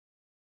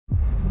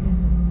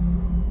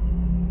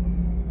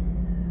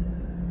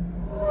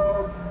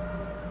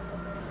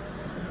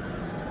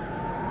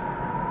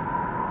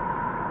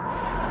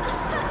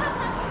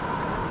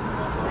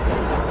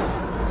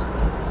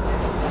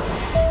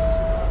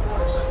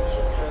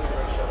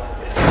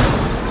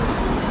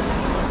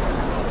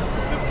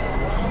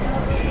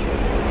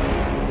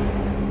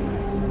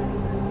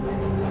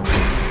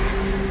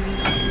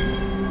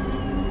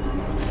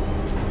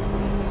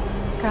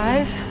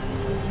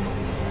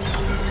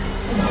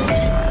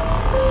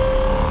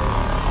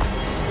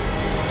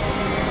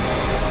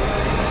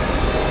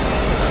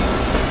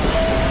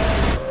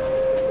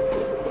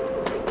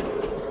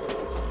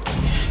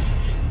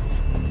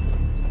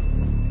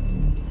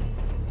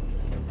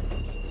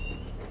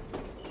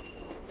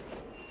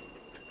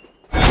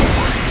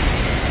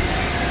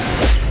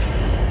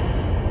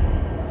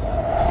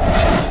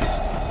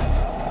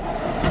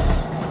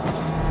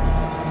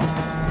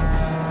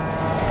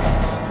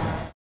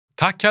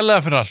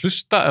kærlega fyrir að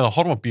hlusta eða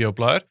horfa á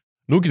Bíóblaður.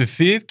 Nú getið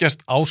þið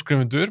gerst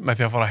áskrifundur með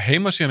því að fara á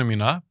heimasíðuna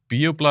mína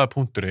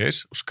bíóblaður.is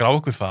og skrá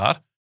ykkur þar.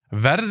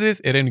 Verðið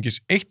einungis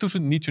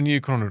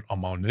 1.099 krónur á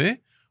mánuði.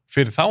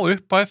 Fyrir þá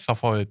upphæð þá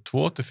fáið þið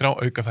 2-3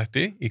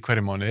 aukaþætti í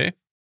hverju mánuði.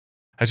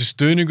 Þessi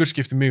stuðningur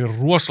skiptir mig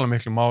rosalega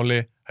miklu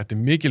máli, þetta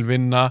mikil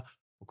vinna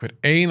og hver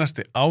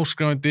einasti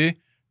áskrifandi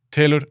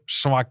telur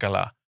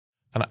svakalega.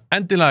 Þannig að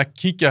endilega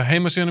kíkja á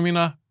heimasíðuna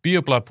mína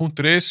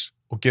bíóblaður.is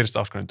og gerist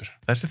áskrifundur.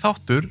 Þessi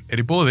þáttur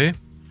í boði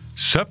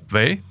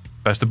Subway,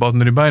 bestu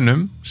bátarnir í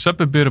bænum.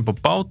 Subway býður upp á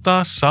báta,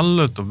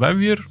 salat og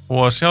vefjur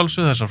og að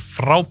sjálfsögðu þessar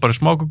frábæru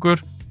smákökur.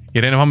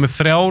 Ég reyni að hafa með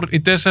 3 í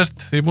desert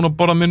þegar ég er búin að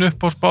borða minn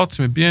uppáhaldsbát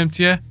sem BMT.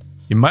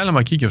 Ég mæla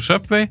mig að kíkja á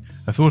Subway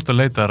ef þú ert að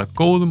leita þér að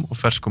góðum og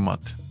ferskum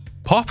mat.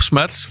 Pop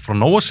Smells frá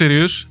Nova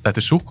Sirius.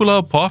 Þetta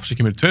súkkulaði og pop sem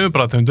kemur í 2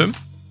 bragðtegundum.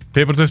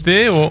 Pipartöfti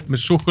og með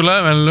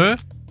súkkulaði venjulegu.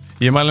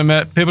 Ég mæli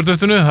með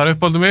pipartöftinu, það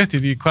uppáhaldið mitt.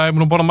 Ég veit ekki hvað ég er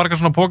búin að borða marga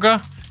svona póka.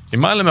 Ég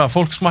mæli með að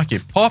fólk smakki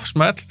Pop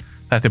Smell.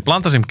 Þetta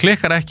blanda sem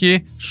klikkar ekki,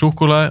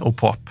 súkkulaði og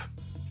pop.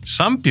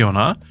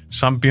 Sambíóna.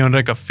 Sambíón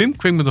reka 5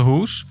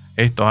 kvikmyndahús,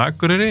 1 á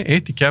Akureyri,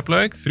 1 í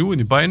Keflavík,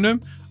 3 í bænum,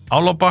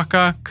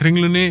 Álabakka,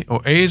 Kringlunni og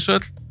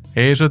Egilshöll.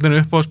 Egilshöllin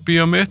er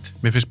uppáhaldsbíó mitt.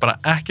 Mér finnst bara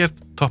ekkert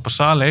toppa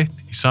sal 1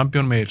 í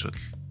Sambíón með Egilshöll.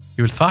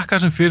 Ég vil þakka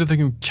þessum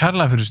fyrirtækjum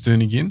kærlega fyrir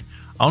stuðninginn.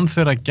 Án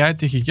þeirra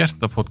gæti ekki gert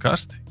þetta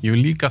podcast. Ég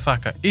vil líka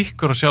þakka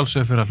ykkur og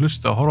sjálfsögðu fyrir að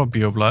hlusta og horfa á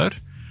Bíóblaður.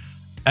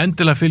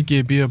 Endilega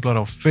fylgið Bíóblaður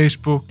á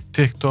Facebook,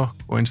 TikTok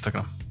og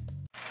Instagram.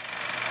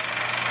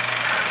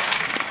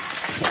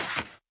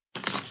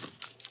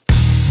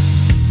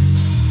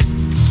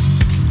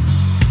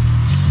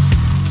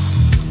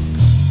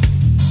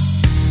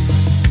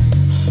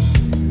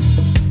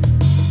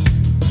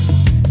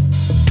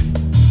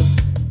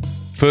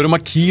 Förum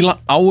að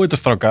kýla á þetta,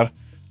 strákar.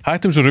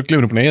 Hættum svo rugli,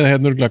 við erum búin að eyða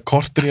hérna ruglega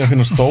korter í að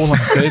finna stól,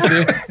 hann Teiti,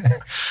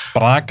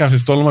 braka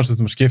sem stólum hans,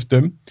 þetta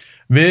skiptum.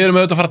 Við erum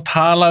auðvitað að fara að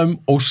tala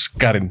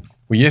Óskarinn.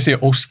 Og ég segi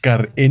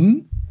Óskarinn,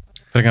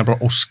 frekar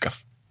bara Óskar.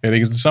 Er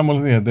ekki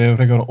sammála því að þetta er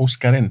frekar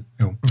Óskarinn?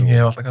 Jú, ég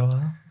hef alltaf kallað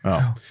það. Já.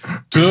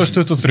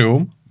 2023.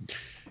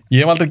 Ég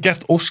hef aldrei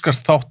gert Óskars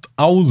þátt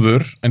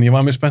áður, en ég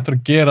var mjög spenntur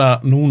að gera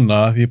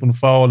núna því ég er búin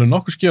að fá alveg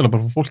nokkuð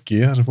skilabár frá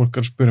fólki, þar sem fólk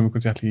er að spyrja mig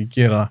hvort ég ætli ekki að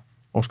gera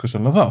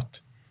Óskarsverðlauna þátt.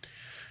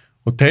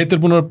 Og Teitur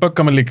búin að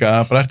bögga mig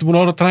líka, bara ertu búin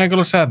að horfa á Triangle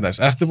of Sadness,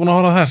 ertu búin að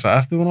horfa á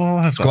þessa, ertu búin að horfa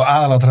á þessa? Sko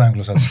aðalega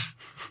Triangle of Sadness.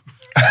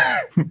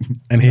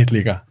 En hitt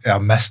líka. Já,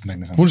 mest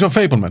megnis. Búin að sjá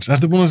Fabelmans,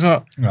 ertu búin að sjá?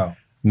 Já.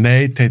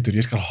 Nei, Teitur,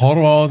 ég skal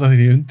horfa á þetta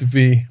því ég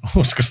undirbý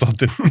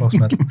Óskarsþáttinn.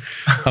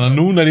 Þannig að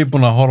núna er ég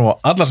búin að horfa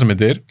á allar sem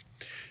myndir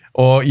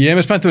og ég er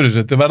með spennt fyrir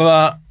þessu. Þetta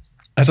verða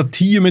þessar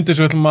 10 myndir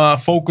sem við ætlum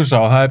að fókusa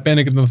á, það er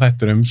beiningirnum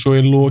þætturum. Svo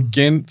í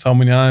lokin, þá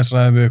mun ég aðeins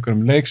ræða við ykkur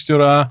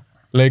leikstjóra,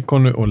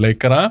 leikkonu og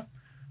leikara.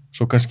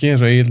 Svo kannski,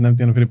 eins og Egill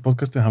nefndi hérna fyrir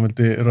podcasti, hann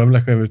vildi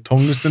röfleika yfir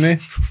tónlistinni.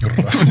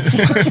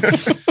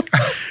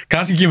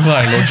 Kannski kemur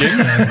það í lokin.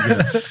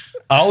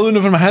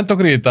 Áðunum fyrir að henda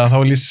okkur í þetta, þá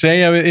vil ég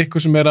segja við ykkur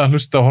sem er að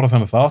hlusta og horfa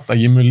þennan þátt, að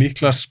ég mun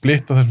líklega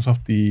splitta þessum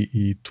þátt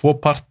í 2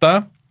 parta,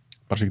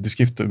 bara svo ég geti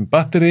skipta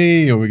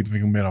batteri og við getum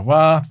fengið meira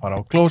vatn, fara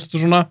á klósett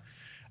og svona,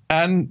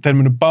 en þeir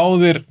munu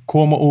báðir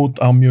koma út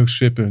á mjög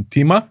svipuðum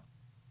tíma.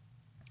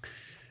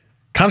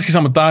 Kannski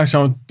saman dag,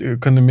 sjáum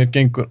hvernig mér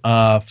gengur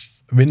að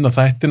vinna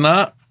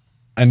þættina,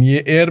 en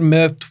ég er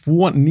með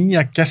 2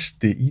 nýja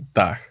gesti í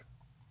dag.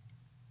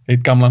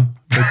 Eitt gamlan,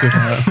 Teitur.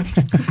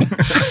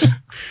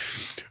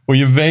 Og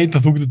ég veit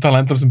að þú getur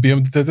talað endalast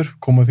bíómyndir, Teitur,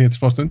 koma því eftir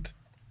smá stund.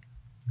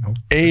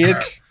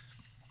 Egill,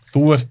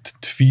 þú ert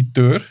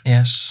tvítugur.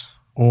 Yes.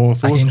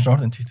 Ekki einu svona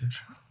orðin tvítugur.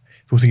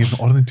 Þú ert ekki einu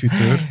svona orðin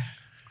tvítugur.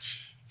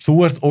 Þú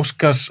ert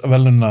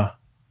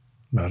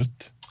Óskarsverðlaunanörd.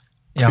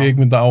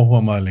 Kvikmynda áhuga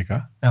maður líka,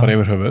 bara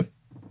yfir höfuð.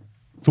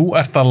 Þú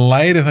ert að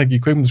læri það ekki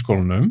í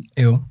kvikmyndaskólanum.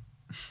 Jú.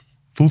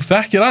 Þú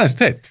þekkir aðeins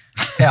Teit.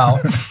 Já.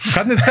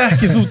 Hvernig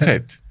þekkir þú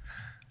Teit?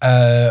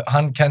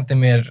 Hann kendi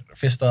mér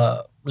fyrsta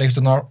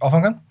leikstjórnar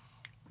áfangan.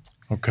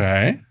 Ok.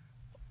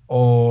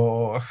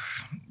 Og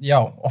já,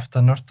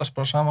 ofta nördast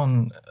bara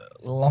saman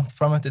langt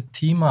fram eftir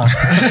tíma.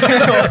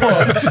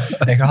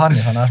 Eitthvað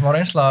þannig, þannig að það er smá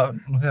reynsla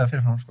nú þegar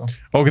fyrirfram, sko.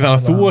 Ok, þannig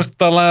að þú ert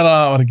að læra,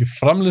 var ekki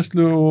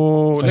framleiðslu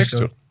og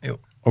leikstjórn? Jú.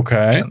 Ok.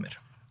 Stemir.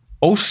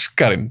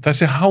 Óskarinn,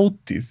 þessi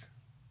hátíð,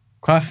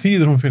 hvað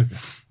þýðir hún fyrir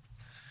þér?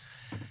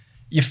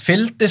 Ég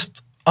fylgdist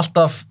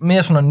alltaf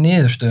með svona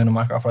niðurstöðunum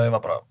eitthvað frá að ég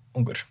var bara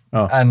ungur.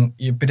 Já. En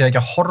ég byrjaði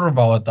ekki að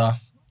horfa á þetta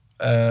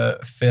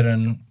fyrir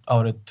en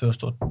árið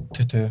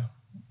 2020,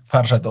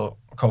 Parasite og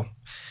K.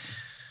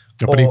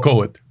 Já, bara í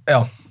COVID? Já,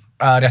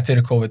 rétt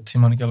fyrir COVID, ég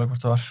man ekki alveg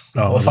hvort það var.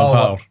 Já, og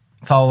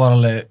þá var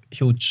alveg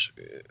huge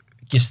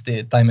gisti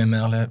dæmi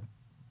með alveg,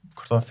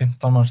 hvort það var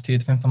 15 manns,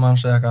 10-15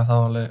 manns eða eitthvað, það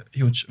var alveg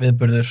huge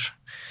viðburður.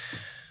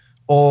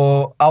 Og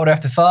árið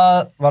eftir það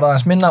var það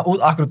aðeins minna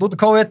akkurat út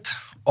af COVID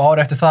og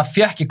árið eftir það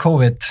fékk ég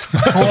COVID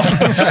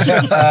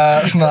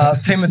svona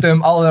 2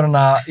 dögum áður en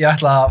að ég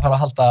ætla að fara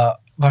að halda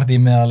partí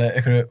með alveg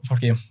einhverju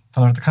fólki,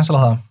 þannig að þetta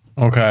cancela það.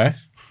 Ok.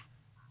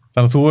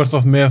 Þannig að þú ert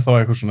oft með þá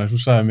eitthvað svona, eins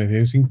og sagði mig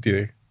þegar ég hringdi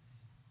þig,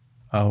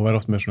 að þú verður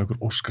oft með svona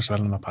einhver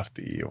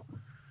Óskarsverðlaunapartí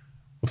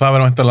Og það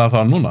verður væntanlega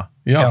þá núna?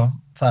 Já,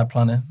 það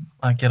planið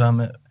að gera það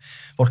með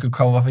fólki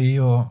KFI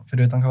og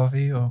fyrir utan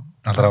KFI og...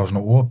 Alltaf á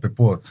svona opið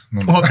boð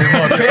núna. Opið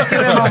boð, hver sem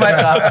við máum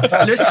þetta,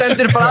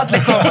 lustendur bara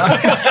allir koma.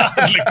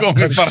 Allir koma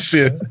í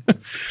partíð.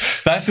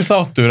 Þessi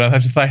þáttur, að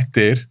þessi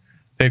þættir,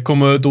 þeir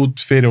komu auðvitað út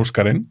fyrir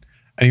Óskarinn,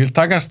 en ég vil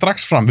taka það strax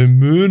fram, við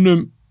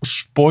munum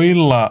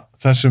spoila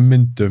þessum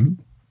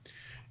myndum.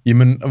 Ég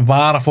mun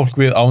vara fólk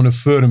við ánum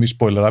förum í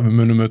spoilera, við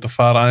munum auðvitað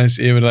fara aðeins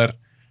yfir þær,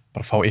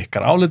 bara fá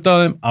ykkar álita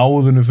á þeim,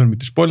 áðunum förum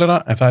við til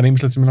spoilera, en það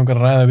ýmislegt sem ég langar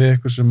að ræða við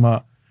ykkur sem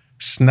að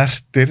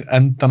snertir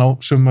endan á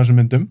summa þessum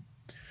myndum.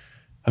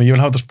 Þannig ég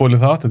vil hafa þetta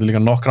spoilið þátt, þetta er líka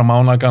nokkra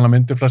mánaða gamla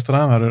myndir flestir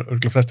að, það eru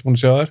örugglega flestir búin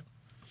að sjá þær.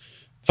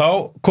 Þá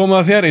komum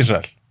það þér,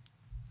 Ísrael.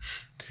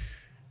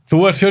 Þú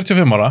ert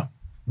 45 ára,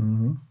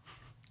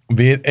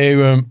 við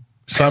eigum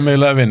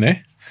sameiginlega vini.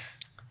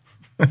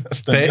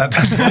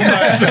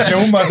 Þetta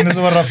hljóma sem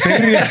þú var að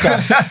byrja eitthvað.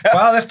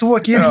 Hvað ert þú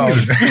að gera í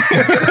lífinu?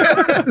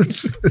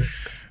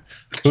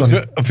 Þú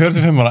ert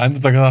 45 ára,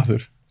 endur taka það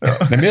aftur.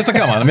 Nei, mér finnst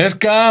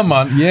það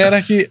gaman, ég er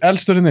ekki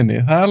elsturinn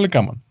inni, það er alveg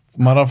gaman.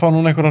 Maður er að fá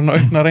núna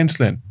einhverja aukna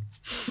reynsliðin.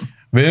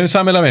 Við erum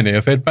sameiginlega vini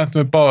og þeir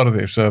bentum við báðar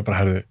því, svo bara,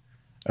 herðu, ef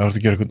þú ert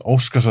að gera einhvern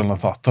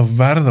Óskarsverðlauna þátt, þá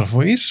verður að fá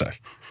Ísrael.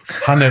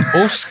 Hann er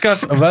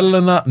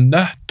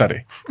Óskarsverðlaunanöttari.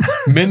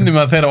 Minnum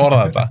að þeirra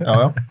orða þetta. Já.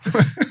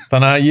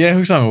 Þannig að ég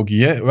hugsaði mig,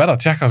 ég verða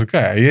að tjekka þessu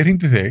gæja. Ég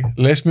hringdi þig,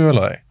 leist mjög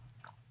vel á þig.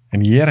 En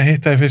ég er að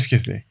hitta þig fyrst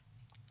skipti.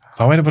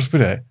 Þá er ég bara að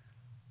spyrja þig,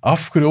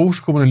 af hverju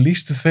óskopunum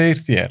lýstu þeir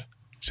þér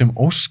sem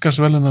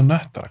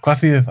Óskarsverðlaunanöttara? Hvað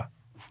þýðir það?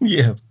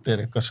 Þetta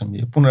er eitthvað sem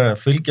ég er búin að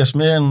fylgjast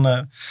með en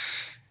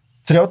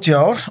 30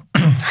 ár.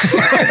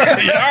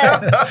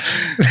 Já!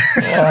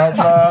 Og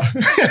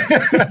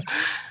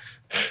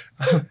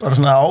það bara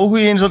svona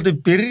áhugin svolítið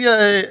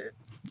byrjaði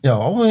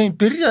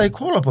í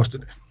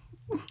kólaportunni.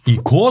 Í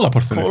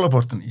kólaportunni?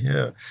 Kólaportunni.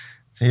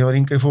 Þegar ég var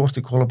yngri fórst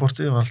í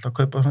kólaporti, ég var alltaf að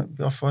kaupa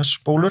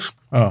FS-spólur,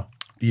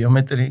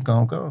 bíómyndir í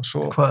ganga.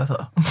 Hvað er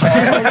það?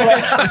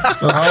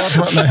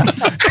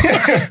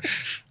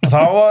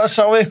 Þá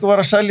sá ég eitthvað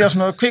var að selja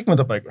svona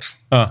kvikmyndabækur.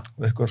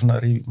 Og eitthvað svona,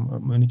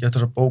 muni ekki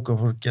eftir þessa bóka,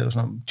 fór að gera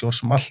svona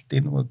George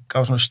Maltin og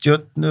gaf svona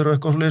stjörnur og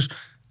eitthvað svolítið,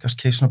 kannski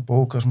keið svona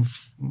bóka sem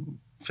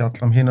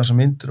fjalla hina sem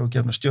myndir og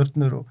gefna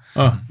stjörnur og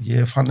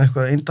ég fann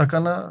eitthvað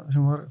eindakana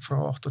sem var frá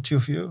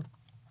 84,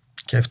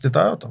 keypti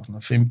þetta, það var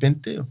svona 5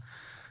 bindi og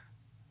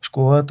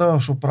skoða þetta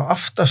og svo bara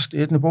aftast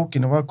í einni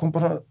bókinu kom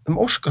bara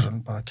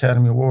Óskarsverðlaun, bara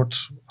Academy Awards,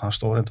 það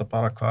stóð reynda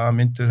bara hvaða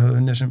myndir höfðu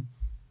unnið sem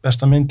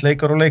besta mynd,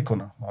 leikar og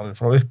leikona, alveg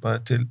frá upphæði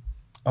til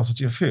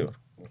 84.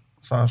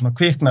 Það svona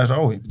kviknaði þessu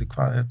áhugi,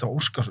 hvað er þetta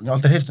Óskarsverðlaun, ég hef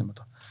aldrei heyrt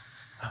þetta.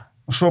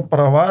 Og svo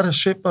bara var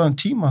svipaðum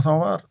tíma, þá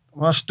var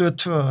Stöð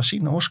 2 að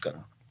sýna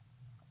Óskarinn.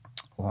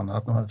 Og hann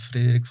var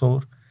Friðrik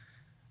Þór,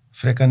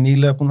 frekar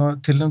nýlega búin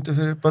að tilnefndu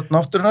fyrir börn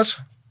náttúrunnar.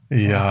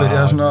 Já.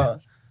 Byrjaði svona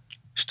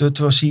Stöð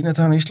 2 að sýna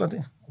þetta hann í Íslandi.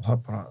 Og það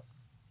bara,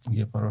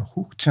 ég bara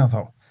húgt síðan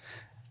þá.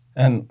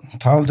 En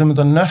talandi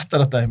þetta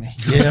nöttara dæmi.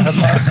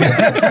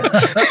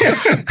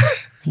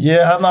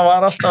 Ég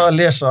var alltaf að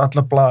lesa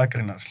alla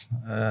blaðagreinar.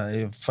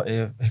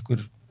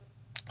 Einhver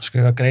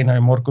skrifa greinar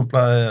í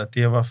Morgunblaðið eða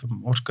DFF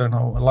Óskarinn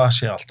á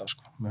las ég alltaf,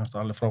 sko. Mér finnst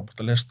það alveg frábært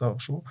að lesa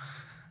og svo.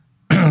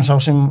 Sá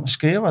sem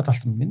skrifa þetta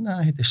alltaf minna,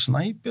 hann heiti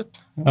Snæbjörn í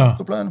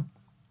Morgunblaðinu.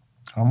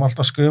 Hann var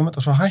alltaf að skrifa þetta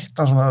og svo hætti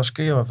hann svona að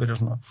skrifa fyrir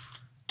svona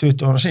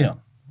 20 ára síðan.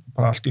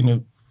 Bara allt í einu,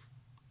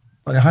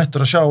 bara ég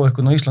hættur að sjá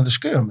eitthvað á Íslandi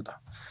skrifa þetta.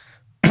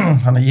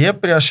 Þannig að ég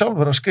byrjaði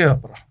sjálfur að skrifa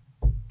bara.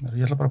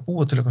 Ég ætla bara að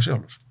búa til eitthvað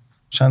sjálfur.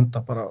 Senda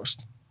bara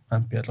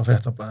MBL á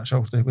Fréttablaðið, sjá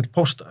hvort þau vil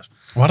posta þess.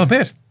 Var það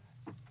byrt?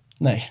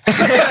 Nei.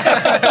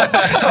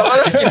 Það var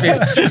ekki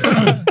byrt.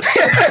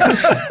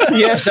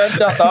 Ég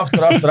sendi alltaf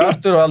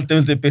aftur og aldrei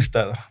vildi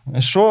byrta það.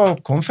 En svo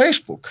kom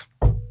Facebook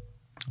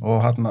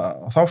og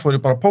þá fór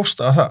ég bara að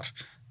posta það þar.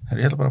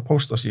 Ég ætla bara að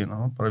posta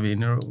síðan og bara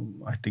vinir og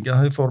ættingja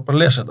það, ég fór bara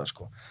að lesa þetta,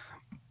 sko.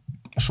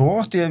 Svo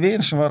átti ég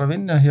vin sem var að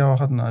vinna hjá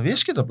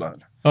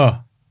Viðskiptablaðinu.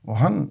 Og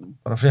hann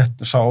bara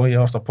sá ég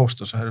átt að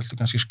posta þess að það er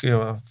kannski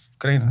skrifa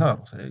greinin þar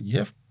og þegar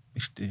ég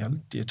byrti,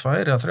 held ég 2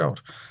 eða 3 ár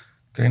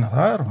greina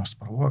þar og hans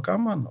bara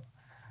gaman og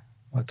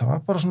þetta var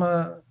bara svona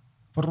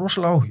bara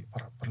rosalega áhugi,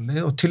 bara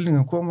leið og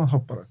tilnefningar koma þá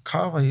bara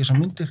kafa ég þessar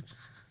myndir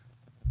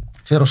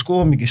fyrir að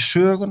skoða mikið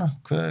söguna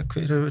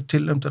hver eru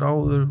tilnefndir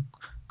áður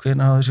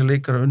hvenær hafa þessi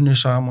leikara unnið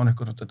saman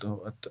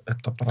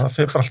þetta bara, það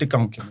fer bara allt í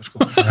gangi sko.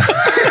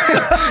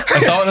 En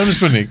þá er önnur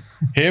spurning,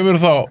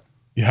 hefur þá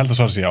ég held að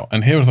svara sig já,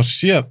 en hefur þá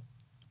séð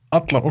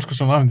allar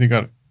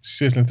Óskarsverðlaunafhendingar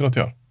síðastliðin 30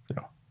 ár?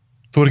 Já.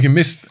 Þú er ekki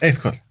mist eitt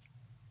kvöld?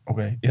 Ok,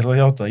 ég ætla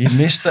að játa, ég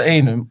mista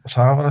einum og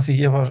það var að því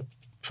ég var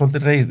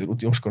svolítið reiður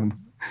út í Óskarnum.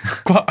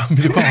 Hvað?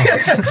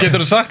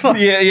 Getur þú sagt það?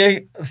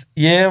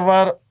 Ég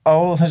var á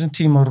þessum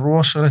tíma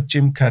rosalega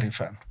Jim Carrey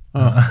fan.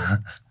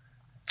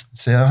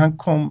 Þegar hann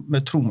kom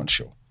með Truman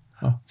Show.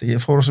 Þegar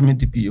ég fór á þessa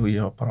mynd í bíó og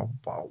ég var bara,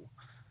 vá,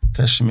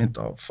 þessi mynd á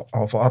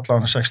að fá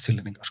allavega 6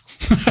 tilnefningar, sko.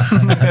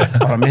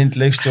 Bara mynd,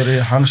 leikstjóri,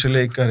 hans er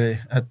leikari,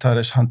 Ed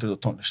Harris, handrið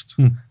og tónlist.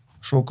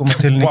 Svo koma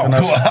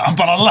tilnefningarnar. Vá, þú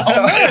bara lág.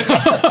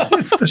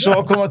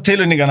 Svo koma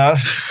tilnefningarnar.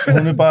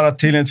 Hún er bara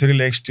tilnefnd fyrir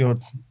leikstjórn,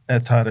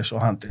 Ed Harris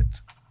og handrið.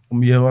 og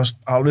ég var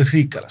alveg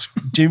hríkara,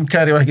 sko. Jim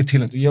Carrey var ekki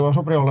tilnefndur, ég var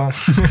svo brjálað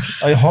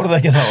að ég horfði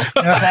ekki þá.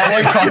 Það var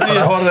ekki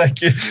ég horfði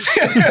ekki.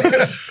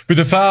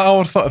 Býtu,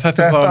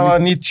 þetta var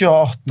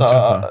 98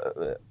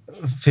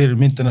 fyrir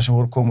myndina sem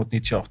voru komið út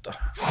 98.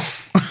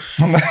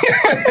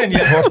 En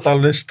ég horfði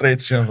alveg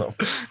straight síðan þá.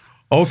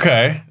 Ok,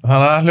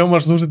 þannig að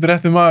hljómar sem þú setur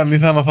réttið maðurinn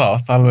í þennan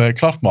þátt, alveg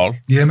klart mál.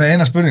 Ég með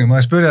eina spurningu, má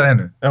ég spyrja það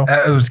einu?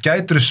 Þú veist,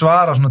 gætur þú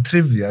svara svona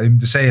trivia, ég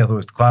myndi segja, þú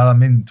veist, hvaða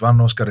mynd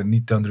vann Óskarinn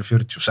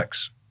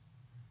 1946?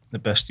 The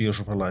best years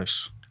of our lives.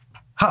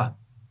 Ha?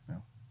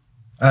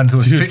 En þú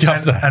veist,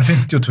 en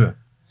 52?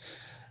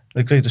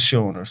 The greatest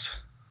show on earth.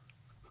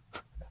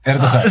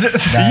 Þetta það?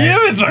 Ég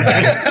veit það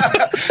ekki.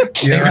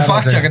 Einhver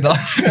fact-check þetta.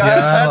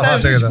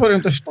 Það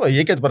er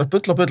ég get bara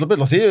bulla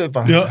og því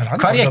bara...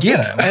 Hvað er ég að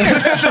gera?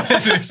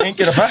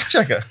 Engir að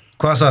fact-checka.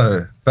 Hvað sagður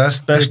þau?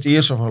 Best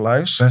years of our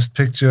lives. Best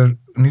picture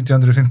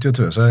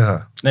 1952, sagði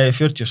það? Nei,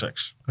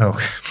 46. Já,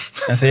 ok.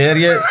 En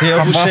þegar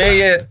þú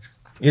segir,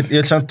 ég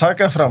vil samt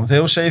taka það fram,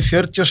 þegar þú segir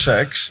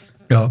 46,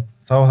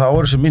 þá það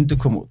árið sem myndi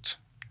kom út.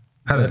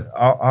 Herðu?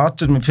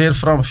 Aturinn fer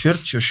fram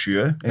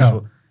 47,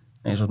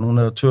 eins og núna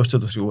er það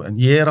 2023, en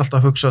ég er alltaf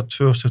að hugsa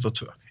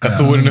 2022. Þú er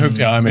að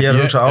hugsa, ég er að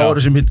hugsa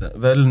árið sem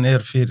velin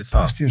er fyrir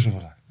það.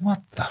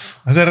 What the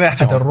fuck? Þetta er rétt.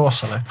 Þetta er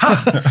rosalegt.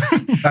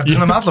 Þetta er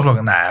svona með alla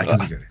flokka? Nei, ekki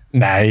ekki.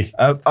 Nei.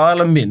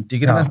 Aðalega mynd,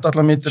 ég get nefnt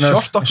alla myndina.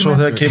 Short documentary. Svo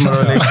þegar kemur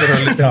að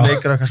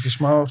leikara kannski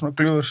smá svona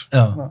glúfur.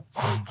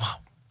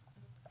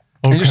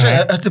 En ég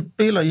segi, þetta er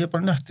bíla, ég er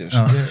bara nötti. Ég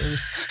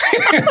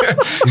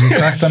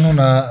get sagt það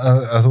núna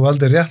að þú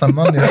valdir réttan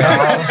mann í það.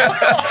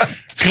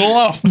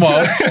 Klart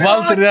mál,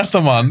 valdir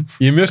réttan mann.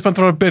 Ég er mjög spennt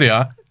frá að byrja.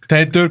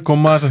 Teitur,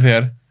 kom að þess að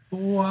þér.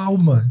 Vá,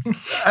 maður.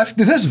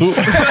 Eftir þessu.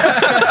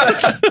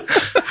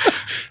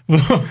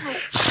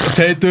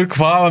 Teitur,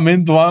 hvaða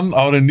mynd vann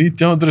árið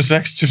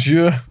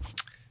 1967?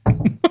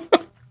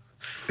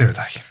 Ég veit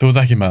ekki. Þú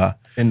veit ekki með það?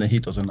 In the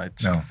heat of the night.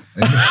 Já.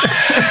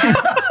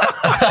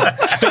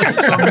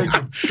 Svo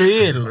mikið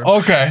bíl.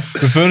 Ok,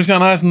 við förum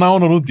síðan aðeins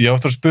nánar út í. Ég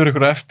átti að spura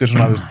ykkur eftir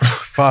svona,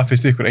 hvað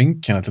finnst ykkur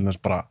einkenna til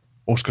þess bara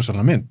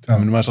Óskarsverðlauna mynd? Við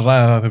munum aðeins að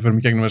ræða það þegar við förum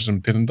í gegnum þessum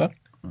tilnefndar.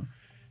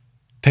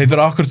 Teitur,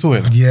 af hverju þú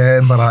er? Ég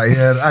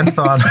er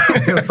ennþá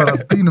ég er bara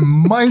pínum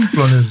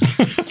mindblónir.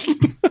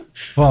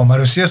 Vá,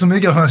 maður hefur séð svo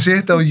mikið að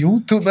setja á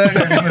YouTube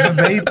eitthvað sem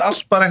veit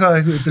allt bara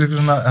eitthvað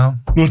svona, já.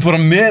 Nú ertu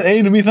bara með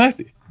einum í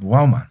þætti.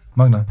 Vá, man,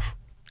 magna.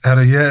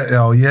 Herra,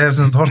 ég hef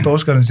semst hort á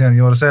Óskarinn síðan,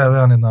 ég var að segja við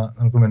hann hérna,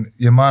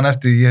 ég man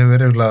eftir, ég hef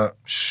verið eiginlega,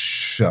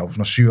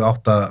 svona 7,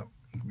 8,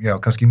 já,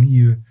 kannski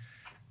 9,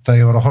 þegar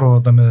ég var að horfa á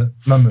þetta með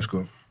mömmu, sko.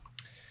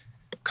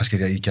 Kannski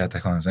er ég að íkja þetta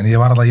eitthvað aðeins, en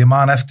ég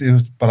man eftir,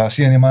 bara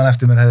síðan ég man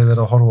eftir mér hefði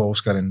verið að horfa á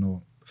Óskarinn og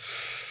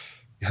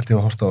ég held ég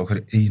var að horfa á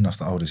hverju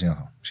einasta ári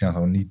síðan þá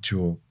var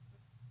 90,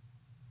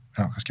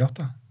 já, kannski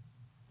 8,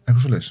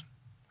 eitthvað svoleiðis.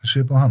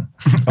 Svipað á hann.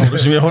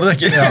 Árið sem ég horfði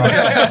ekki.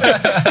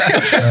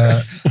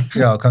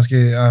 Já,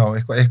 kannski,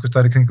 eitthvað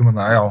stær í kringum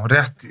hana, já,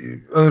 rétt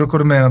öðru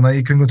hverju megin hana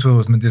í kringum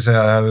 2000 myndi ég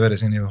segja að það hefði verið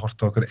síðan ég hef hort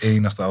á okkur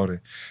einasta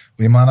ári.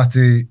 Og ég man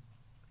eftir,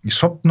 ég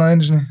sofnaði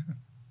einu sinni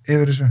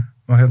yfir þessu,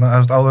 og hérna,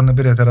 áður en að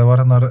byrja þegar það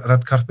var hérna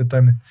red carpet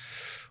dæmi,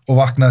 og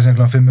vaknaði síðan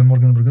kl. 5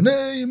 morgun og bara,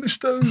 nei, ég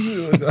mistaði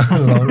og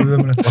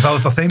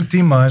þá á þeim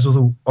tíma, eins og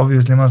þú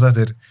obviously mannst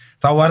eftir,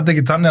 þá var þetta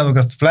ekki þannig að þú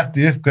gast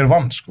fletti upp hver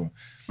vann, sko.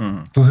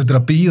 Þú þurftir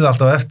að bíða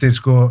alltaf eftir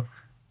sko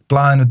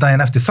blaðinu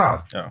daginn eftir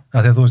það því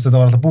að þú veist þetta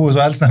var alltaf búið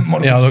svo eldsnæmi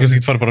morgun. Já, þú kannski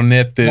ekki fara bara á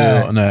neti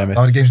það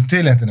var ekki eins og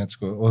til internet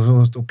sko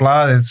og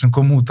blaðið sem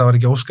kom út, það var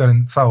ekki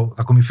Óskarinn þá,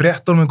 það kom í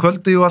fréttunum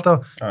kvöldi og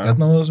alltaf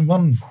hérna var það sem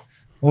vann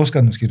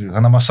Óskarinn skilur,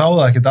 þannig að maður sá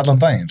það ekkert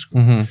allan daginn sko.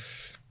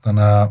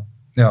 Þannig að,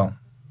 já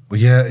og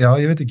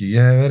ég veit ekki,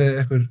 ég hef verið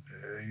einhver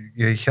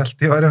ég held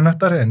ég væri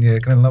nöttari en ég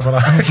er greinilega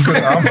bara einhver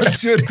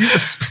amatör í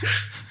þessu.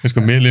 Sko,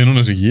 mér liði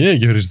núna sem ég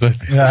ekki fyrir þessu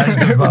stætti. Já,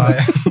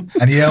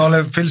 en ég hef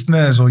alveg fylgst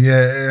með þessu og ég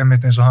er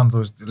mitt eins og hann, þú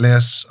veist,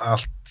 les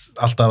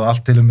alltaf allt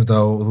til þetta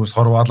og þú veist,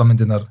 horfa á alla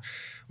myndirnar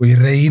og ég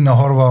reyna að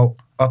horfa á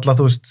alla,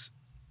 þú veist,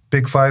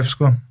 Big Five,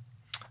 sko,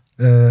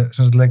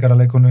 sem sagt leikara,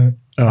 leikonu,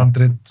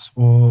 handrit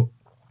og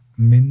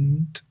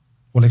mynd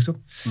og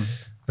leikstjórn.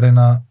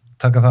 Reyna að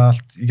taka það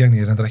allt í gegn,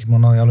 ég reyndar ekki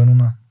múin að ná því alveg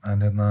núna,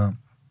 en hérna,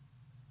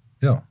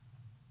 já,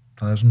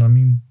 það er svona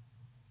mín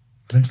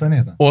reynstæðin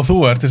í þetta. Og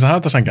þú ert, til þess að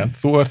hafa þetta sangjant,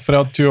 þú ert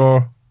 33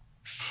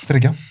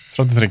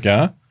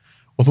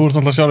 og þú ert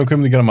náttúrulega sjálfur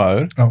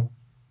kvikmyndagerðarmaður. Já.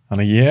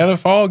 Þannig að ég er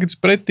að fá að geta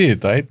spreytt í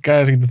þetta. Eitt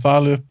gæði sem getur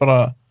þalið upp bara,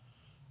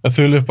 að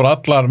þölu upp bara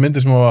allar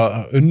myndir sem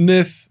hafa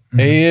unnið,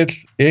 Egill,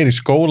 er í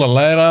skóla að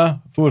læra,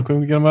 þú ert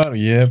kvikmyndagerðarmaður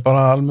og ég er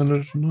bara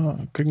almennur svona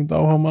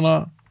kvikmyndaáhugamanna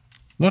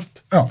nörd.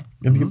 Já.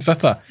 Ég geti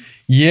sett það.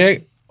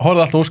 Ég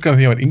horfði alltaf Óskarinn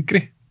því ég var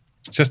yngri,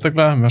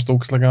 sérstaklega, mér varst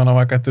ógeðslega gaman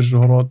að vaka eftir þessu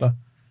og horfa á þetta.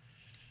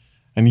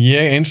 En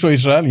ég, eins og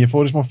Ísrael, ég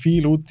fór í smá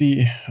fíl út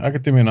í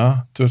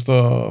akademíuna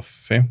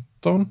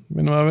 2015,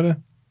 minnum að verið.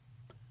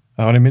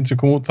 Það var ein mynd sem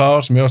kom út það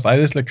ár sem ég varst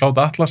æðislega Cloud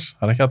Atlas,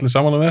 það er ekki allir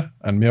saman að mér,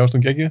 en mér varst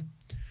geggjuð.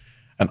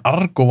 En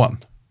Argo vann.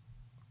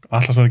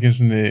 Atlas var ekki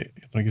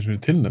eins og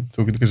tilnefnd.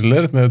 Þú getur kannski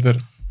leiðrætt með þetta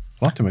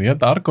langt í mér. Ég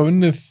held að Argo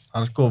vunnið...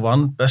 Argo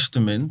vann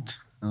bestu mynd.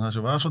 en það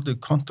sem var svolítið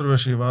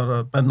kontroversi var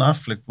að Ben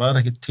Affleck var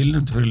ekki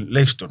tilnefndur fyrir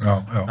leikstjórn, Já.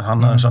 en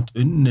hann hafði samt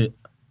unni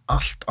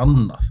allt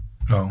annað,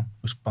 Já.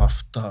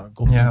 BAFTA,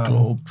 Golden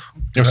Globe,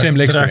 Já, sem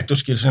leikstjóri.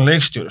 direktorskil sem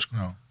leikstjóri, sko.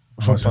 Já.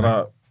 Og svo bara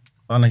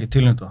var hann ekki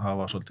tilnefndur, það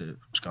var svolítið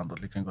skandal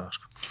líka einhvað,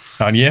 sko.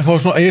 Já, en ég fóð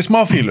svona, ég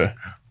smá fílu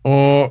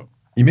og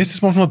ég misti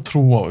smá svona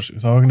trú á þessu.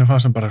 Það var ekki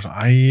nefnir sem bara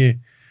svona,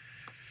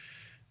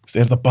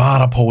 er þetta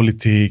bara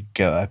pólitík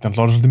eða þetta er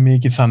hlórið svolítið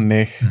mikið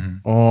þannig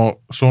og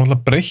svo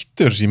alltaf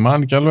breyttur ég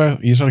man ekki alveg,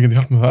 Ísrael getur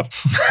hjálpt með þar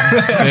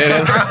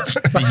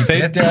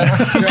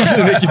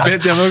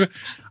Wikipedia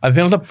að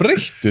þeir alltaf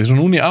breyttu svo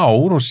núna í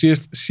ár og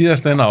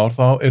síðast einn ár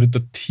þá eru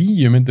þetta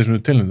 10 myndir sem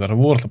eru tilnefndar,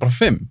 það voru alltaf bara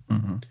 5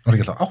 Var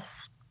ekki alltaf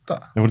 8?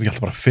 Það voru ekki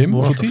alltaf bara 5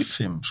 og svo 10?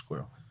 5, sko,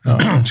 já.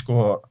 Sko,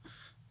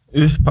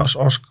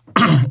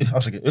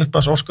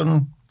 upphafs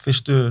Óskarinn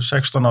fyrstu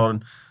 16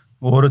 árin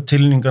voru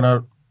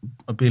tilnefningarnar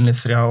að bílinni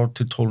 3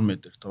 til 12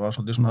 myndir. Það var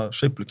svolítið svona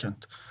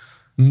sveiflukent.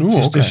 Nú,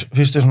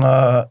 Fyrstu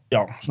svona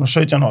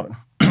 17 árin.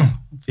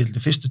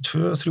 Fyrstu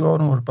 2-3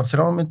 árin voru bara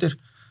 3 myndir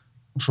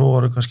og svo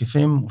voru kannski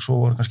 5 og svo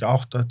voru kannski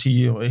 8,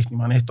 10 og eitt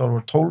ár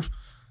voru 12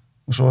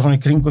 og svo var svona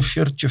í kringu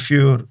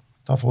 44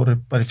 það fóru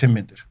bara í 5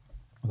 myndir.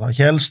 Og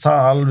það helst það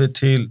alveg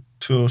til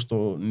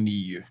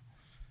 2009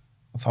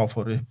 og þá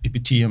fóru upp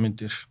í 10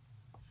 myndir.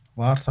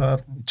 Var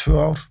þar í 2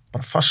 ár,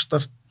 bara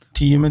fastar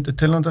 10 myndir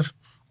tilnefndar.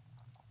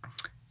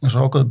 En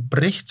svo ákveðu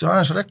breyttu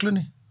aðeins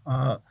reglunni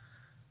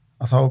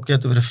að þá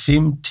getur verið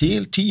 5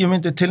 til 10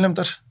 myndir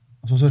tilnefndar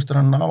og þú þurftir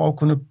að ná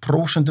ákveðnu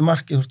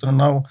prósentumarki, þú þurftir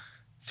að ná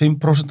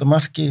 5%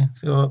 marki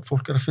þegar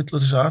fólk að fylla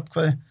þessi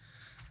atkvæði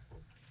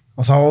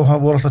og þá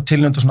voru alltaf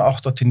tilnefndar svona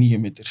 8 til 9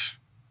 myndir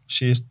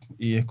síðast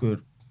í einhver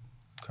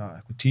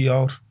 10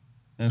 ár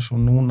eins og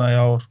núna í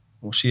ár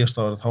og síðast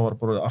ára þá var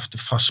bara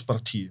aftur fast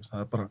bara 10,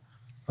 það var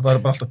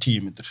bara alltaf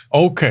 10 myndir.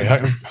 Ok,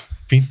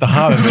 fínt að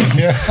hafa mig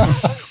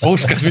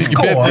Óskars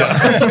Wikipedia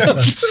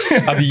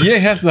að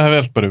ég held að það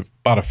hefði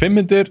bara 5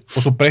 myndir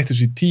og svo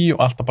breytist í 10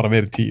 og alltaf bara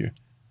verið 10 en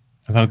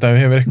þannig að það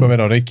hefur eitthvað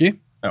verið á reiki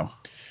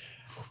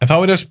en þá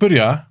er ég að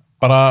spyrja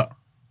bara,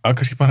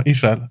 kannski bara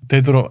Ísrael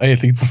Teitur og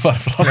Egill, ekki bara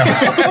fara frá Ég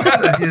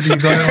veit ekki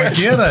hvað við erum að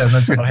gera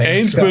þetta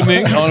Ein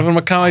spurning, á að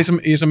fyrir að kafa í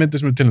þessar myndir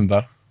sem eru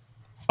tilnefndar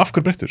af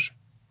hverju breyttur þessu?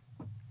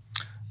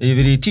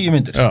 Yfir í 10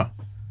 myndir? Já.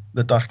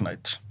 The Dark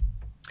Knight.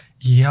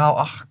 Já,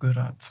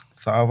 akkurat.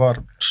 Það var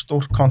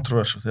stór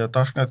kontroversu. Þegar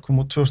Dark Knight kom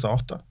út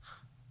 2008,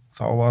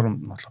 þá var hún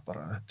náttúrulega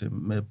bara þetta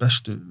með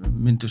bestu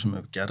myndir sem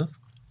hefur gerð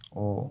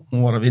og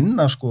hún var að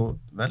vinna sko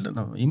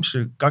veluna,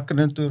 ýmsir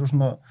gagnrýnendur og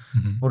svona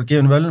voru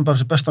gefin veluna bara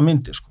sem besta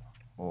myndir sko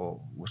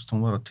og veist,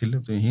 hún var að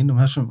tilnefna í hinum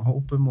þessum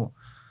hópum og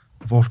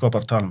fólk var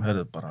bara að tala um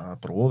bara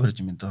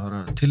ofurhetju myndi að það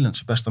var tilnefnt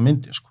sem besta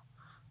myndir sko.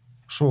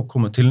 Svo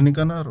komu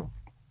tilnefningarnar og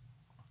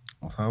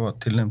það var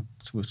tilnefnt,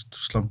 þú veist,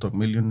 Slumdog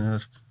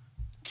Millionaire,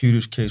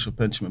 Curious Case of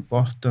Benjamin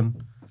Button,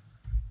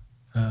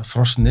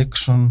 Frost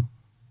Nixon.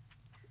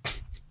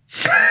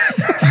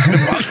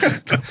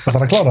 Það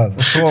þarf að klára þetta.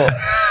 Og svo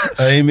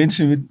ein mynd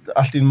sem við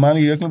allt í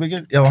manni í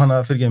augnablikið, hann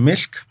að fyrir ekki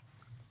Milk.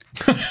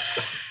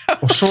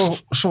 Og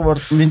svo var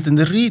myndin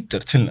The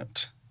Reader tilnefnd.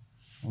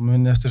 Og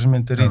munið eftir þessum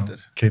myndi Reader.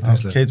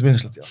 Kate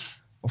Winslet, já.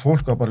 Og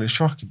fólk var bara í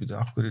sjokki býtu,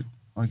 af hverju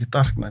var ekki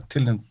Dark Knight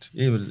tilnefnd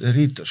yfir The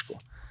Reader, sko.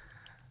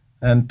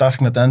 En Dark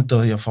Knight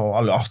endaði því að fá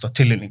alveg 8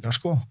 tilnefningar,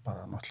 sko.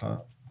 Bara náttúrulega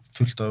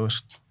fullt af,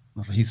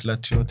 náttúrulega Heath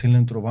Ledger var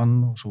tilnefndur og vann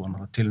og svo var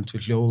náttúrulega tilnefnd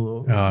fyrir hljóð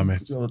og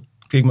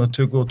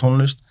kvikmyndatöku og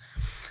tónlist.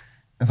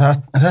 En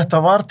þetta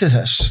var til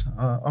þess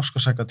að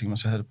Óskarsakademían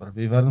segir bara,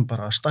 við verðum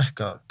bara að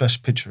stækka Best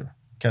Picture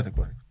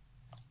category.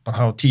 Bara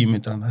hafa 10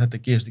 myndir, en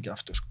þetta gerist ekki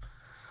aftur, sko.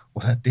 Og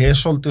þetta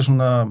svolítið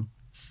svona,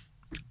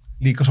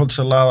 líka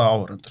svolítið að laða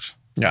áhorfendur.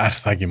 Já,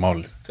 það ekki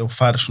málið? Þegar þú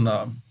fær svona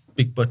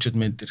big budget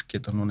myndir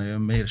geta núna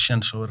meiri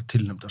sjens að vera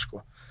tilnefndar,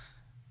 sko.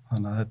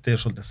 Þannig að þetta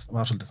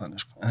var svolítið þannig,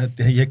 sko.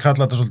 En ég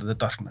kalla þetta svolítið The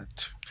Dark Knight.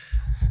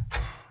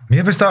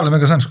 Mér finnst það alveg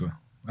mega senn, sko.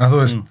 En þú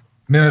veist,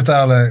 mér finnst það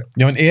alveg...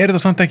 Já, en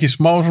þetta samt ekki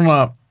smá svona...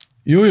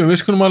 Jú, við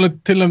skulum alveg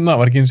tilnefna,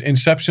 var ekki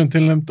Inception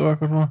tilnefnd og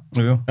eitthvað svona?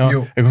 Jú. Já,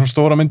 eitthvað svona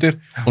stóra myndir.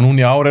 Og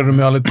núna í ár erum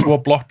við alveg 2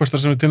 blockbuster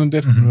sem við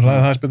tilnefndir. Við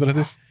ræðum það betur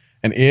eftir.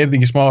 En þetta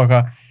ekki smá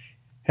eitthvað...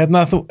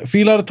 Hérna, þú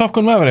fílaður Top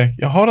Gun Maverick?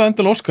 Já, horfðu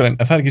endilega Óskarinn,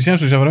 en það er ekki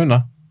séns að fara að vinna.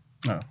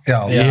 Já,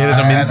 ég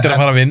þessar myndir að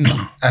fara að vinna.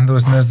 En þú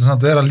veist, mér finnst það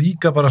samt að vera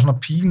líka bara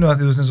svona pínu að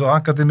því, þú veist, eins og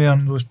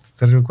Akademían, þú veist,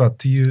 þeir eru hvað,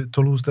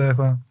 10-12 eða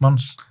eitthvað,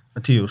 manns?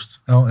 10.000.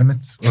 Já,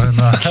 einmitt.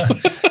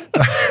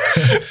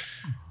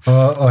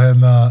 Og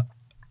hérna,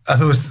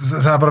 að þú veist,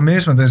 það er bara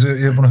mismönd, eins og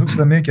ég hef búin að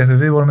hugsa það mikið,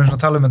 þegar við vorum eins og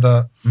að tala um þetta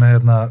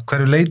með,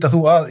 hverju leita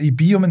þú að í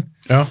bíómynd?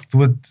 Já. Þú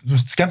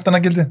veist,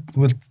 skemmtanagildi, þú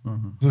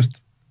veist,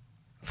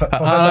 það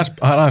er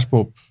aðeins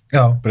búið.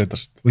 Já,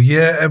 breytast. Og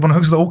ég hef búin að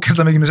hugsa það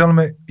ókenslega mikið með sjálfum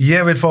mig,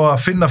 ég vil fá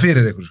að finna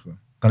fyrir ykkur, sko.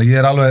 Þannig ég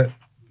er alveg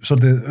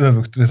svolítið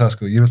öfugt við það,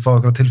 sko. Ég vil fá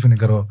ykkur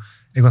tilfinningar og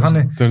eitthvað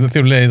þannig.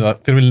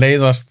 Þeir vil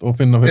leiðast og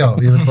finna fyrir. Já,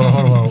 ég vil bara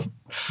horfa á,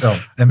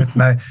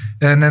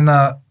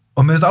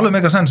 og mér finnst alveg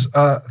mega sens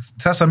að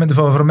þessar myndi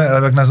fá að fara með,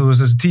 vegna þess að þú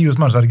veist, þessi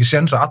 10.000 manns, það er ekki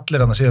sens að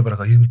allir hann að segja bara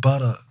eitthvað, ég vil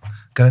bara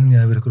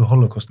grenja yfir ykkur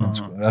holocaustmann,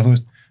 sko. Eða þú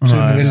veist,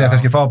 sem vilja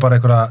kannski fá bara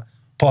einhverja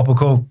pop og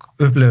kók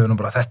upplifun og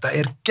bara þetta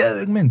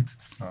geðveik mynd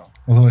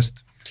og þú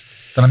veist,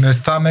 þannig að mér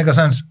veist það mega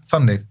sens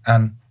þannig,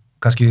 en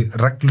kannski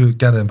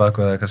reglugerðin bak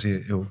við það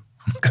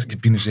kannski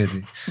pínu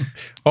seti.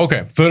 Ok,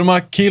 förum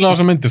að kýla á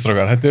þessar myndir,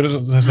 strákar. Þetta eru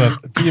þessar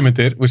 10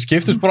 myndir. Við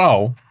skiptumst bara á.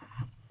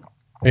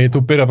 Þú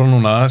byrjar bara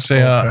núna að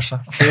segja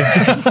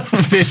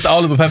þitt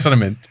álit á þessari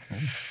mynd.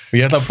 Og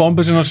ég ætla að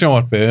bomba sinna á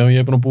sjónvarpið og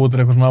ég búin að búa til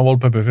eitthvað svona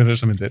wallpaper fyrir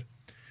þessar myndir.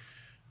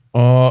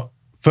 Og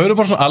förum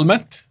bara svona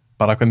almennt,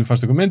 bara hvernig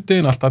fannst ykkur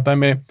myndin, allt það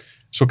dæmi.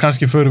 Svo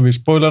kannski förum við í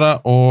spoilera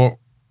og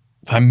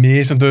það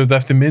misjandi auðvitað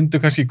eftir myndu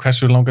kannski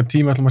hversu langan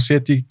tíma ætlum að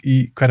setja í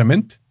hverja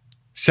mynd.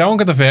 Sjáum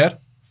hvað þetta fer.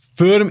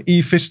 Förum í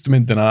fyrstu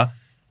myndina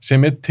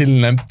sem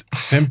tilnefnd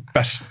sem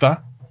besta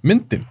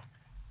myndin.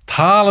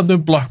 Talandi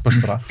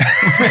blockbustera.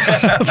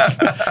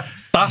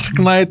 Dark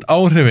Knight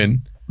áhrifin,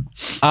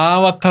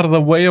 Avatar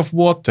The Way of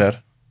Water.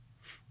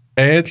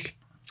 Egill,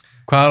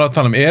 hvað að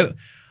tala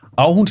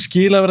á hún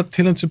skila að vera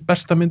tilnefnd sem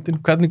besta myndin?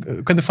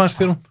 Hvernig fannst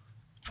þér hún?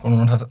 Sko,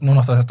 nú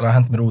áttu þetta að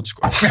henda mér út,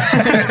 sko. Og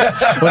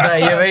það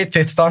ég veit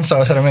eitt stansa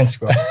á þessari mynd,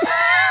 sko.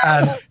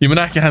 En ég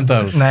mun ekki henda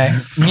það út. Nei,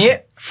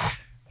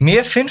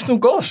 mér finnst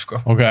hún góð, sko.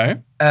 Ok.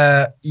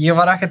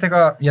 Ég er ekkert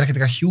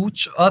eitthvað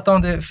huge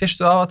aðdáandi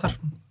fyrstu Avatar.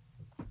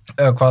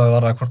 Hvað það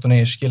var hvort hún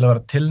skila að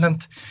vera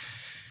tilnefnd.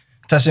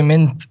 Þessi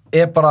mynd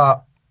bara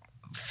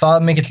það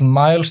mikill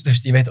miles, þú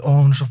veist, ég veit,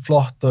 hún svo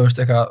flott og þú veist,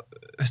 eitthvað,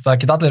 það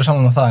geta allir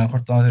saman á það, en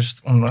hvort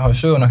hún hafi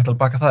söguna ekkert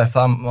að baka það upp,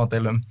 það má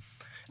deilum.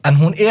 En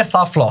hún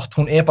það flott,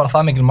 hún bara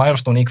það mikil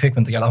milestone í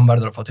kvikmyndagerð að hún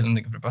verður að fá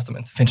tilnefningu fyrir besta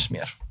mynd, finnst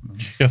mér.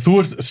 Já, þú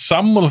ert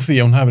sammála því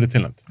að hún hafi verið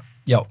tilnefnd?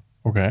 Já.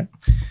 Ok,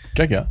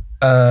 geggja.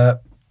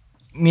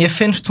 Mér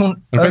finnst hún...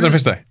 betur en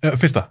fyrsta? Mér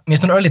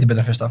finnst hún örlítið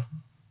betur en fyrsta.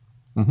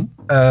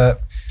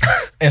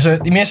 Mér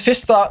finnst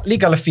fyrsta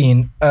líka alveg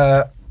fín.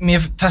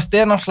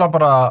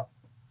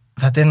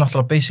 Þetta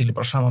náttúrulega basically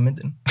bara sama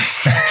myndin.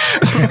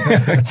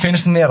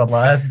 Finnst mér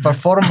alltaf. Þetta bara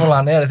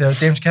formúlan þegar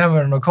James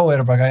Cameron og Co.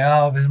 Bara já,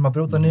 við þurfum að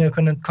brjóta niður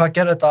hvað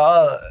gerir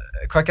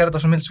þetta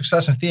svo mild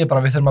success sem því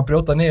bara við þurfum að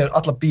brjóta niður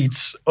alla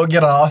beats og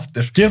gera það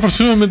aftur. Gera bara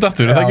sömu mynd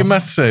aftur, það ekki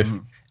mest safe.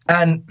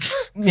 En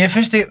mér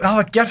finnst ég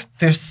hafa gert,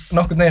 þú veist,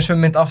 nokkurn veginn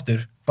sömu mynd aftur,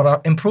 bara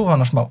improve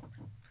hana smá.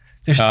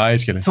 Já, ég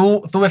skilji.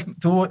 Þú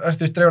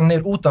dregur hana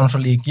niður út af hann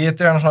svo lík, ég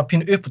dregur hana svona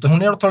pínu upp út og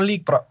hún ótrúlega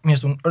lík bara, mér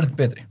finnst hún örlítið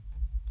betri.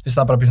 Þú veist,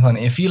 það bara pínu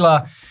þannig.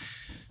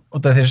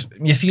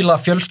 Ég fíla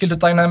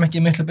fjölskyldudænaðum ekki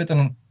miklu betur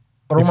en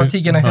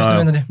romantíkina í fyrstu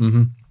myndinni.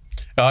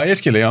 Já, ég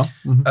skilji, já.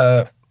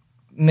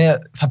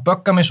 Það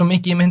böggar mig svo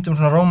mikið í myndum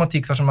svona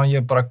romantík þar sem að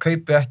ég bara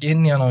kaupi ekki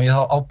inn í hana og ég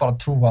á bara að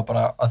trúa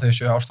bara að þau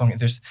séu ástfangin.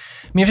 Þú veist,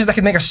 mér finnst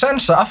ekki mega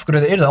sensa af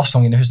hverju þau yrðu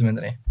ástfangin í fyrstu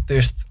myndinni.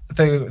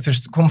 Þau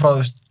kom frá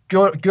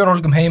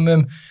gjörólíkum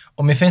heimum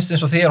og mér finnst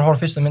eins og þegar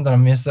horf fyrstu myndina,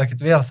 mér finnst það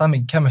ekkert vera það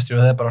mikið chemistry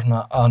og það bara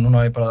svona að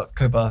núna ég bara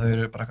kaupa að þau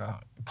eru bara eitthvað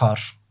par.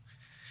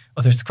 Og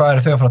þú veist, hvað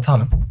eru þau að fara að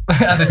tala um?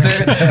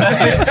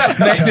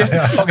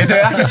 Ok, þau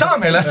ekki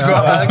sameiginlegt, sko,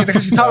 þau geta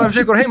kannski tala um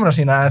sigur heimuna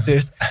sína, en þú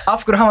veist,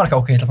 af hverju hann var ekki,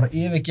 ok, ég ætla bara að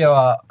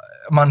yfirgefa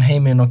mann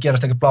heiminn og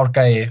gerast ekki blár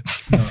gæi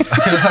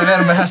til að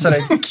vera með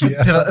þessari,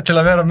 til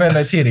að vera með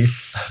Teiti.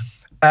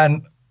 En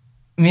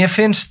mér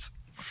finnst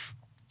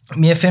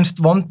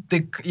vondi,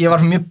 ég var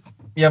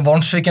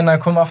vonsvikinn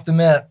að koma aftur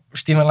með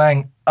Stephen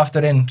Lang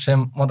aftur inn sem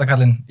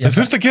vondakallinn. Það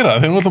þurfti að gera það,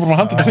 þegar hún ætla bara að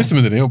handa þetta fyrstu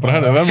myndinni og bara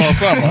herri, verðum að það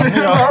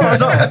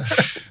sama.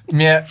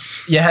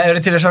 Ég hef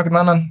verið til að sjá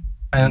einhvern annan,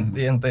 en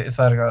það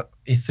eitthvað,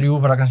 í 3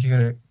 var það kannski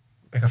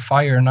eitthvað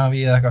Fire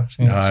Navi eða eitthvað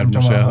sem ég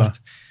tjóma að hort.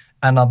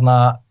 En þarna,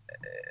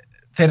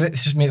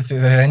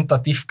 þeir reynda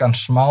að dýfka hann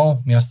smá,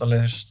 mér finnst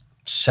alveg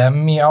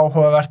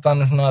semi-áhugavert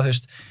hann, svona, þú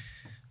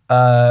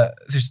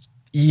veist,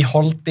 í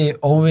holdi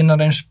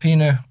óvinnarins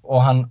pínu og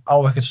hann á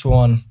ekkert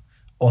svona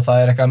og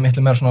það eitthvað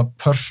miklu meira svona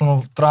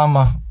personal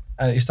drama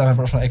en í staðinn fyrir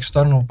bara svona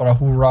external, bara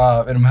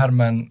húra, við erum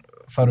hermenn,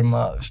 færum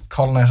að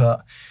kolna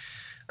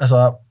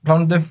þessa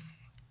plánutu.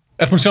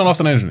 Ertu búin að sjá hann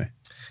aftan einu sinni?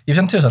 Ég sé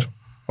hann 2 þessar.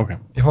 Ok.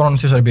 Ég fór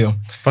hann 2 þessar í bíó.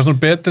 Fannst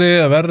hún betri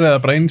eða verri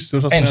eða bara eins?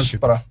 Eins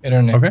bara, í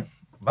rauninni. Ok.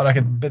 Bara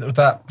ekkert betur.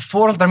 Það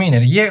foreldrar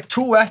mínir,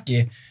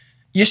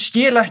 ég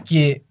skil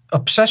ekki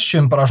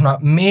obsession bara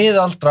svona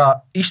miðaldra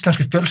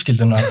íslensku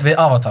fjölskylduna við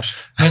Avatar.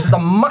 Mér finnst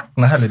þetta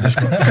magna helviti,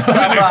 sko.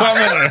 Hvað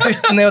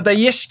meinar þau?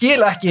 Ég skil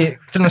ekki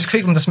til dæmis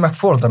kvikmyndasmekk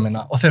foreldrar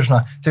mína og þau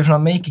svona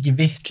make ekki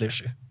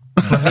vitleysu.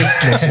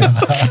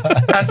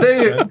 En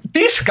þau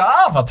dyrka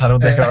Avatar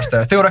út eitthvað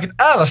ástöðu. Þau voru ekkert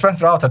eðla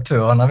spennt fyrir Avatar 2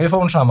 þannig að við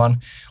fórum saman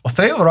og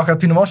þau voru okkar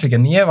pínu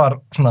vonsvíkinn. Ég var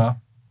svona,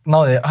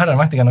 náði hærra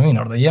en væntingarna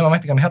mínar. Ég var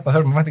væntingarna hérna, þau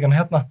voru væntingarna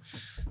hérna.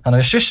 Þannig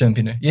að við svissuðum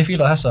pínu. Ég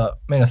fílaði þessa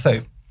meina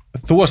þau.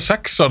 Þú var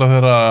 6 ára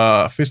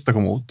þegar fyrsta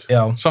kom út.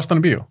 Já. Sást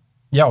hann í bíó?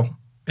 Já,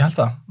 ég held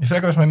það. Ég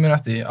freka við sem ég muni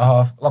eftir að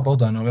hafa labba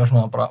út af henni og við erum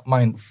svona bara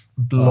mind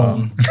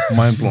blown.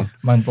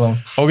 Mind blown.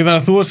 Ok, þannig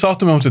að þú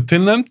sáttu með hún sér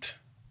tilnefnd?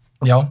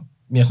 Já,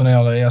 mér finnst hún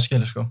eiginlega að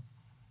skilja, sko.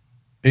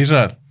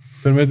 Ísrael,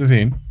 fyrir með til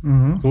þín.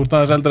 Þú ert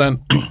aðeins eldri en...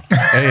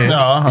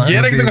 Ég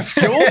er ekkert eitthvað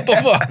skjót á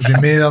það. Þetta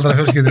er miðaldra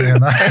fjölskyldunni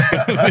hérna.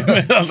 Þetta er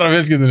miðaldra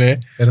fjölskyldunni.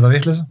 Er þetta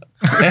vitleysa?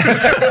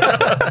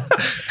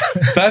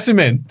 Þessi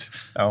mynd,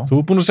 þú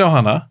er búin að sjá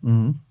hana.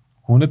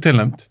 Hún er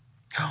tilnefnd.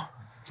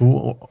 Þú,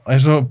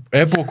 eins og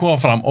búið að koma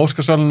fram,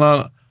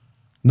 Óskarsverðlauna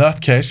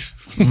nutcase.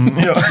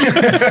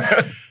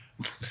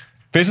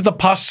 Finnst þetta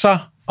passa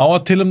á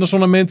að tilnefna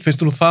svona mynd?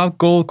 Finnst þú það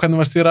góð?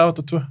 Hvernig varst þér af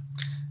þetta 2?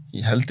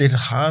 Ég heldur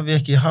hafi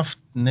ekki haft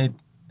neitt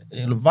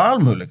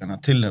valmöguleikana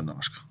að tilnefna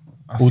hana, sko.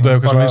 Út af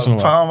eitthvað sem vinsæl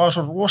var? Það var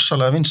svo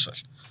rosalega vinsæl.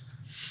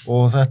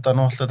 Og þetta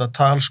náttúrulega þetta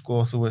tal, sko,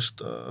 þú veist,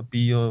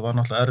 bíóið var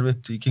náttúrulega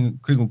erfitt í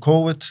kringum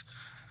COVID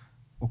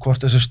og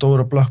hvort þessi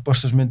stóra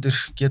blockbustersmyndir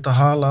geta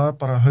halað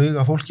bara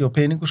hauga fólki og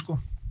peningu, sko.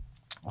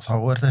 Og þá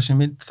þessi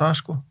mynd það,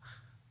 sko.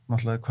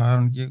 Náttúrulega, hvað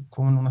hann ekki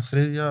komið núna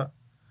 3.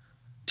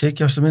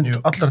 tekjastu mynd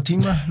allra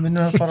tíma,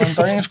 minnum það bara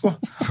daginn, sko.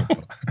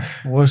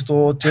 Og, veist,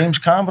 og James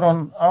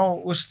Cameron á,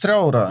 veist, 3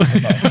 ára.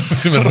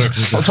 Sem rögg.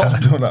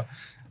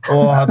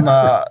 Og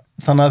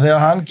þannig að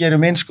þegar hann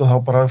gerir mynd, sko, þá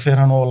bara fer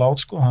hann all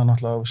out, sko. Hann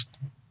náttúrulega, veist,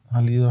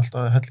 hann líður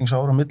alltaf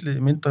hellingsára milli,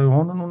 myndaði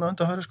honum núna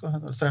undanfæri, sko,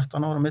 þetta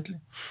 13 ára milli.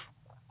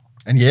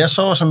 En ég sá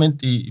þessa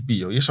mynd í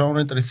bíó, ég sá hann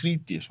reyndar í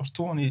 3D, ég sá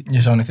hann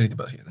í 3D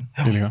bara síðan.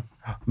 Ég líka.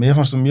 Mér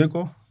fannst það mjög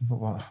góð,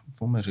 ég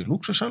fór með þessi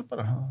lúksussal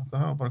bara,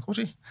 það var bara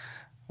kósí.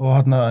 Og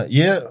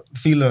ég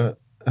fíla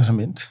þessa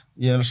mynd,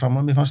 ég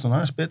saman, mér fannst það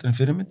aðeins betur en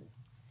fyrir mynd.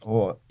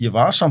 Og ég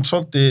var samt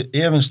svolítið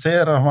efins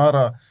þegar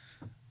maður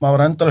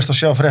var endalaust að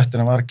sjá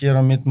fréttina, var að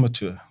gera mynd nummer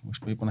 2. Ég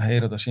er búin að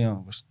heyra þetta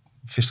síðan,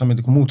 fyrsta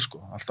myndi kom út,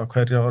 sko, alltaf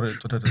hverja ári,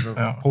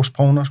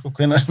 postpóna, sko,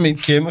 hvenær mynd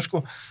kemur, sko,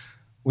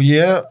 og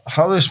ég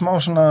hafði smá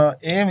svona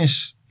efins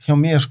hjá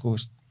mér, sko,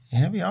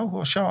 hef ég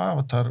áhuga að sjá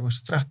Avatar,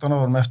 13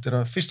 árum eftir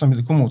að fyrsta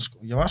myndi kom út, sko,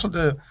 ég var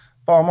svolítið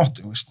báða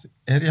móti,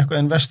 er ég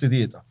eitthvað investið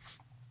í þetta,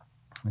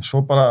 en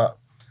svo bara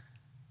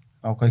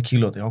ákvaði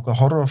kílóti, ákvaði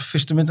að horfa á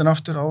fyrstu myndin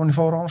aftur á henni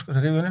fóra á hann, sko,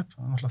 það rifið henni upp,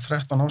 það var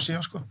náttúrulega 13 ár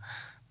síðan, sko,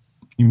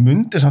 ég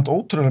mundi samt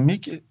ótrúlega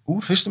mikið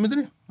úr fyrstu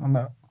myndinni,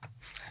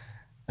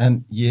 en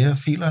ég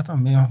fíla þetta,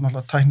 mér var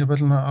náttúrulega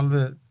tæknibölluna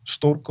alveg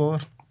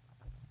stórgóðar.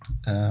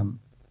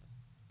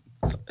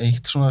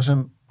 Eitt svona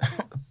sem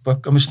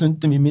bögga mig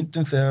stundum í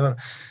myndum þegar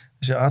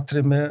þessi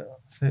atrið með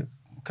þegar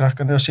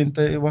krakkan að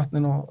synda í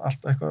vatnin og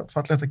allt eitthvað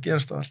fallegt að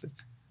gerast það alltaf.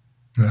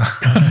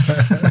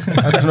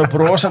 Þetta svona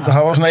brosandi,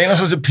 það var svona eina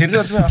svona sem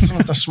pyrrandi með allt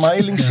svona þetta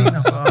smiling sína.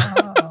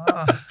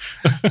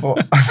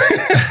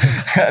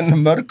 En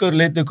mörgur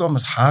leitið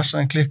komast,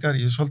 Hasan klikkar,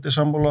 ég svolítið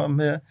sammála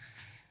með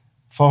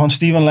fá hann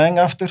Stephen Lang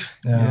aftur.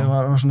 Ég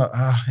var svona,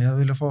 ég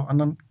vilja fá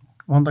annan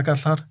vondakall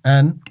þar,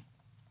 en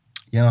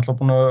ég er náttúrulega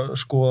búin að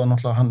skoða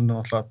náttúrulega, hann er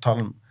náttúrulega að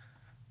tala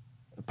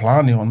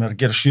plani hann með að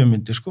gera 7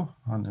 myndir, sko.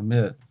 Hann er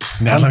með...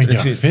 Nei, hann ekki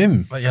að 5.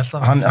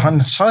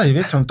 Hann sagði í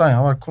viðtalinu daginn,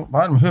 hann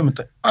var með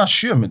hugmynd að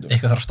 7 myndir.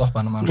 Eitthvað þarf að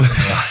stoppa hann mann.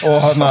 Og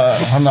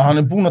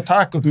hann er búin að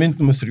taka upp mynd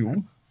nummer 3,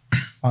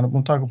 hann er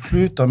búin að taka upp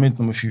hluta mynd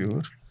nummer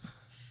 4,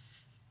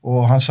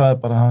 og hann sagði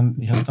bara,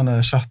 ég held hann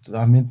hefði satt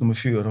að mynd nummer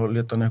 4 og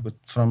leta hann eitthvað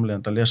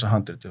framleiðandi að lesa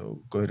handriti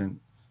og gaurinn,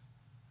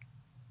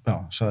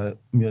 sagði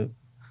mjög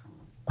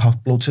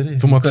hátt blótseri.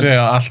 Þú mátt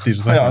segja allt í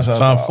þessu þætti,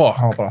 sagði hann fokk.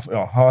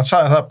 Hann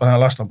sagði það bara,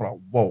 hann lasta bara,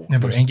 wow. Nei,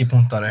 bara engi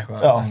punktar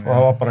eitthvað. Já, og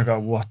það var bara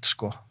eitthvað, what,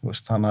 sko.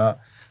 Þannig að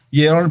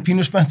ég er alveg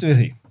pínu spenntur við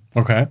því.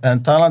 Okay.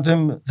 En talandi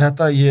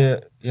þetta, ég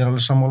er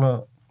alveg sammála,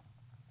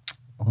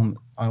 hún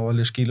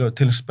alveg skilur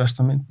til þess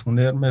besta mynd,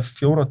 hún er með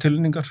 4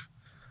 tilnefningar.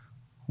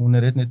 Hún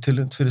er einnig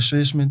tilnefnd fyrir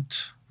sviðsmynd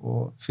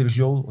og fyrir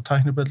hljóð og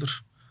tæknibellur.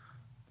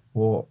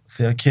 Og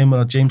þegar kemur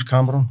að James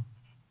Cameron,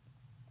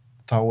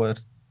 þá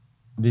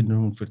vinnur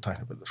hún fyrir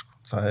tæknibellur, sko.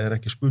 Það er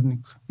ekki spurning.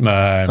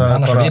 Nei,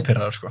 hann er svo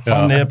viðpyrraður, sko.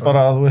 Hann er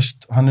bara, þú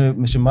veist, hann er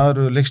með sem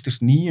maður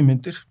leikstýrt 9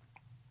 myndir.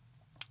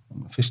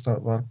 Fyrsta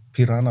var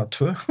Piranha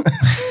 2.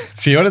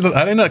 Það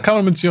er eina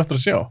kameramynd sem ég áttur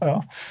að sjá. Já.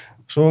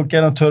 Svo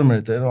gerði hann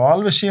Terminator og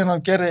alveg síðan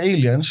hann gerði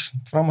Aliens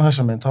fram á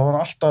þessa mynd, þá var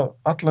hann alltaf,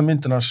 alla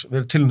myndirnas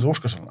verið tilnefnd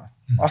Óskarsverðlauna.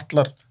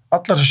 Allar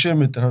þessi 7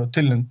 myndir hafa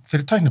tilnefnd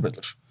fyrir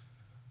tæknibellur.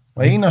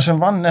 Og eina sem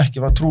vann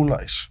ekki var True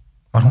Lies.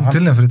 Var hún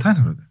tilnefnd fyrir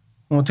tæknibellur?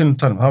 Hún var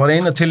tilnefnd tæknibellur. Það var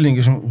eina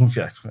tilnefningi sem hún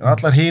fékk.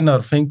 Allar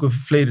hinar fengu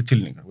fleiri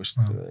tilnefningar,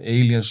 veist.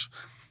 Aliens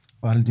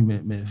var held ég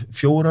með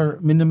 4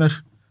 minnum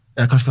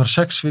eða kannski var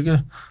 6 fyrir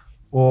ekki.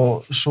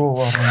 Og svo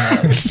var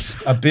hann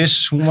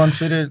Abyss, hún vann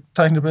fyrir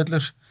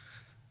tæknibellur.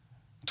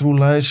 True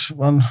Lies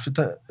var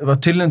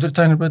tilnefnd fyrir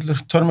tæknibellur.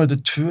 Terminator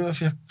 2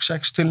 fekk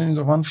 6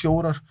 tilnefningar, vann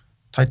 4.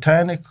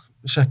 Titanic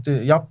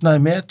jafnaði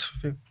met,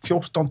 fekk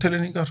 14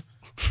 tilnefningar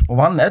og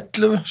vann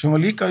 11 sem var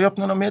líka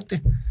jafnaði meti.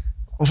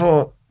 Og svo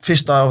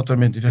fyrsta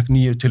Avatar-myndi fekk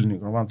 9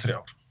 tilnefningar og vann 3.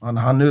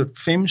 Þannig að hann er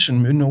 5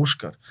 sinnum unni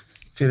Óskar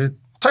fyrir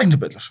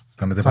tæknibellur.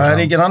 Það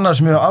er ekki annar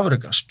sem hefur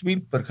afrekað.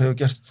 Spielberg hefur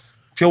gert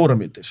 4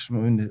 myndir sem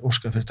hefur unnið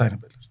Óskar fyrir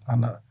tæknibellur.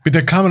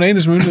 Býttu kameran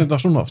einu sem unnið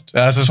þetta svona oft?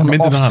 Eða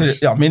myndirna hans?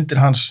 Já,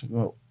 myndir hans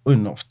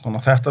unnið oft.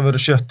 Þannig að þetta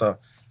verður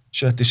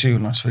sjötti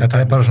sigurlands.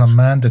 Þetta er bara svona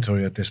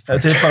mandatory at this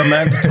point. Þetta er bara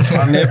mandatory.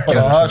 Hann er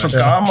bara, það er svo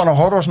gaman að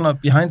horfa svona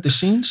behind the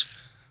scenes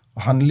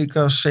og hann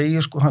líka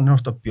segir, sko, hann er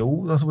ofta að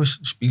bjóða, þú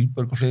veist,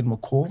 Spielberg og fleirum að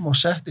koma og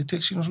setti til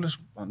sín og svona,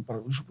 hann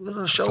bara,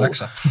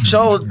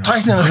 sjá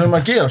tæknina sem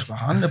að gera, sko.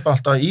 Hann er bara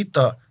alltaf að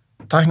íta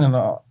tæknina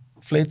að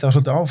fleita það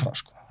svolítið áfram,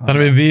 sko.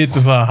 Þannig við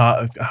vitum það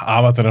að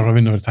Avatar er frá að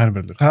vinna fyrir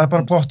tæknibellur. Það er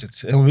bara pottitt.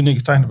 Ef við vinnum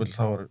ekki tæknibellur,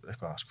 þá er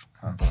eitthvað, sko.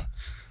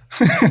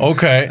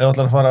 Ok. Ef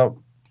allar að fara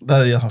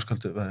Veðja, þá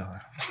skaldu veðja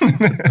það.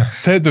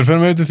 Teitur,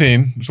 fyrir mig til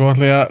þín, svo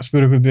ætla ég að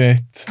spyrja ykkur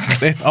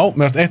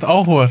um eitt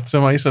áhugavert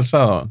sem að Ísrael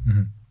sagði á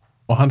hann.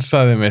 Og hann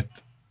sagði mitt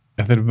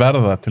að þeir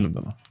verða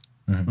tilnefndana.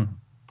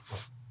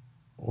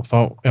 Og þá,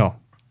 já,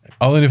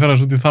 áður ég fer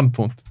að út í þann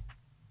punkt.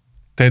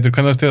 Teitur,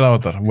 hvernig er styrðið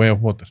Avatar, Way of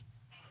Water?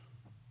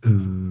 Þú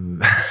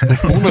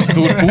ert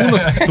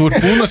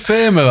búin að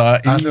segja mig það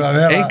í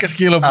enga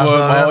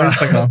skilabúðum á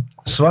Instagram.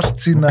 Svart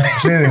sína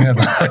hliðin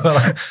hérna.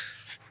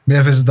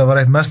 Mér finnst þetta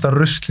bara eitt mesta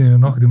rusl í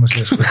nokkuð tíma að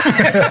segja, sko.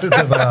 Þetta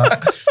er bara,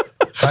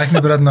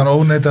 tæknibreytnar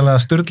óneitanlega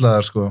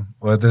sturlaðar, sko.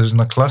 Og þetta er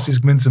svona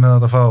klassísk mynd sem hefði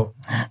átt að fá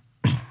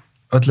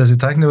öll þessi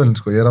tæknivölin,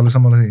 sko. Ég er alveg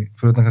sammála því,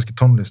 fyrir utan kannski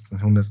tónlist,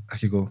 en hún er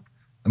ekki góð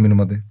að mínum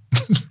mati.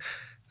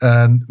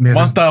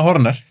 Vantaði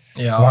Horner?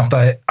 Já.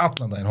 Vantaði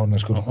allan daginn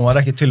Horner, sko. Hún var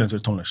ekki tilnefnd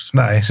fyrir tónlist.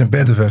 Nei, sem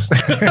betur fyrr.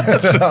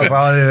 Það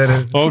hafði verið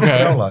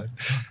brjálaður.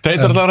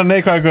 Teitur alltaf að vera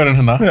neikvæði gaurinn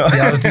hérna. Já,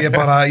 þú veist,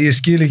 ég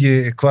skil ekki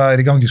hvað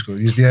er í gangi, sko.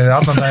 Ég hefði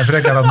allan daginn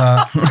frekar hérna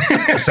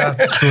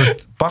sett, þú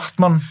veist,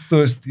 Batman,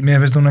 þú veist,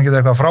 mér finnst hún ekki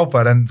eitthvað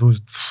frábær, en þú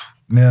veist,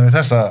 meðan við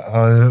þessa, þá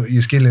hefði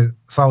ég skilið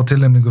þá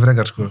tilnefningu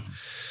frekar, sko.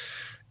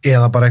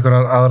 Eða bara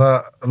einhverjar aðra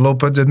low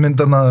budget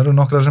myndarna, það eru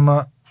nokkrar sem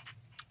að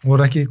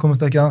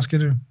komast ekki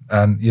aðskilur,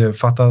 en ég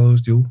fatt að, þú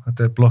veist, jú,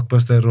 þetta er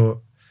blockbuster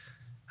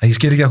og ég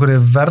skil ekki að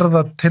hverju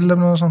verða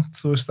tilnefnum og svona,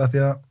 þú veist, að því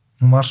að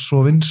hún var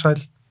svo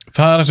vinsæl.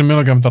 Það er það sem mér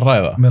langar að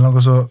ræða. Mér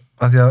langar svo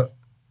að því að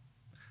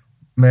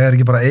mér er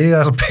ekki bara að eiga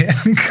þessa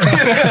peninga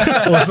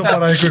og svo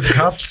bara einhver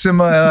kall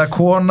sem að, eða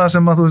kona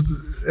sem að, þú veist,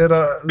 er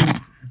að, þú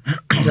veist,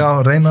 já,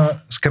 reyna að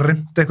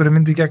skrimta einhverju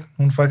myndi í gegn,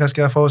 hún fæ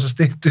kannski að fá þessa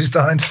styttu í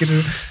staðinn,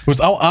 skilur. Þú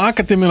veist, á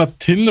akademíuna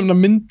tilnefna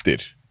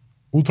myndir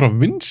út frá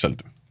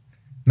vinsældum.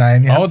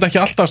 Nei, á þetta ekki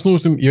alltaf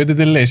snúðust ég veit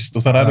þetta er list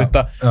og það er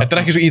þetta er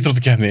ekki svo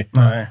íþróttakeppni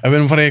ef við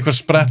erum farið í eitthvað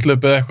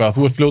sprettlöp eða eitthvað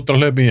þú ert fljótur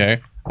að hlaupa í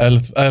ég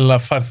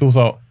eðlilega færð þú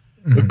þá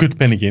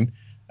gullpenningin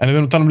en ef við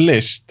erum að tala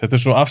list, þetta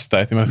er svo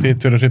afstætt ég meina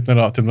þið tveir hrifnir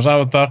á til dæmis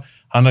Avatar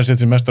hann er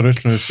sett sem mest á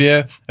ruslum við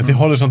séð en þið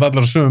horfið samt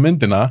allar á sömu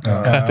myndina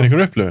þetta er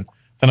einhver upplifun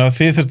þannig að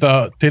þið þurft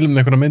að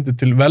tilnefna einhverja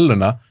myndir til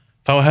veluna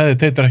þá hefði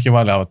Teitur ekki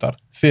valið Avatar,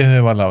 þið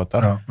hefði valið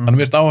Avatar þannig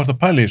mér finnst áhægt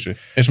að pæla í þessu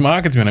eins og með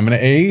akademíuna, ég meina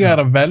eiga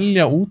er að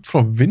velja út frá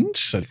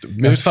vinsældum,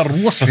 mér finnst það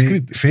rosa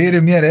skrítið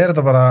fyrir mér er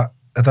þetta bara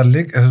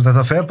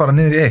þetta fer bara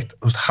niður í eitt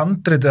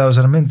handritið af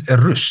þessari mynd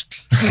er rusl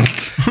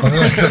og þú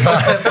veist,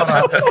 það er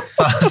bara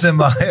það sem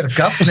er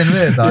gallin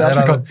við þetta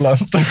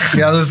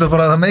já, þú veist,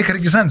 það meikar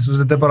ekki sens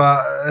þetta er bara,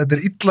 þetta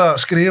er illa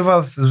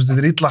skrifað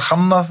þetta er illa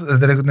hannað, þetta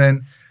er einhvern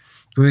veginn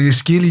ég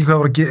skil ekki hvað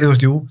var að gera, þú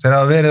veist, jú, þeir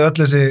hafa verið öll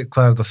þessi,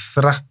 hvað er þetta,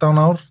 13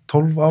 ár,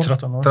 12 ár?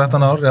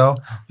 13 ár, já.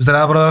 Þú veist, þeir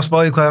hafa bara verið að spá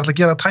í hvað er alltaf að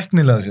gera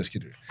tæknilega þessi,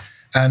 skilur.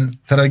 En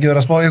þeir hafa ekki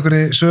verið að spá í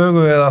einhverju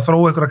sögu eða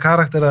þróa einhverja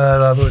karaktera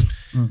eða, þú veist,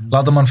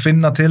 láta mann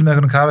finna til með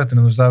einhverjum karakterinu,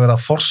 þú veist, það er verið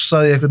að forsa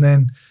því einhvern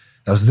veginn,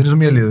 já, þetta er eins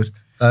og mér líður,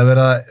 það er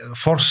verið að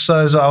forsa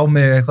þessu á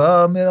mig,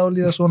 eitthvað, mér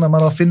álíða svona,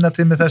 maður á að finna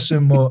til með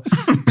þessum og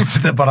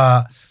þetta er bara,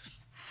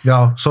 já,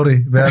 sorry,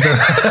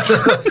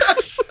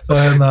 og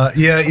hérna,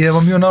 ég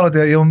var mjög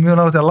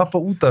nálægt að labba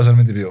út af þessar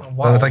myndi bíó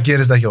það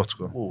gerist ekki oft,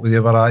 sko og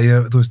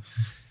þú veist,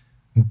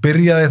 hún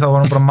byrjaði þá var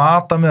hún bara að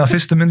mata mig að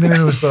fyrstu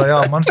myndinni þú veist, bara, já,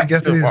 mannst ekki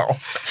eftir því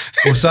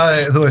og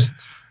sagði, þú veist,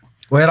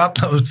 og er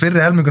alltaf, þú veist,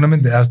 fyrri helminguna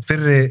myndi,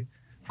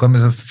 hvað með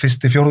þess að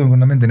fyrsti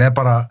fjórðunguna myndin er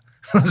bara,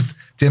 þú veist,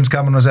 James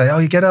Cameron að segja,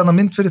 já, ég gerði þarna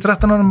mynd fyrir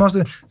 13 árum,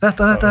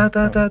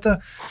 þetta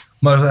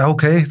maður sagði,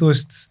 ok, þú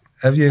veist,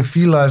 ef ég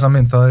fílaði þessa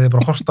mynd, þá hefði ég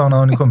bara horft á hana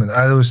á henni komin,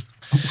 þú veist,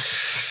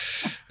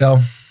 já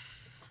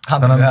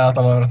Hann hefði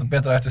alltaf verið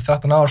betra eftir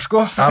 13 ár,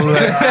 sko.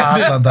 Alveg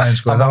allan daginn,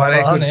 sko. Það var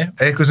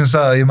einhver sem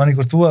sagði, ég man ekki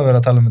hvort þú að vera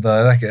að tala um þetta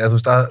eða ekki, eða þú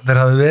veist, að þeir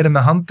hafi verið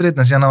með handrit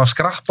en síðan hafa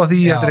skrappað því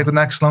eftir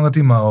einhvern x langa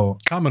tíma og...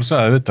 Cameron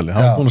sagði viðtali,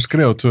 hann var búinn að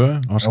skrifa 2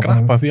 og hann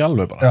skrappaði því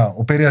alveg bara. Já,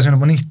 og byrjaði síðan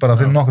upp á nýtt bara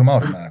fyrir nokkrum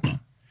árum eða eitthvað.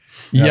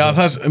 Já,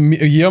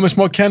 ég var með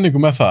smá kenningu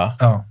með það.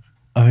 Já.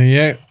 Af því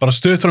ég, bara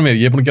stutt frá mér,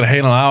 ég er búinn að gera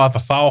heilan af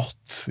þetta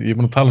þátt, ég er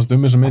búinn að tala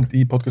um þessa mynd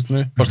í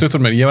podcastinu, bara stutt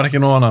frá mér, ég var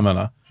ekki nóg annað með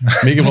hana.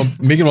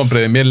 Mikil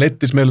vonbrigði, mér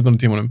leiddist meðlutunum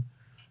tímunum.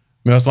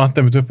 Mér varst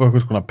vantið mitt upp á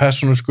eitthvað svona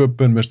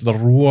persónusköpun, mér finnst þetta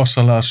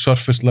rosalega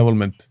surface level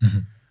mynd.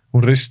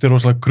 Hún risti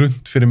rosalega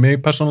grunnt fyrir mig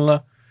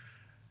persónulega.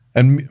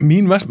 En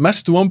mín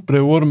mestu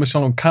vonbrigði voru með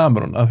sjálfum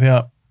Cameron, af því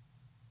að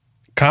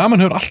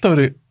Cameron hefur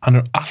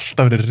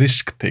alltaf verið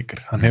risk taker,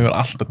 hann hefur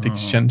alltaf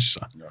tekið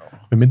sjensa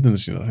með myndinu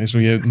sína, eins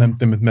og ég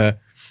nefndi mitt með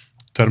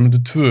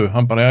Terminator 2,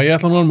 hann bara, já, ég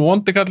ætla núna með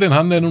Wonder-kallinn,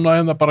 hann er núna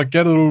hérna bara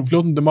gerður úr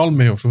fljótandi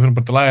málmi og svo fyrir hann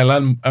bara til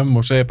LLM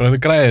og segir bara,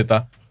 græði þetta.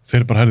 Þeir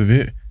eru bara,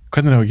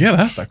 hvernig er að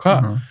gera þetta? Hvað?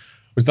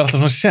 Það er alltaf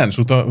svona sens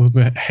út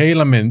með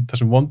heila mynd,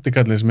 þessum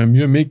Wonder-kallinn sem er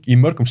mjög mikið í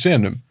mörgum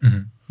senum.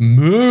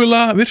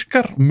 Mögulega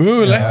virkar,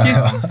 mögulega ekki.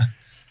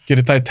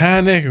 Gerir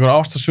Titanic, einhver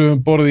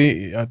ástasögum borðið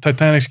í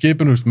Titanic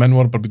skipinu, menn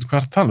voru bara, hvað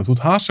er það tala? Þú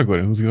ert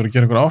hasagurinn, þú ert að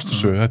gera einhver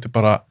ástasögu, þetta er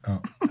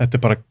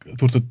bara,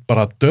 þú ert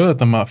bara að döða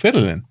þetta með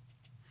fyrirliðin.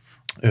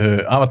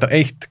 Avatar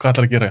 1, hvað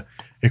ætlar að gera?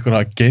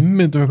 Einhverja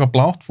geimmynd eitthvað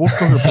blátt fólk,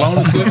 einhverja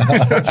blánundu,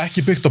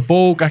 ekki byggt á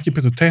bók, ekki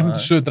byggt á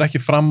teikmyndasögu, þetta er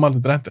ekki framhald,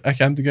 þetta er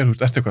ekki endurgerð,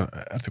 ertu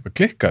eitthvað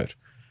klikkaður?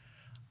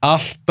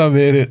 Alltaf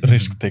verið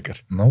risk taker.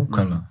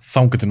 Nákvæmlega.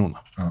 Þangað til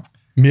núna.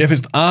 mér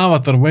finnst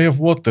Avatar Way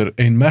of Water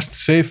ein mest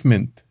safe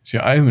mynd sem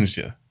ég æfuminu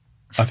séð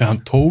af því að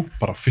hann tók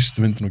bara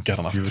fyrstu myndin og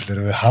gerði hann aftur. Jú,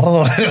 erum við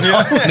harðar.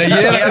 Nei,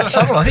 ég Ég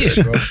samla því,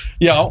 sko.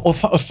 Já, og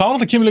þá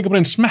alltaf kemur líka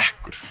bara einn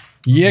smekkur.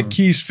 Ég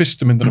kýs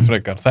fyrstu myndina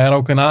frekar. Það er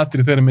ákveðin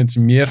atriði þeirri mynd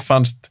sem mér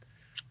fannst,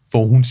 þó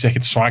hún sé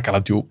ekkit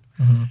svakalega djúp,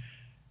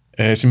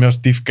 sem ég var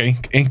stífka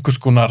einhvers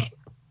konar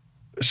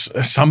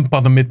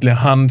samband á milli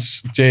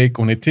hans,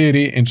 Jake og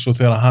Teiti, eins og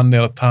þegar hann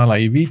er að tala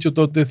í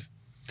vídeodótið.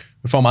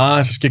 Við fáum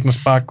aðeins að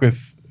skiknast bak við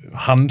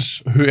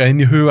hans,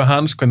 inn í huga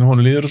hans, hvernig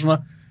honum líður og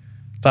svona.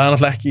 Það er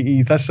náttúrulega ekki í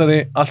þessari,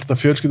 allt þetta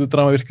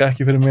fjölskyldudrama virka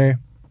ekki fyrir mig.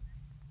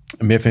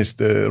 Mér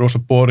finnst rosa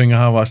boring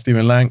að hafa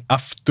Stephen Lang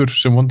aftur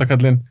sem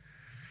vondakallinn.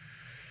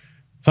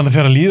 Þannig að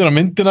þegar hann líður á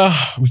myndina,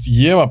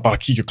 ég var bara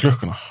að kíkja á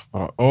klukkuna.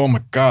 Bara, oh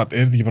my god,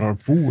 er þetta ekki bara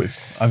búið?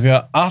 Af því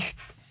að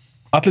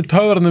allir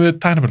töfrarnir við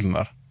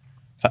tæknaböllunar,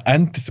 það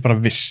endist bara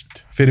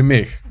vist fyrir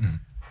mig.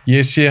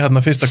 Ég sé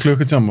hérna fyrsta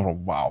klukkutíma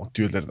og wow,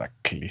 djúvel er þetta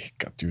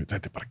klikka, djúvel,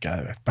 þetta er bara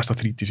geðveikt, besta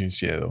 3D sem ég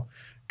séð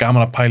og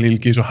gaman að pæla í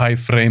líka í svo high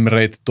frame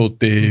rate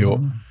dóti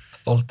og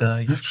Þoldi það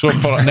ekki. svo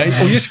bara, nei,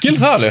 og ég skil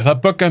það alveg, það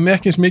buggaði mig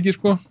ekki eins mikið,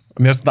 sko.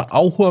 Mér finnst þetta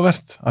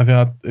áhugavert, af því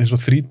að eins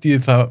og 3D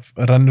það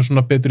rennur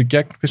svona betur í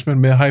gegn, fyrst mér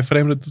með high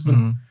frame rate dóti.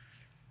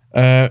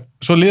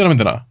 Svo líður á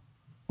myndina,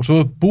 og svo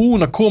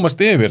búin að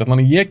komast yfir,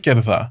 allan ég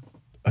gerði það,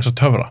 þess að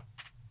töfra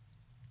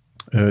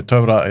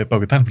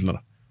bak við tennbilduna.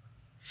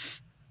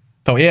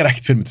 Þá er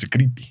ekkert fyrir mig þessi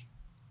grípi.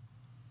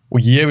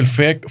 Og ég vil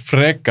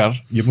frekar,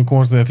 ég er búin að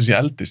komast að þetta sé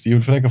eldist, ég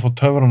vil frekar fá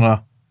töfrana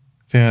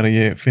þegar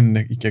ég finn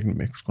í gegnum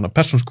eitthvað svona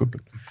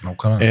persónsköpun.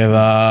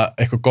 Eða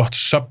eitthvað gott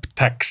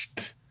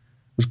subtext,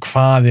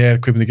 hvað er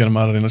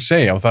kvikmyndagerðarmaðurinn að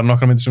segja, og það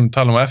nokkra myndir sem við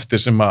talum á eftir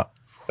sem að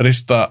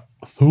rista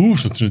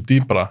 1000 sinnum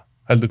dýpra,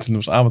 heldur til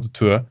dæmis Avatar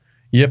 2.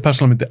 Ég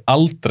persónulega myndi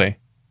aldrei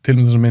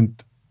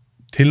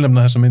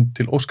tilnefna þessa mynd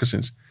til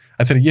Óskarsins.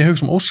 En þegar ég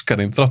hugsa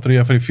Óskarinn, þráttur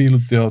ég að fara í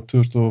fílúti á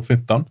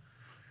 2015,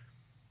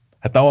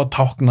 þetta á að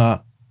tákna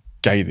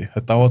gæði,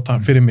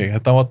 fyrir mig,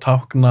 þetta á að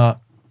tákna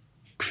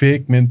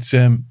kvikmynd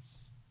sem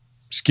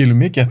skilur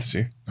mikið eftir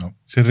sig,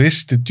 sem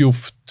risti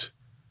djúpt,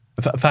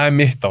 það er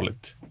mitt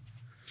álit.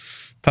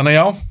 Þannig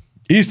já,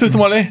 í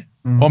stuttumáli,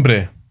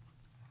 vonbrigði.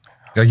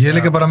 Já, ég er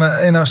líka bara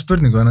með eina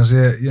spurningu, en þess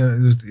að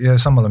ég er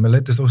sammálað, mér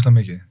leittist óslega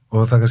mikið,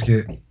 og það kannski,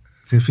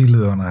 þið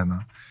fíluðu hana hérna,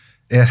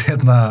 er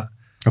hérna...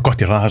 Og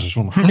gott ég ræða þessu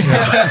svona.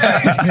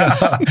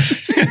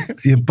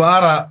 Ég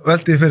bara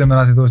veldi fyrir mér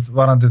að því,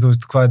 varandi,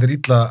 hvað þetta er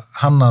illa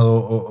hannað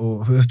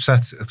og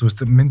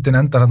uppsett, myndin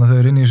endar hérna, þau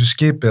eru inn í þessu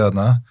skipið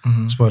þarna,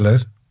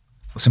 spoiler,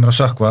 sem er að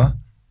sökkva,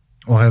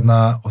 og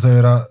þau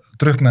eru að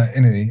drukna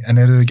inn í því,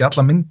 en eru þau ekki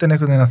alla myndin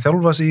einhvern veginn að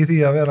þjálfa sig í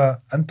því að vera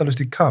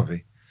endalaust í kafi?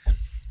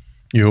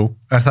 Jú.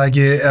 Er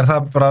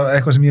það bara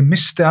eitthvað sem ég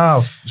misti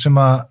af sem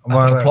að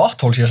var... Það er plot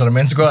holes í þessari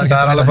mynd, sko. Það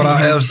er alveg bara,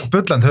 eða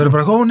bulland, þau eru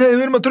bara, ó nei,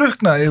 við erum að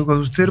drukna,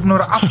 þeir eru búin að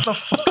vera alla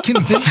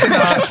fokkin myndin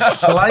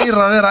að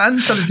læra að vera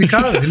endalaust í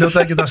kafi, þeir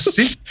ljóta ekki það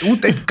sitt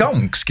út einn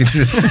gang,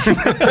 skilur.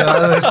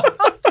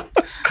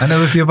 En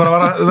ég bara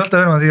var að velta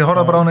fyrir mig, því ég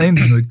horfði bara á hana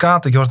einu, ég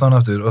gat ekki horft á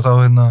hana aftur, og þá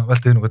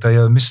velti fyrir mig hvað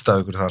ég hefði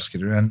mistað ykkur þar,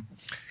 skilur, en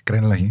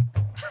greinilega ekki.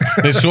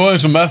 Nei, svo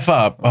eins og með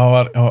það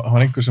var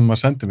einhver sem að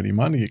sendi mér, ég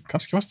man ekki,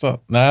 kannski varst það,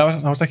 nei,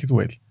 það varst ekki þú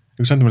Egill,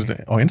 einhver sendi mér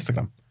á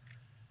Instagram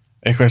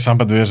eitthvað í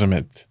sambandi við þessa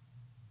mynd,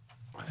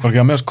 bara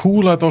ekki að með að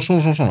kúla þetta og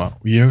svona,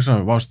 og ég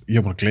hugsaði, ég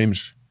hef búin að gleyma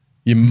þessu,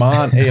 ég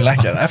man eiginlega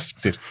ekki að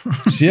eftir,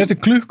 síðasti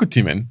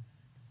klukkutíminn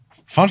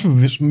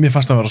mér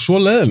fannst að vera svo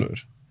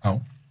leiðilegur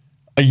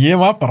að ég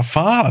var bara að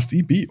farast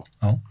í bíó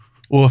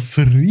og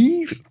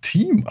 3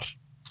 tímar.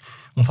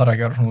 Hún þarf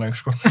ekki að vera svona leik,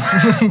 sko.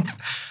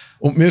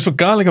 Og mér er svo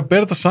gæðan líka að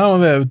bera þetta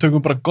saman við, við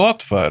tökum bara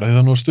Godfather, því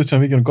það nú stutt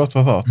sem við gerum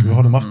Godfather þátt, við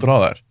horfum aftur á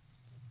þær.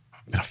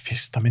 Mér er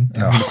fyrsta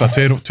myndin, hvað,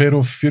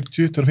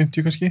 240,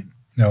 250 kannski?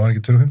 Já, var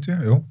ekki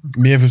 250, jú.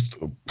 Mér finnst,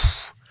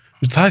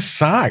 það er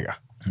saga.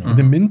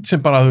 Þetta er mynd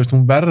sem bara,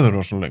 hún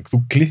verður og svona lengt.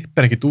 Þú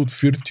klippir ekkit út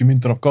 40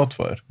 myndir af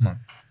Godfather.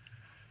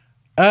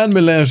 En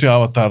mér leiðum sér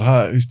Avatar,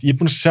 ég er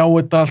búin að sjá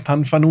þetta allt,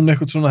 hann fann núna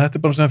eitthvað svona, þetta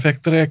er bara sem hann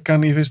fekk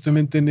drekan í fyrstu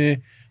myndinni,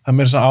 það er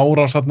meira svona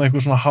árás,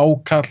 eitthvað svona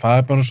hákall,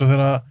 það er bara svo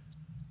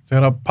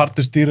þegar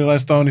partustýri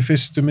ræðst á hann í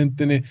fyrstu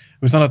myndinni,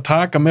 þannig að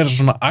taka meira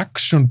svona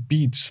action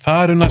beats,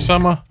 það er unnað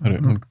sama,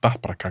 hún datt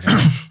bara kaka.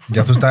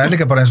 Já, það er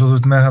líka bara eins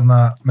og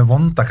með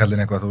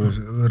vondakallin eitthvað,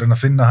 þú reyna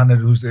að finna hann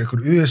er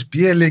einhver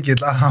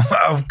USB-lykill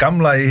af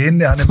gamla í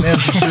hinni, hann er með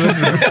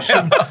þessu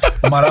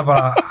og maður er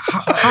bara,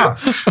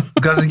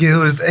 kannski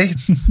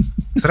ekki,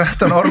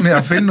 13 ormi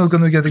að finna út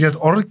hvernig þú getur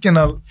gert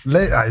orginal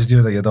leið, ég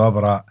veit ekki, þetta var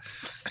bara,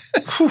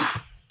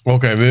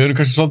 Ok, við erum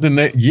kannski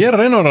svolítið, ég er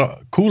að reyna að vera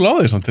cool á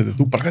því samt,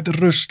 þú bara, þetta er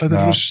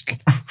rusl.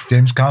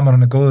 James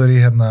Cameron er góður í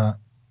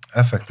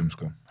effektum,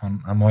 sko, hann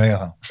má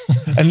eiga það.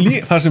 En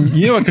það sem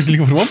ég var kannski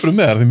líka fyrir vonbrigðum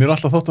með því mér er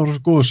alltaf þótt að vera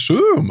svo góður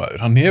sögumæður,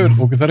 hann hefur,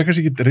 ok, það er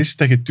kannski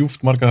rist ekki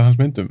djúpt margar af hans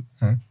myndum,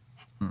 en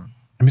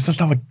mér finnst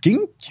alltaf að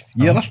gengið,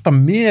 ég er alltaf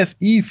með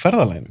í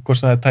ferðalaginu,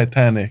 hvort það er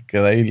Titanic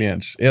eða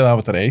Aliens eða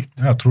Avatar 1.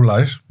 Já, True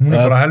Lies, hún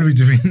er bara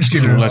helvíti fín,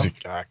 skilur. True Lies,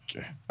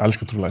 ekki,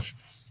 elskar True Lies.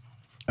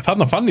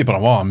 Þarna fann ég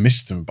bara,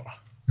 mistum bara.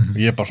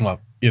 Ég er bara svona,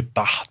 ég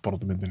datt bara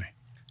út af myndinni.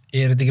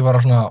 er þetta ekki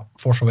bara svona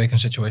Force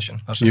Awakens situation?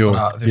 Það sem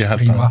bara, þú veist,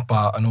 remappa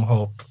A New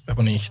Hope upp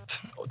á nýtt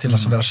til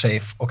að vera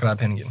safe og græða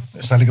peningin.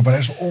 Það líka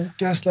bara svo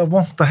ógeðslega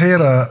vont að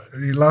heyra,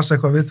 ég las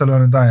eitthvað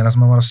viðtalið um daginn, það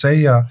sem hann var að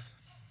segja,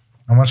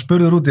 hann var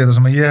spurður út í þetta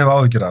sem ég hef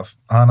áhyggjur af,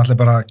 að hann ætli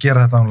bara að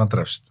gera þetta án land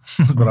drefst,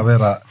 bara að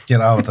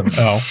gera Avatar minn.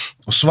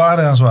 Og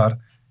svarið hans var,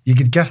 ég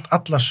get gert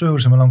alla sögur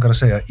sem ég langar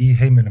að segja í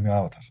heiminum í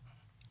Avatar.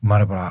 Og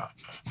maður er bara,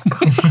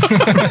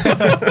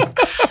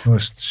 þú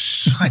veist,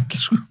 sæll,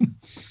 sko.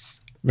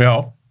 Já.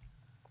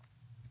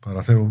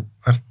 Bara þegar þú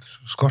ert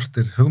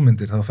skortir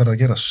hugmyndir, þá ferð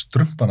að gera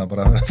strumpana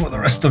bara for the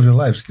rest of your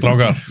life.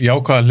 Strákar,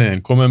 jákvæða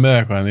hliðin, komið með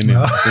eitthvað inn í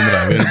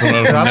umræðu. Við erum búin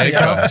að vera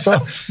neikvæð.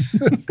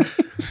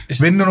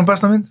 Vinnur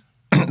besta mynd?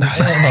 Nei.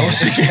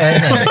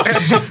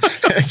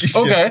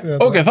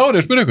 Ok, þá er ég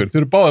að spyrja ykkur. Þið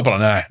eru báðið bara,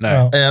 nei.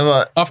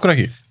 Af hverju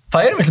ekki?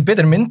 Það eru miklu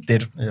betri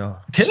myndir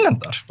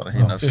tilnefndar.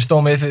 Þú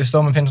stómið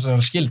finnst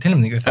það skil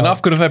tilnefningu. En af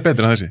hverju það er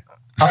betri en þessi?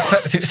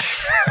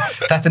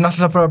 Þetta er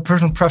náttúrulega bara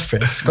personal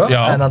preference, sko.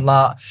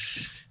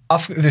 En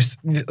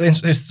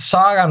þú veist,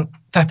 sagan,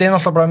 þetta er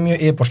náttúrulega bara mjög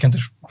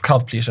yfirbórskenndur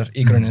crowdpleaser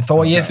í grunninn. Þó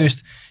að þú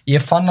veist, ég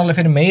fann alveg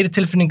fyrir meiri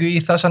tilfinningu í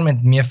þessar mynd.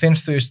 Mér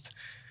finnst, þú veist,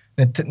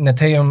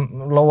 Neteyum,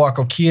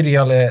 Loak og Kiri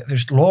alveg, þú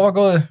veist,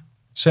 lofagóðu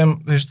sem,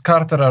 þú veist,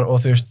 karakterar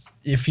og þú veist,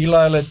 ég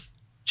fílaði alveg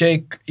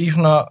Jake í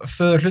svona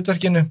föður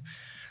hlutverkinu.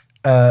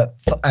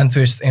 En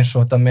þú veist, eins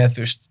og þetta með,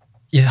 þú veist,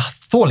 ég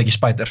þóla ekki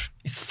Spider.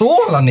 Ég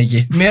þóla hann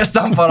ekki. Mér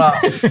stann bara...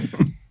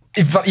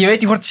 Ég veit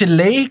ekki hvort þessi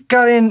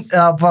leikarinn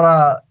eða bara,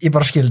 ég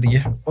bara skildi ekki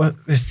og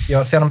þú veist,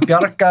 þegar hann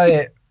bjargaði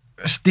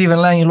Stephen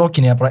Lang í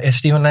lokinni, ég bara,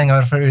 Stephen Lang að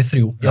vera fyrir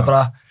 3, ég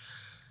bara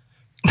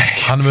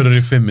Hann verður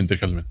í 5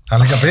 myndir, kallum minn.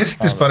 Hann líka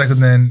virtist bara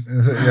einhvern veginn,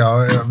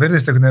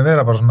 virðist einhvern veginn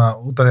vera bara svona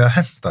út af því að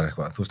hendar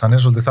eitthvað, þú veist, hann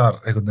er svolítið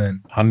þar einhvern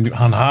veginn.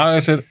 Hann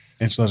hagaði sér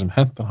eins og það sem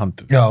hendar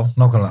handið. Já,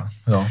 nákvæmlega,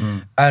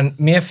 En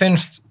mér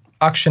finnst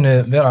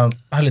actionið vera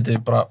helviti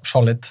bara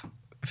solid,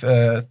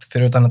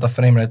 fyrir utan þetta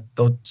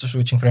framerate og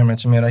switching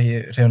framerate sem ég er ekki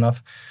hrifinn af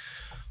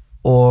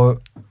og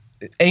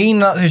þú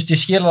veist, ég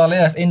skil það að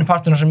leiðast einu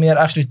partinu sem ég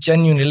er actually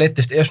genuinely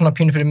leittist er svona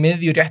pínu fyrir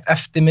miðju, rétt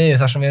eftir miðju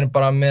þar sem við erum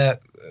bara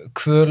með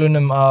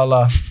kvölunum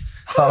aðalega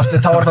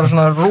þá var það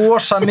svona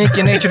rosa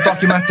mikið nature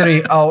documentary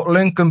á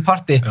löngum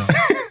party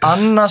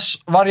annars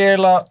var ég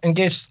eiginlega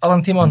engaged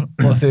allan tíman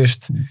og þú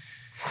veist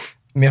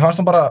mér fannst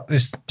hún bara, þú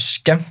veist,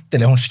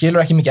 skemmtileg hún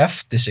skilur ekki mikið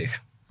eftir sig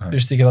þú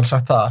veist, ég get alveg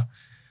sagt það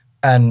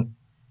en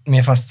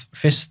mér fannst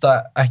fyrsta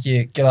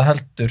ekki gera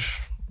heldur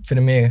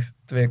fyrir mig,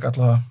 dvig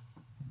allavega.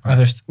 En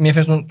þú veist, mér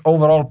finnst hún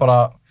overall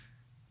bara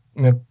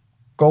mjög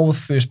góð,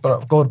 þú veist, bara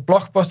góður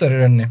blockbuster í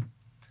rauninni.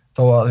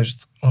 Þó að, þú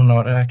veist, hún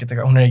er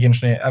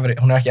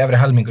ekki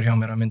efri helmingur hjá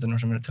mér af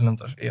myndunum sem eru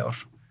tilnefndar í ár.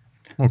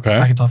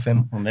 Ekki top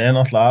 5. Hún er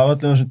náttúrulega af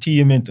öllum þessum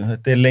 10 myndum,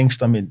 þetta er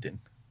lengsta myndin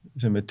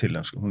sem er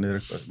tilnefnd, sko. Hún er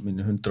eitthvað,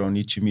 minni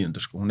 190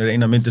 mínútur, sko. Hún er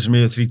eina myndin sem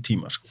er 3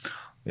 tíma, sko.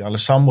 Ég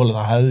alveg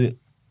sammála það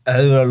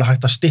hefði alveg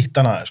hægt að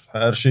stytta hana aðeins, sko.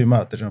 Það eru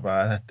sumatir sem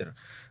bara, þetta er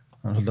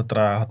svolítið að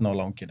draga hérna á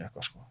langinu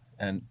eitthvað, sko.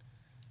 En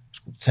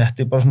sko,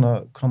 þetta er bara svona,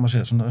 hvað maður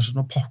segja,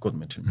 svona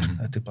popcornmynd fyrir mig,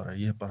 þetta er bara,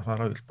 ég er bara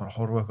fara að bara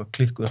horfa eitthvað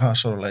klikkuð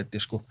hasar og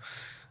læti, sko.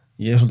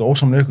 Ég er svolítið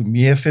ósamlega eitthvað,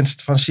 mér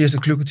fann síðustu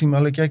klukkutíma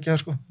alveg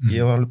geggjað, sko.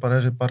 Ég var alveg bara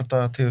þessi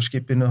bardaga til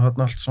skipinu og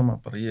þarna allt saman,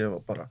 bara ég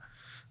var bara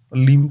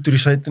límdur í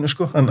sætinu,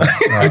 sko. Það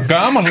er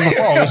gaman svona að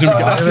fá þessum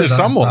ekki allir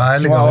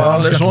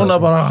sammála. Svona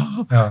bara,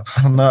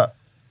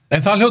 En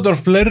það hljótar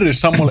fleiri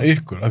sammála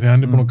ykkur, af því að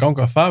hann er búin að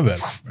ganga það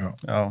vel.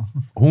 Já.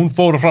 Hún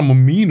fór fram á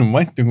mínum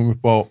væntingum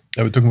upp á,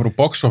 ef við tökum fyrir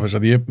box office,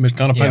 að ég mér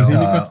gana pæli því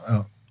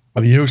líka.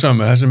 Að ég hugsaði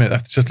með þessi mynd,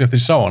 sérstaklega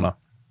eftir ég sá hana,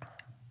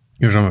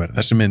 ég hugsaði með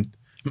þessi mynd,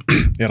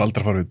 ég er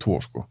aldrei að fara við 2,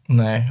 sko.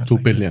 Nei. 2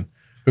 billion.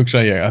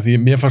 Hugsaði ég, að því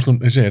mér fannst hún,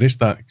 ég segi,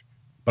 rista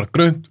bara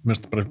grönt, mér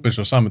finnst bara byrjað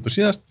svo samund og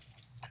síðast,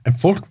 en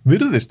fólk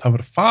virðist hafa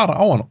verið að fara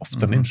á hana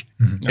oftar eins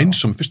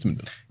og með fyrstu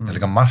myndina. Það er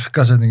líka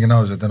markaðsetningin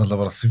á þessu, þetta er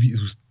náttúrulega bara því,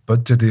 þú veist,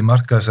 budgetið í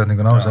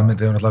markaðsetningun á þessu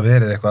myndi hefur náttúrulega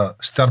verið eitthvað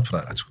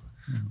stjarnfræðilegt, sko.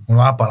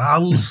 Hún var bara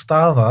alls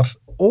staðar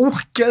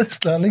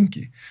ógeðslega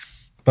lengi.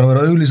 Bara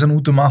verið að auglýsa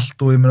út allt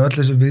og ég meina öll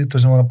þessi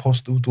viðtöð sem var að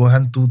posta út og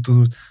henda út og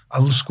þú veist,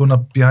 alls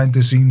konar behind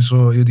the scenes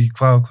og ég veit ekki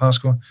hvað og hvað,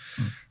 sko.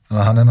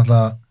 Þannig að hann er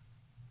náttúrulega,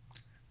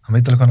 hann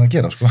veit alveg hvað hann er að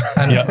gera, sko.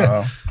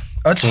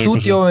 Öll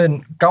stúdíóin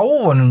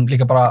gáfunum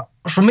líka bara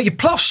svo mikið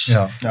pláss.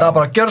 Það var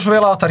bara að gera svo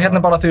vel áttar, hérna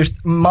bara, þú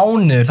veist,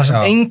 mánuður þar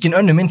sem engin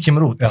önnur mynd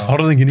kemur út. Það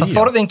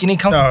þorði engin í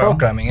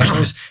counter-programming. Eins og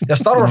þú veist, þegar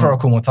Star Wars var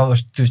að koma út, þá þú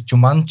veist,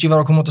 Jumanji var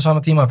að koma út á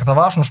sama tíma, það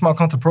var svona smá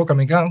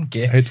counter-programming í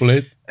gangi. Hateful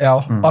Eight. Já,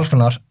 alls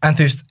konar. En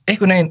þú veist,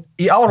 einhvern veginn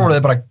í ár voruð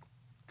þið bara,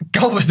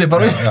 gáfust þið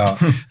bara upp.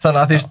 Þannig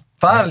að þú veist,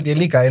 það held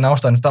ég líka eina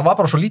ástæðan, það var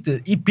bara svo lítið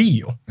í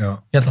bíó.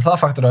 Ég held að það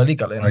faktoraði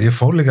líka alveg. Ég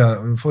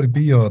fór í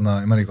bíó, ég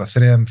meina eitthvað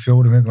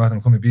 3-4 vikum eftir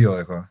að koma í bíó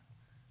eða eitthvað.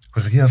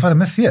 Hvort ekki að fara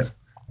með þér?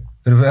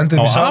 Á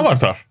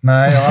Avatar?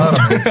 Nei, á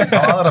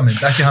aðra mynd,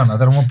 ekki hana.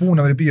 Þegar hún var búin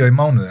að vera í bíó í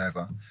mánuði eða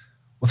eitthvað.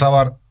 Og það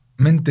var,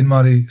 myndin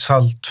var í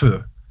sal 2.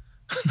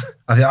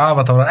 Af því að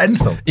Avatar var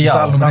ennþá í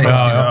salnum 1.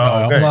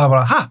 Og það var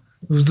bara, ha?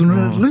 Þú veist, hún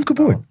er löngu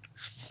búin.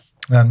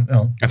 En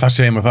það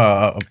segir mig það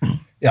að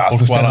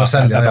fólk var að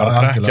selja, þetta var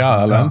að trekja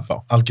alveg ennþá.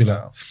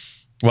 Algjörlega.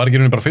 Var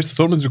ekki bara fyrsta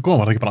stórmynd sem kom,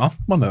 var það ekki bara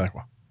Ant-Man eða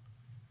eitthvað?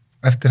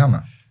 Eftir hana?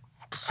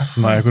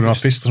 Svona einhverjum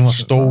fyrsta svona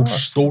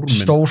stórmynd.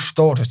 Stór,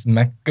 þú veist,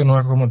 Megan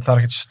og eitthvað, það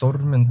ekkert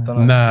stórmynd.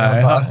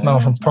 Nei. Ant-Man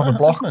var svona proper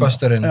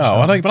blockbusterinn. Já,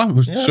 var það ekki bara Ant-Man,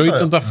 þú veist,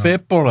 17.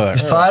 febrúar eða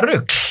eitthvað.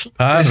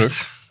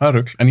 Það er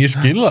rugl. En ég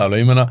skil það alveg,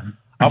 ég meina,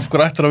 af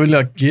hverju ættir að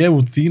vilja gefa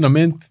út þína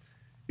mynd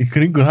í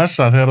kringu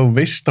þessa þegar þú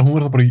veist að hún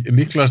er það bara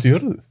líklegast í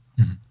jörðu?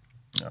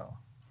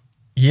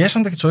 Ég er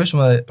samt ekkert svo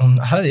vissum að hún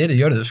hefði í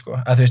jörðu, sko.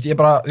 Þú veist, ég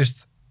bara, þú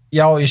veist,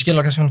 já, ég skil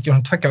að kannski hún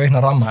gefur 2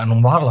 vikna ramma, en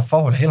hún var alveg að fá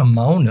heila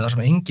mánuð þar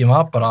sem enginn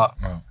var bara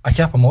að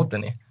keppa mót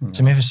henni,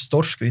 sem ég finnst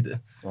stórskrítið.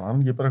 Og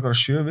hann ekki bara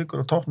eitthvað 7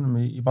 vikur á toppnum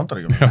í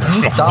Bandaríkjum.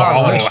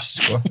 Daglaust,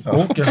 sko.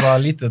 Ógeðslega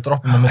lítið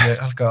droppum á milli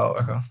helga og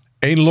eitthvað.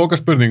 Ein loka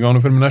spurning á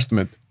hann fyrir mig næstu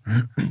mynd.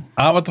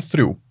 Avatar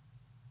 3.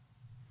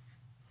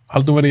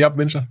 Haldum verið jafn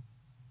vinsæl?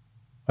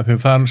 Af því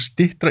það er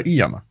styttra í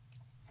hana.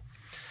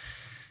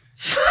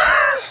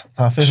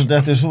 Það fyrir svolítið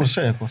eftir þú að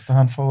segja hvort að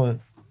hann fái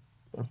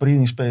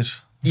breathing space.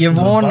 Ég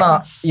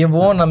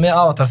vona með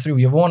Avatar 3,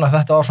 ég vona að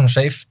þetta var svona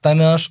safe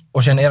dæmið hans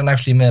og síðan hann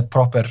actually með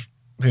proper,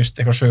 þú veist,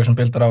 eitthvað sögur sem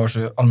bildar á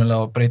þessu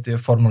almennilega og breyti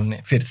formúlunni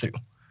fyrir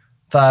 3.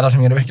 Það er það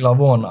sem ég er virkilega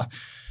að vona.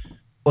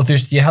 Og þú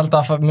veist, ég held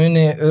að það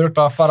muni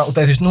örugglega að fara, og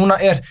þú veist, núna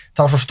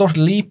það var svo stórt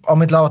líp á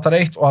milli Avatar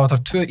 1 og Avatar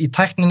 2 í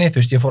tækninni,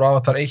 þú veist, ég fór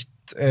Avatar 1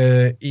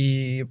 í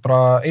bara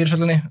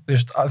Egilssölunni, þú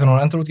veist, þegar hún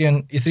var endurútgefin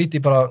í 3D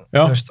bara,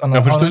 þú veist,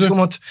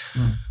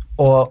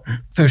 og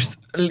þú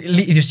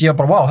veist, ég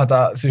bara, wow,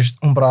 þetta, þú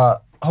veist, hún bara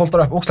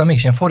holdar upp ógeðslega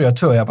mikið, síðan fór ég á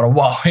 2 og ég bara,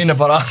 wow,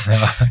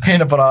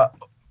 hérna bara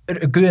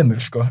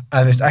gömul, sko,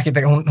 en þú veist, ekki,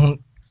 hún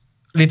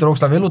lítur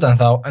ógeðslega vel út en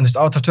þá, en þú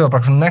veist, Avatar 2 var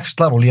bara svona next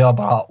level, ég var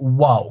bara,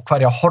 wow, hvað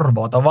er ég að horfa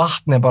á, þetta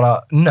vatn er bara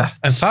nuts.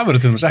 En það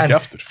verður til dæmis ekki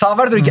aftur. Það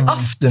verður ekki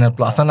aftur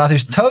nefnilega, þannig að þú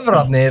veist,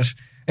 töfrarnir,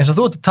 eins og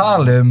þú ert að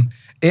tala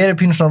eru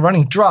pínu svona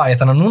running dry,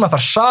 þannig að núna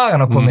þarf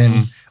sagan að koma inn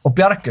og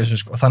bjarga þessu,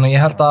 sko, þannig að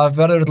ég held að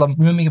verður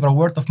mjög mikið bara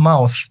word of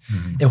mouth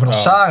ef hvort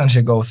að sagan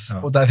sé góð,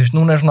 og það þú veist,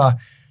 núna svona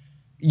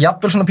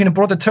jafnvel svona pínu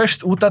brotið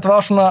traust út að þetta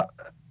var svona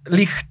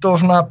líkt og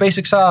svona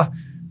basic saga,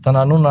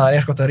 þannig að núna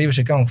eins gott að rífa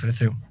sig í gang fyrir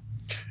 3.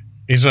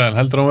 Ísrael,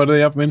 heldur hún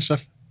verði jafn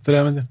vinsæl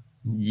 3. myndin?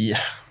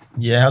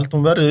 Ég held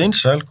hún verði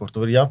vinsæl, hvort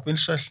hún verði jafn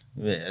vinsæl,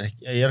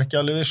 ég er ekki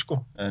alveg viss,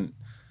 sko, en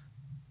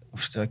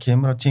þegar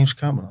kemur að James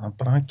Cameron,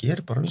 hann gerir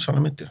bara vinsæla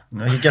myndir.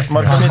 Hann har ekki gert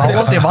marga myndir. Hann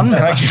valdi vann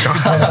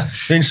þetta.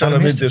 Vinsæla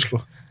myndir, sko.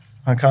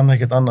 Hann kann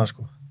ekkert annað,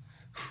 sko.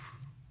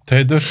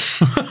 Teitur?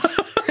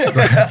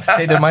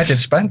 Teitur mætir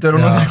spenntur.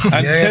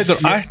 En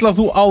Teitur, ætlað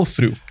þú á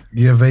 3?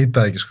 Ég veit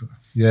það ekki, sko.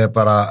 Ég er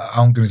bara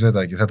ángurins veit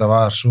það ekki. Þetta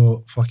var svo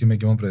fokkið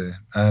mikið vonbrigði.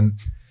 En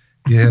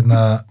ég,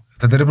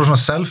 þetta er bara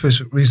svona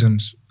selfish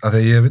reasons, af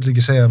því ég vill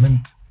ekki segja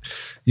mynd,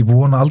 ég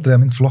vona aldrei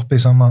að mynd floppi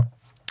sama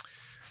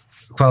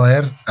hvað það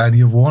er, en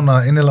ég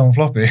vona innilega um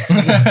floppi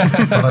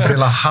bara til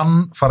að hann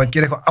fara að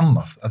gera eitthvað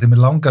annað, af því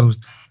mér langar, þú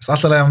veist,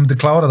 alltaf að hann myndi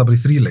klára þetta bara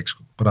í 3 leik,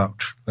 sko, bara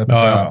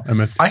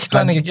ætlaði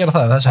hann ekki að gera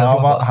það, þessi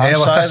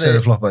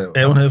hefði floppað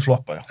ef hún hefði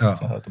floppað, já,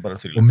 það er bara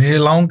 3 leik og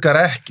mér langar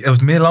ekki, þú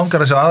veist, mér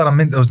langar að sjá aðra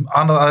mynd, þú veist,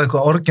 annað að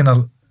eitthvað orginal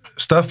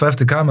stöffa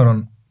eftir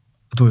Cameron,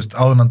 þú veist,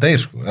 áður en hann deyr,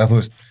 sko, eða þú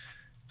veist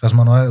það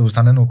sem hann, þú veist,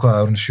 hann er nú hvað,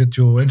 er hann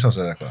 71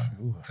 árs eða eitthvað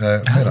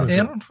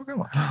er hann svo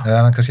gamall? Eða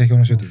hann kannski ekki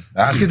 70,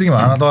 það skiptir ekki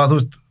maður, hann alltaf að, þú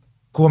veist,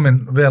 komin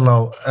vel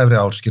á efri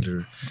ár,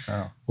 skilur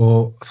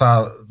og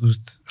það, þú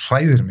veist,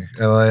 hræðir mig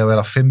ef það er að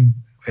vera 5,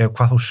 eða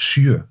hvað þá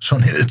 7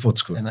 svona viðbót,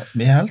 sko. En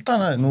mér held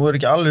hann að, nú er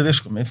ekki alveg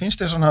viss, sko, mér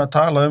finnst þess að hann hafa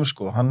talað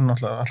sko, hann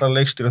alltaf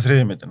leikstýra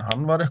 3. myndin,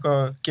 hann var eitthvað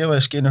að gefa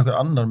þess skinn eitthvað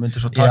annar myndi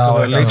svo taka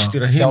að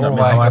leikstýra hina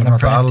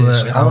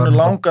hann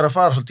langar að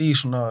fara svolítið í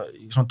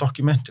svona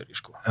dokumentari,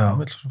 sko, hann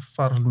vil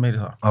fara svolítið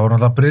meiri það. Það var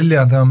náttúrulega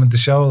brilljant þegar hann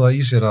myndi sjá það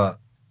í sér að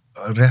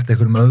rétta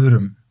einhverjum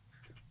öðrum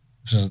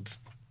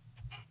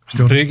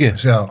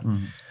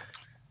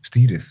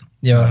stýrið.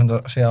 Ég var svona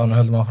að segja á hann og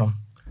höldum áfram.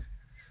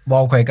 Vá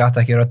hvað ég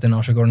gæti ekki röddina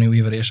á Sigourney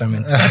Weaver í þessari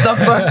mynd. Þetta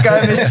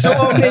fuckaði mig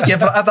svo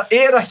mikið. Þetta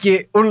er ekki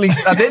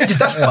þetta er ekki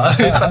stelpa.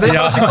 Þetta er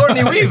bara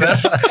Sigourney Weaver.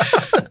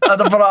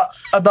 Þetta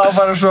var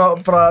bara svo,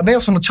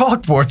 neðan svona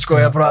chalkboard, sko.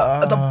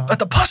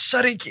 Þetta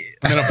passar ekki.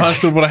 Mér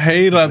fannst þú bara að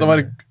heyra að þetta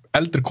væri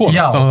eldri kona.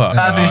 Já, þú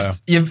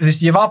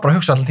veist, ég var bara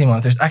að hugsa allan tíma.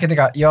 Þú veist, ekkert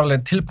eitthvað, ég var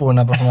alveg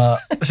tilbúin að bara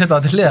setja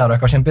það til hliðar og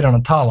eitthvað sem byrja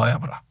hann að tala og ég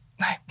bara,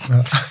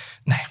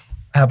 nei,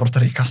 það er bara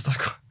þetta ríkasta,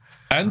 sko.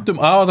 Endum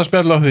af að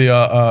spjalla á því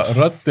að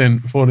röddin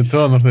fór í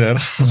töðanar þér,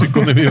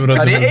 Sigourney Weaver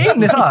röddin. Er ég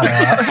eini það,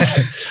 eða?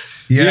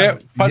 Ég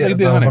fann ekki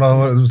því þannig.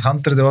 Þú veist,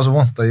 handritið var svo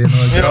vont að ég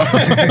náðu ekki á.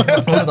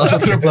 Það var svo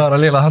tröflaðar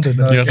að lila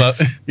handritið. Ég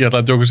ætla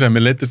að djóka að segja,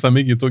 mér leittist það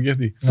mikið, ég tók ég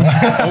því.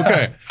 Ok,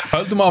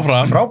 höldum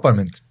áfram. Frábær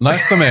mynd.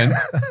 Næsta mynd.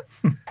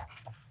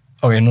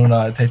 Ok,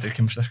 núna Teitur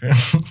kemur sterkur.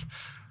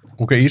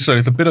 Ok,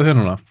 Ísrael, ég ætla að byrja þér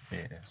núna.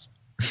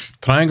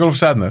 Triangle of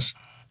Sadness.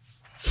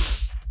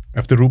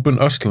 Eftir Ruben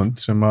Östlund,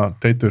 sem að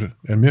Teitur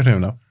er mjög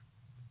hrifinn af.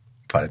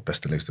 Hvað er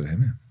besta leikstur í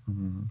heimi?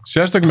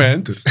 Sérstök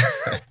mynd.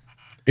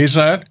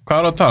 Ísrael, hvað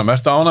er að tala um?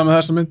 Ertu ánægð með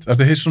þessa mynd?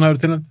 Ertu hiss hún hefur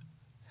tilnefnd?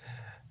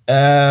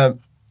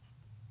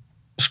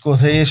 Sko,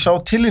 þegar ég sá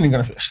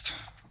tilnefningarna fyrst,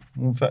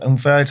 hún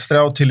fær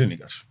 3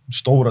 tilnefningar,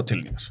 stóra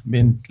tilnefningar,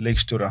 mynd,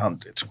 leikstjóri,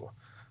 handrit, sko.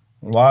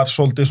 Hún var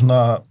svolítið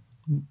svona,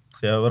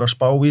 þegar við erum að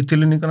spá í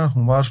tilnefningarnar,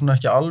 hún var svona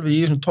ekki alveg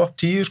í þessum topp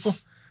 10 sko,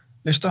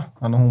 lista,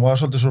 þannig að hún var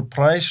svolítið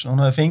surprise,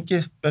 hún hafði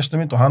fengið besta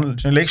mynd og hann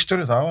sem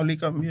leikstjóri, það var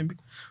líka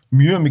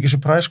mjög mikið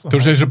surprise sko. Þú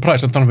segir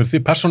surprise, en þannig fyrir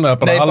því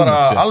persónulega bara almennt? Nei,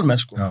 bara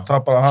almennt sko, það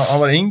bara,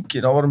 hann var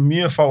engin, það var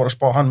mjög fáir að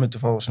spá, hann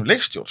myndi fá sem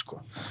leikstjóri sko.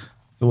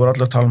 Þú voru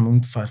allir að tala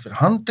fær fyrir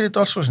handrit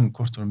alls,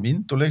 hvort það var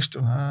mynd og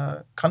leikstjórn,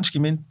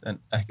 kannski mynd en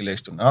ekki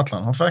leikstjórn, en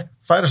allan, hann fær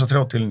þess að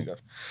 3 tilnefningar.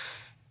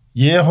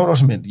 Ég horf á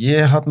þessa mynd,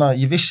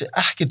 ég vissi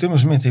ekki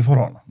þessa mynd þegar ég fór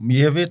á hana.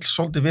 Ég vil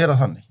svolítið vera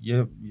þannig.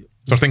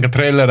 Þú veist enga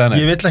trailer en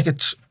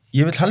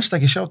ég vil helst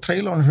ekki sjá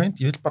trailer á henni mynd,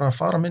 ég vil bara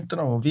fara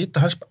myndina og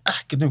vita helst bara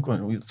ekkert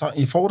hvað henni.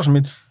 Ég fór á þessa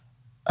mynd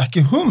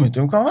ekki hugmynd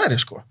hvað hann væri,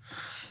 sko.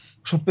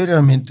 Svo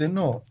byrjaði myndin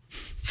og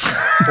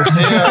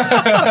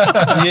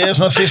þegar ég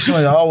svona fyrst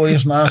svona,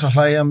 ég svona aðeins að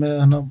hlæja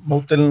með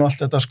módelinu og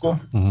allt þetta, sko.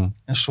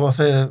 En svo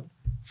þegar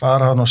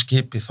fara hann á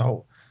skipi, þá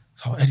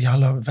ég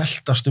alveg að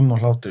veltast og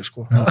hlátri,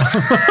 sko.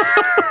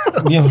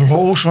 Mér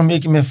hló svo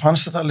mikið, mér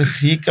fannst þetta alveg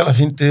hrikalega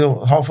fyndið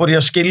og þá fór ég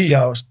að skilja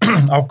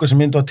ákveð sem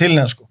myndu á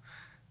tilnefn, sko.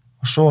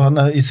 Og svo hann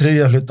í 3.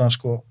 hlutan,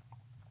 sko,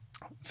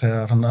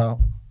 þegar hann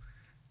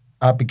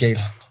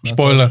Abigail.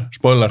 Spoiler.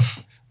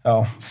 Já.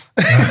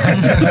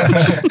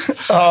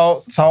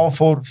 þá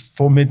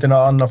fór myndin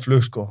á annað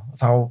flug, sko.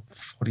 Þá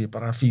fór ég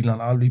bara að fíla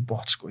hann alveg í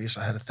botn, sko. Ég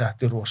sagði,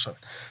 þetta er rosa.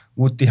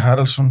 Woody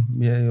Harrelson,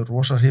 ég er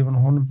rosa hrifinn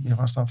af honum. Ég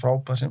fannst hann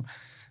frábær sem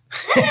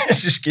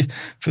þessi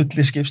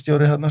fulli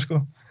skipstjóri þarna,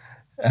 sko.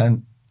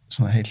 En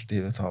svona heilt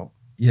yfir þá,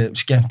 ég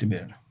skemmti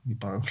mér henni. Ég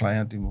bara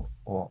hlæjandi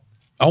og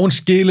Á hann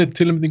skilið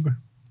tilnefningu?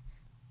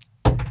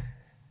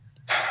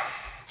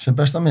 Sem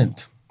besta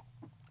mynd.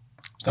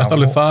 Ertu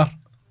alveg þar?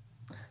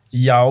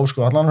 Já,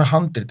 sko, allan er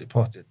handriti,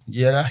 pottið.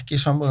 Ég er ekki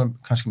sammála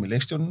kannski með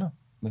leikstjórnina.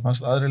 Mér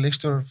fannst aðri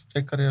leikstjórar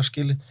frekar ég að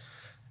skili.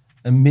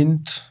 En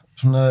mynd,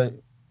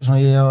 svona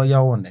ég já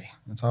og nei.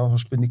 En það var svo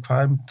spurning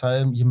hvað það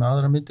er, ég með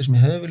aðra myndir sem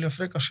ég hefði viljað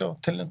frekar sjá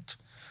tilnefnd.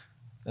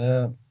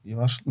 Ég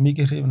var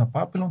mikið hrifinn af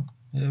Babylon.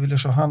 Ég hefði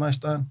viljað sjá hana í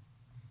staðinn.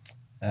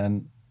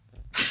 En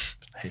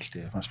heilt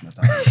ég fannst mér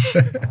þetta.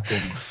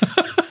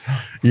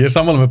 Ég er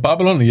sammála með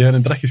Babylon, ég er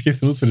endur ekki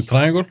skiptin út fyrir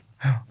Triangle.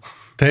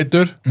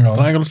 Teitur,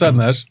 Triangle og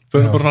Sadness,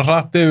 förum bara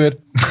hratt yfir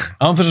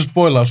án þess að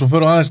spoila, svo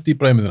förum aðeins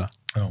dýpra í myndina.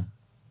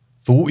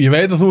 Ég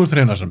veit að þú ert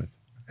hrifinn af þessa mynd.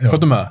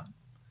 Hvað með það?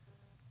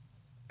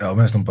 Já,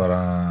 mér finnst hún bara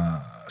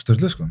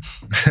styrluð, sko.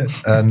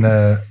 En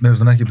mér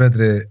finnst hún ekki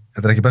betri,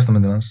 þetta er ekki besta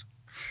myndin hans.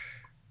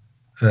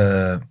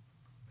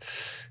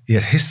 Ég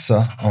er hissa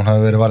að hún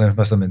hafi verið valin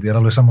besta mynd. Ég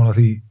er alveg sammála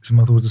því sem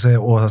að þú ert að segja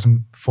og það sem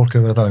fólk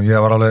hefur verið að tala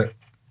Ég var alveg,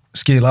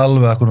 skil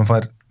alveg að hún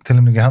fær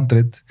tilnefningi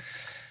handrit,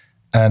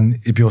 en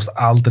ég bjóst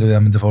aldrei við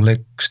að myndi fá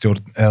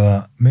leikstjórn eða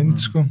mynd,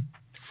 sko.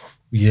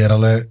 Ég er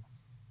alveg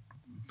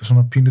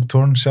svona pínu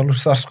torn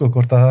sjálfur þar, sko,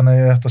 hvort að hann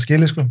hefði þetta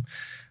skilið, sko.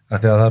 Af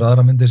því að það eru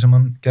aðra myndir sem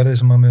hann gerði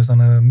sem að mér finnst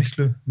hann hefði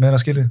miklu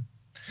meira skilið.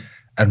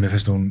 En mér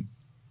finnst hún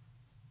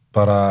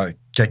bara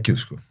geggjuð,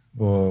 sko,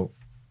 og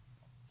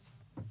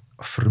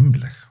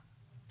frumleg.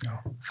 Já.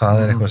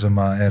 Það er eitthvað sem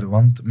að er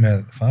vand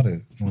með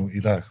farið nú í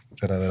dag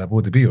þegar það er að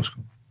búið til bíó,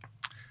 sko.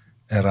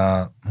 Er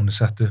að hún er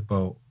sett upp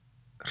á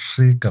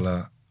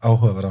hrikalega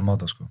áhugaverðan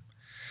máta, sko.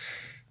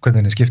 Hvernig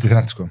henni skipti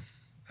þrennt, sko.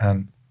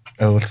 En ef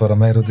þú vilt fara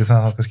meira út í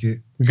það, þá kannski...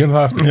 Við gerum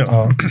það eftir.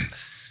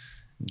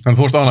 En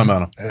þú varst ánægð með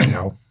hana?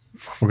 Já.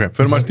 Ok,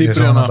 fyrir maður stýpir hana...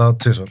 Ég sá hana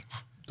alltaf 2 svar.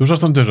 Þú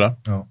sást hana 2 svar?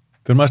 Já.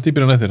 Fyrir maður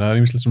stýpir hana eftir, það er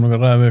ýmislegt sem langar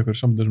að ræða við ykkur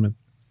saman þessum mynd.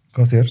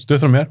 Hvað þér?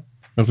 Stuð frá mér,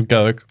 mér finnst þú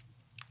geðveik.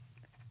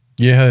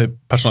 Ég hefði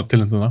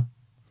persónulega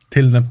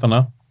tilnefnt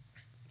hana.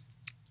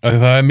 Af því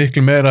það er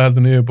miklu meira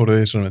heldur en yfirborðið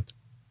í þessari mynd.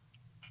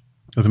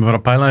 Þú þurfum að fara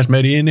að pæla aðeins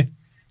meira í henni.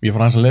 Ég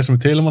fór aðeins að lesa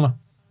mig til hana.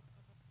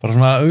 Bara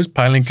svona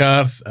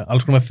pælingar,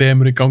 alls konar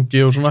þemur í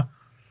gangi og svona.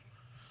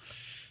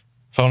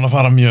 Þá er hann að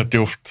fara mjög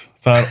djúpt.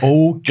 Það er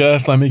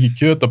ógeðslega mikið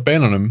kjöt á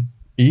beinunum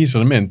í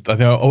þessari mynd. Af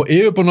því að á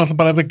yfirborðinu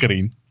alltaf bara er þetta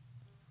grín.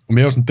 Og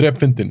mér var svona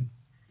drep fyndin.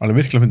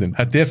 Alveg virkilega fyndin.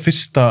 Þetta er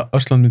fyrsta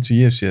Öslandmynd sem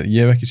ég hef séð.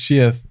 Ég hef ekki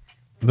séð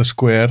The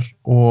Square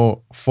og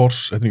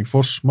Force, þetta er ekki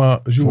Force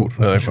Majeure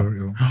eða eitthvað.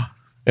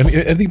 Er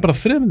þetta ekki bara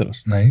 3 myndir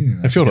hans? Nei,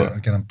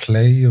 hann gerði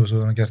Play og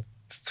svo hann gert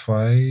 2,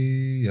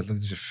 ég held að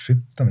þetta sé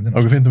 5. myndin.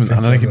 Ok, 5. myndin,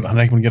 hann er ekki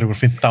búin að gera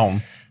eitthvað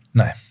 15.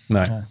 Nei.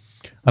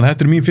 Þannig að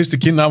þetta er mín fyrstu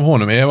kynna af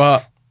honum.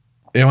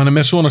 Ef hann er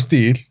með svona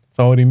stíl,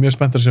 þá er ég mjög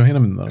spenntur að sjá hina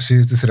myndina.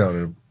 Síðustu 3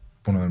 ári eru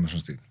búin að vera með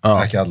svona stíl.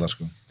 Ekki allar,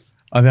 sko.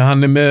 Af því að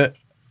hann er með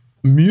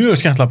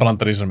mjög skemmtilega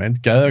brandar í þessari mynd,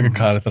 geðveika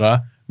karaktera,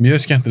 mjög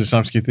skemmtileg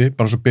samskipti,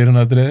 bara svo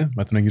byrjunaratriði,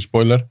 þetta er engin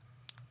spoiler,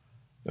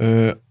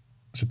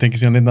 sem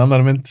tengir síðan einn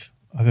annar mynd,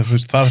 af því að þú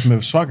veist, það er með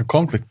svaka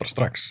konflikt bara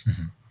strax.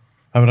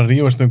 Það verður að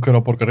rífast hver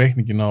að borga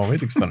reikningin á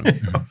veitingstanum.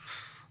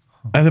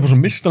 En þetta er bara svo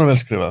mistanlega vel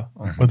skrifað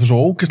og þetta er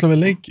svo ógeðslega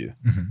vel leikið.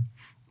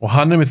 Og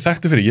hann er mér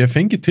þekktu fyrir, ég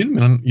fengi til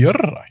mér hann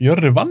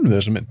Jörri vann við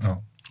þessa mynd.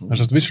 Það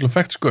er sérst visual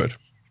effects gaur.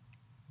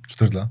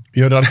 Sturla.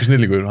 Jörri er alveg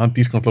snillíkur, hann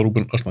dýrk náttúrulega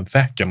Rúben Ösland,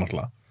 þekkja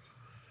náttúrulega.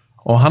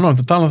 Og hann var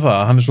að tala um það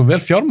að hann er svo vel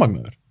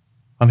fjármagnaður.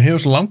 Hann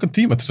hefur svo langan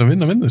tíma til þess að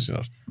vinna vinnuð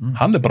sínar.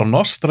 Hann er bara að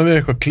nostra við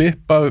eitthvað,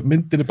 klippa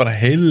myndinni bara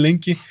heil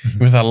lengi. Ég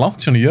veit það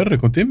langt sérna Jörri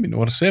kom til mín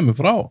og var að segja mig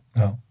frá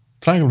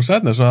Triangle of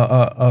Sadness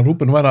að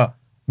Rúben væri að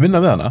vinna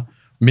við hana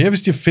mér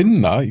finnst ég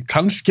finna,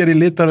 kannski ég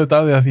litar auðvitað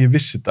af því að því ég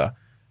vissi þetta,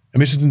 en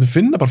mér finnst ég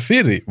finna bara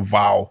fyrir því,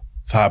 vá,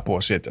 það búið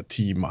að setja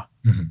tíma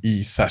í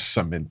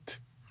þessa mynd.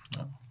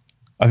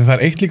 Af því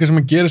það eitt líka sem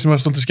hann gerir sem er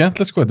svolítið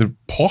skemmtilegt, sko, þetta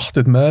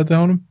pottið með þetta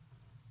á honum.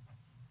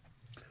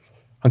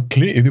 Ég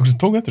veit ekki hvað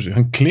sem tók eftir þessu,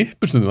 hann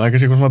klippur stundum, það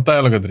kannski eitthvað svona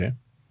dialogöndri,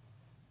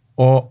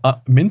 og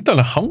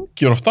myndalega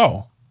hangir oft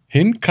á.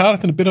 Hinn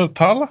karakterinn byrjar að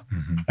tala,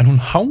 en hún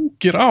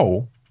hangir á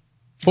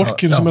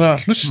fólkinu sem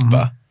að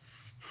hlusta.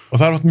 Og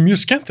það oft mjög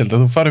skemmtilegt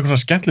að þú fari eitthvað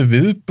svona skemmtileg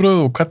viðbröð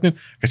og hvernig,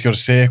 kannski var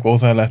að segja eitthvað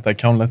óþægilegt eða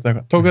kjánlegt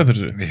eitthvað. Tók eftir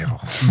þessu? Já,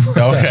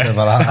 ok.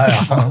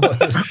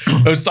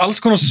 Þú veist,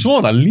 alls konar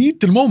svona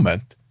lítil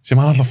moment sem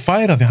hann alltaf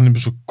færa því hann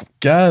með svo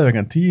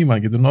geðvegan tíma,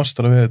 hann getur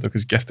nostra við þetta og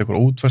kannski gert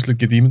eitthvað útfærslu,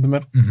 getur ímyndað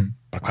mér,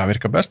 bara hvað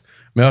virkar best.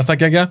 Mér varst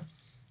það ekki.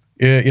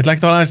 Ég ætla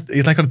ekki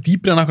að vera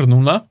dýpri en akkurat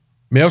núna.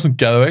 Mér varst hún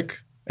geðveik,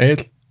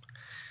 Egill.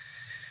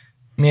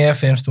 Mér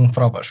finnst hún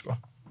frábær, sko.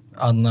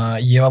 Þannig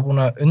að ég var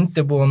búin að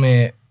undirbúa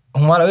mig,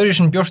 hún var öðru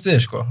sem bjóst við,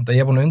 sko. Þannig að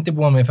ég var búin að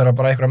undirbúa mig fyrir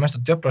bara einhverja mesta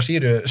djöfla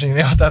sýru sem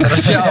ég átti að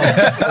sjá.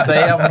 Þannig að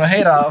ég var búin að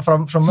heyra frá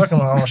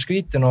mörgum að hann var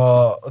skrítin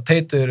og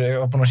Teitur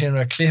var búin að sína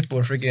mér klipp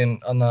úr freaking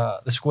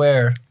The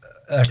Square,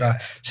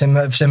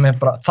 sem er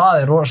bara, það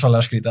er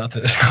rosalega skrítið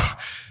atriði, sko.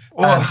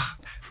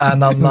 En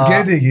Hún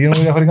geti ekki, ég er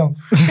að fara í gang.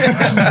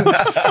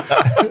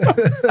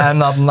 En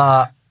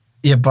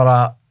ég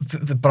bara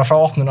frá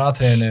opnunu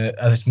atriðinu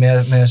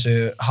með þessu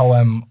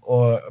H&M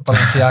og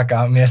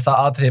Balenciaga, mér finnst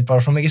það atrið bara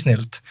svo mikið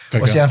snillt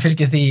og síðan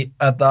fylgir því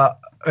þetta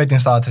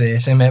veitingstaatrið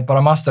sem er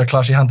bara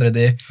masterclass í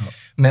handriti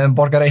með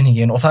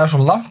borgarreikningin og það er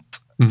svo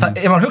langt,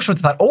 ef maður hugsa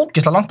út það er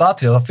ógeðslega langt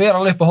atrið og það fer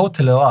alveg upp á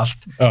hótelið og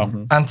allt,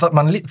 en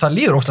það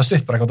líður ógeðslega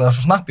stutt bara eitthvað, það er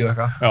svo snappi og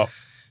eitthvað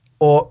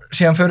og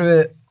síðan förum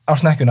við á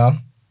snekkuna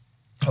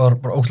og það var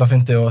bara ógeðslega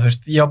fyndið og þú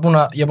veist, ég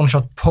var ekki búin að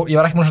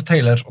sjá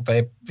trailer og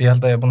ég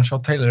held að ég var búin að sjá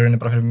trailerinn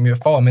bara fyrir mjög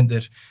fáa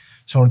myndir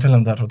sem voru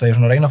tilnefndar og það er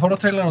svona að reyna að fóra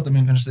trailer og það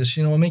mér finnst þið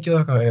sína mikið og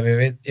eitthvað,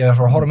 ég er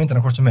frá að horfa myndina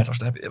hvort sem er, þá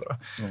sleppið ég bara.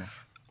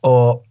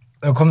 Og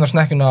við komum á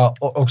snekkuna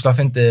og ógeðslega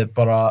fyndið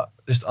bara,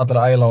 þú veist,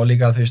 allir að æla og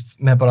líka, þú veist,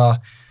 með bara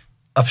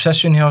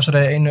obsession hjá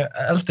þessari einu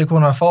eldri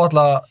konu að fá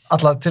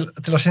alla til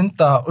að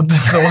synda og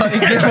það var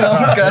ekki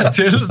langar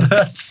til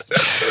þess.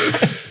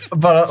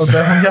 Bara, og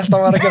það hún hélt að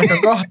maður að gera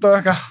eitthvað gott og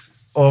eitthvað.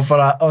 Og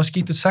bara á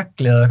skít út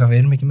segli eða eitthvað, við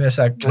erum ekki með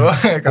segl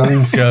og eitthvað.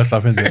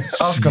 Ógeðslega fyndið.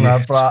 Alls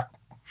konar, bara,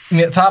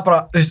 það er bara,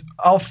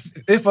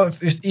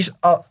 þú veist,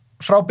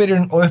 frá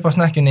byrjun og upp á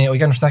snekkjunni og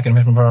gegnum snekkjunni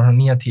finnst mér bara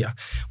 9-10.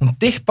 Hún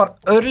dippar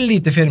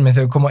örlítið fyrir mig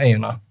þegar við komum á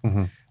eiguna,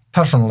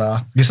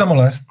 persónulega. Ég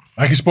sammála þér.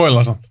 Ekki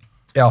spoila samt.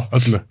 Já,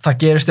 öllu. Það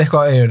gerist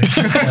eitthvað á eigunni.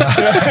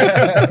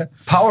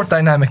 Power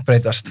dynamic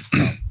breytast,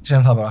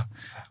 segjum það bara.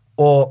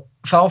 Og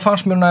þá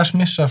fannst mér næst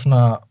missa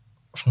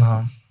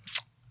svona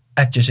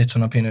edgi sitt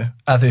svona pínu,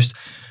 eða þú veist,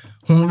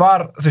 hún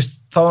var, þú veist,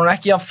 þá var hún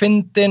ekki að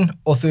fyndin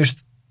og þú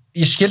veist,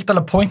 ég skildi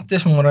alveg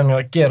pointið sem hún reynir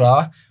að gera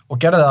og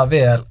gerði það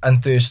vel, en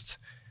þú veist,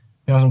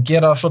 mér fannst hún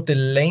gera það svolítið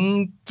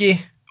lengi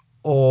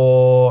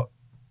og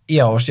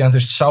já, og síðan þú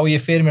veist, sá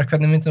ég fyrir mér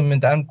hvernig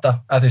myndi enda,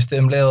 eða þú veist,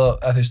 um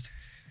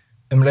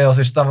leið og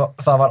þú veist,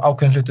 það var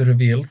ákveðin hlutur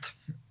revealed,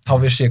 þá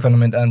vissi ég hvernig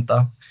myndi enda.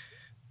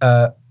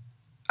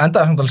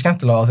 Endaði hún alveg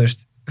skemmtilega og þú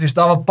veist,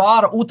 það var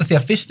bara út af því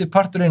að fyrsti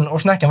parturinn og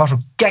snekkjan var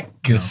svo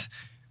geggjuð,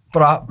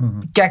 bara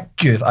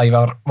geggjuð að ég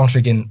var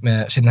vonsvikinn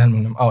með seinni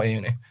helmingnum á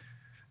eiginni.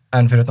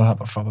 En fyrir utan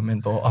það bara frábær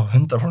mynd og á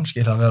 100%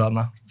 skil að vera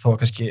þarna, þó að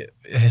kannski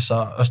hissa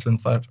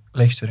Östlund var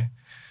leikstjóri.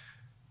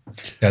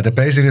 Já, þetta er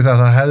basically það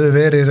að það hefði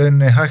verið í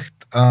rauninni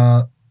hægt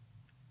að,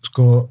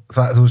 sko,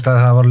 þú veist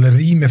að það var alveg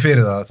rými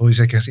fyrir það, þó ég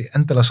sé ekki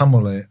endilega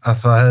sammálaði, að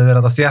það hefði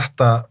verið að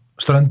þétta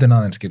ströndin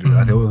aðeins,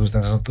 skilur, að þú veist,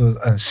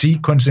 en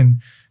sequencein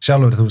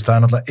sjálfur, þú veist, það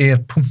er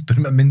náttúrulega punktur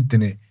með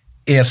myndinni,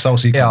 sá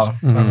sequence.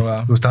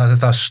 Þú veist,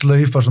 það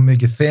slaufar svo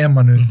mikið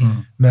þemanu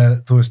með,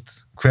 þú veist,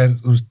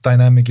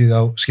 dynamicið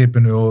á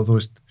skipinu og, þú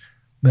veist,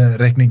 með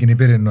reikningin í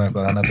byrjun og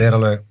eitthvað, þannig að þetta er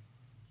alveg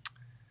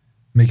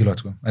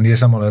mikilvægt, sko. En ég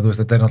er sammálaðið, þú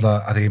veist, þetta er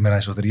náttúrulega, að ég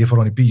meina eins og þegar ég fór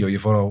á hann í bíó,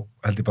 ég fór á,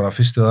 held ég bara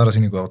fyrstu og aðra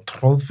sýningu á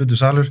tróðfullu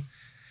salur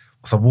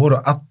og það voru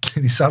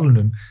allir í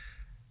salunum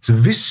sem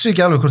vissu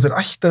ekki alveg hvort þeir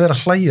ætti að vera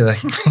að hlæja eða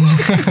ekki.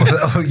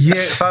 og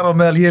ég, þar á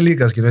meðal ég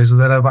líka, skilur, þess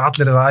að þeir bara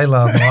allir að æla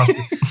þarna og allt.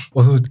 Og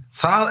þú veist,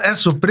 það er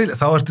svo brill,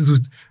 þá ertu, þú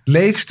veist,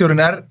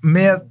 leikstjórinn er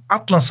með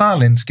allan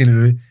salinn, skilur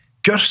við,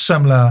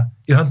 gjörsamlega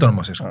í höndunum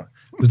á sig, sko.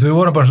 Þú veist, við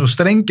vorum bara svo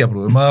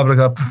strengjabrúður, maður bara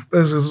eitthvað,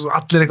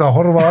 allir eitthvað að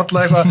horfa á alla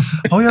eitthvað,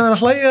 á ég að vera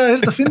að hlæja, er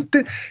þetta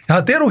fyndið? Já,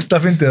 þetta er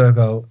ógeðslega fyndið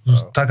eitthvað, og þú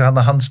veist, taka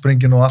hann að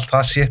handspringin og allt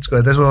það shit, sko,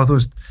 þetta er svo, þú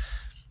veist,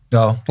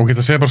 já. Og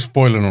geta að segja bara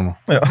spoiler núna.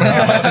 Já.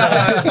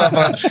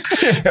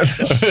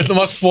 Við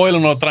ætlum að spoila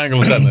núna á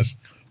Triangle of Sadness.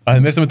 Það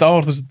er mest að mynda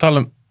áhort að tala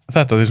um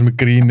þetta, því sem er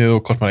grínið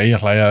og hvort maður eigi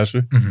að hlæja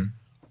þessu.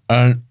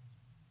 En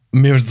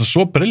mér finnst þetta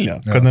svo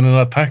brilljant, hvernig hann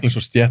er að tækla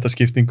svo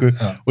stéttaskiptingu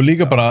og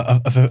líka bara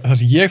að það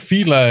sem ég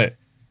fílaði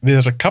við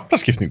þessa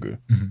kaflaskiptingu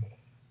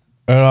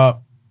er að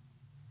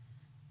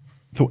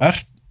þú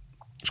ert,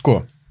 sko,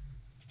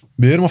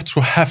 við erum oft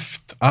svo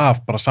heft af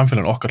bara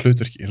samfélaginu okkar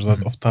hlutverki,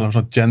 oft tala um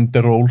svona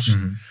gender roles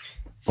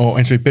og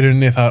eins og í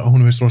byrjunni það,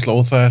 hún finnst rosalega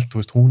óþægilt,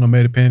 þú veist, hún á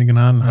meiri pening en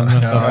hann er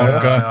alltaf að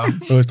borga,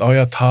 þú veist, á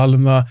ég að tala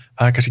um það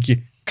er kannski ekki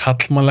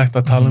kallmannlegt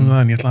að tala um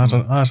það en ég ætla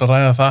aðeins að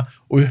ræða það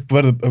og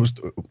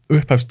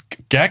upphefst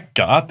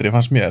geggjað atriði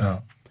fannst mér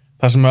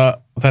það sem að,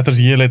 þetta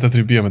sem ég leita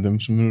eftir í bíómyndum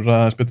sem við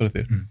ræðaðum spytur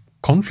eftir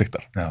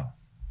konfliktar. Já,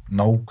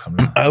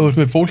 nákvæmlega. Ef þú veist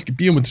með fólk í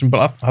bíómyndum sem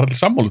bara har allir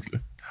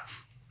sammálu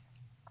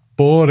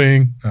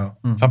boring,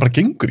 það bara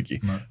gengur ekki.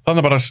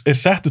 Þannig bara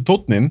settu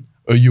tónninn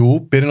jú,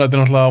 byrjun að þetta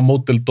er náttúrulega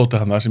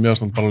módeldótið hana sem ég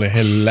var bara alveg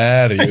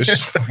hilarious.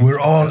 We're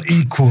all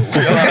equal. Og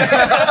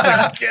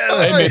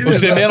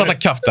sem er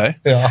náttúrulega kjaftaði.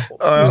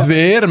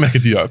 Við erum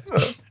ekkert í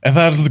jöfn. En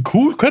það er svolítið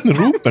cool hvernig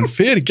Rúben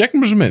fer í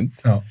gegnum þessu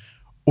mynd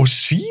og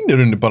sýnir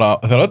henni bara,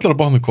 þegar öll er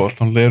að báða með koll,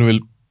 þannig erum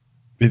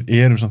við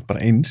erum samt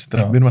bara eins,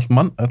 við erum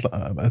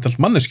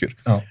allt manneskjur,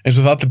 eins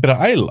og það allir byrja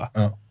að æla.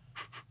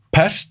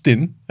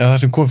 Pestin, eða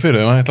það sem kom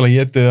fyrir, það ætla að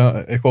geti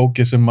eitthvað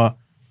ógeð sem að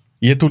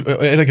er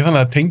ekki þannig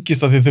að það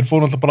tengist að þeir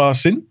fóru alltaf bara að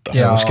synda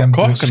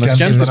kokkana,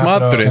 skemmtist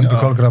maturinn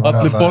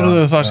allir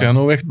borðuðu það síðan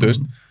og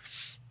veiktust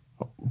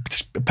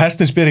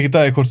pestin spyr ekki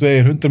dagi hvort þú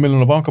eigir 100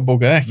 miljónar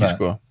bankabók eða ekki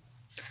sko.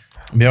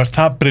 Mér varst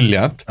það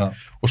brilljant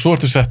og svo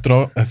þau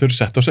eru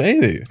sett á þessu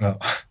eyðiðu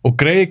og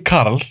Grey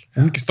Karl,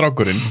 ungi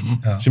strákurinn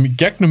sem í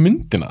gegnum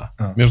myndina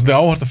mér var svolítið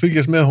áhært að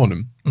fylgjast með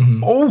honum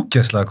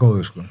ógeðslega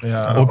góður sko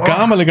og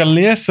gaman líka að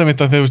lesa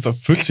mynd að þegar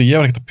fullt sem ég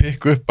var ekkert að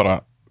pikka upp bara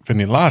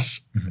fyrir ég las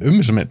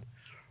þessa mynd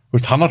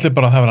veist, hann allir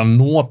bara að það vera að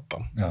nota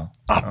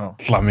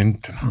alla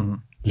myndina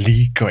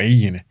líka á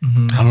eiginni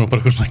hann var bara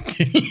eitthvað svona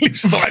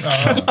gillistræk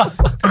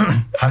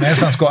hann er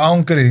sann sko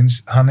ángríns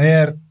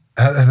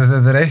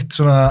þetta er eitt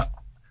svona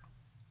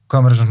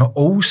hvað maður er svona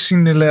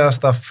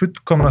ósýnilegasta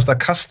fullkomnasta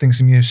casting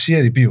sem ég hef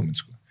séð í bíómynd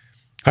sko.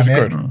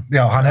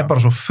 hann er bara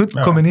svo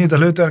fullkomin í þetta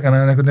hlutverk hann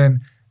er einhvern veginn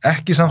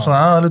ekki samt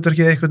svona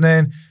aðalhlutverkið einhvern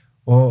veginn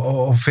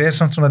og fer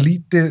samt svona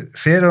lítið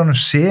fyrir honum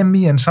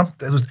semi en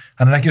samt,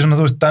 hann er ekki svona,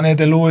 þú veist, Daníel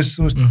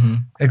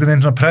einhvern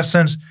veginn svona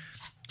presence,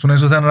 svona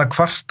eins og þegar hann er að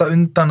kvarta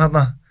undan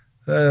hérna,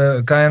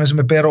 gæðinu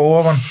sem er bera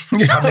ofan,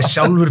 hann er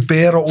sjálfur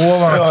bera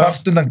ofan,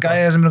 kvart undan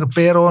gæðinu sem er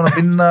bera ofan að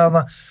vinna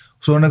þarna,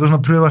 og svo er hann eitthvað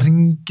svona að pröfa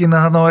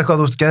hringina þarna og eitthvað,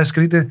 þú veist,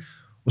 geðskrítið,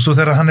 og svo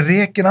þegar hann er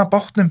rekinn af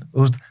bátnum,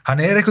 þú veist,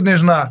 hann er einhvern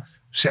veginn svona,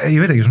 ég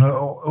veit ekki, svona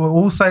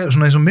óþæg,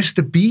 svona eins og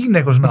Mr. Bean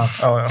eitthvað svona,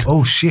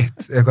 oh shit,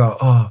 eitthvað,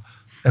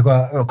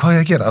 hvað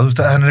ég að gera, þú veist,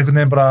 hann er einhvern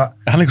veginn bara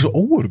hann er eitthvað svo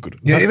óörgur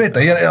ég veit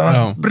að, ég var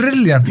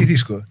brilljant í því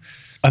sko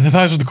að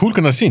það er svolítið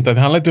kúlkan að sýnt, að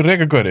hann lætur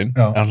reka gaurinn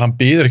en hann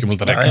býður ekki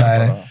að reka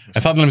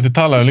en þannig að við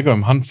talaðum líka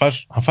hann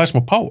fær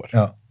smá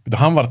power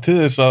hann var til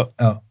þess að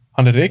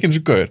hann er rekinn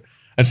þessu gaur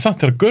en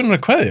samt þegar gaurinn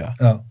er að kveðja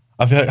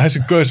af því að þessi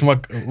gaur sem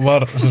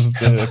var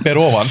ber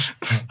ofan,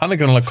 hann er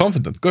grannlega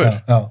confident gaur,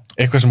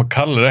 eitthvað sem að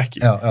Karl er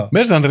ekki með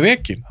þess að hann er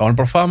rekinn, þá var hann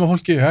bara að faða með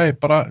fólki, hei,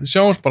 bara,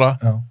 sjáumst bara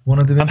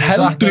hann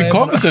heldur í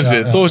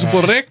confidence þó þessi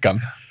búið að reka hann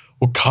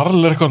og Karl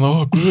er eitthvað,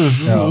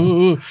 þetta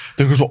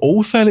er eitthvað svo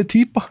óþægileg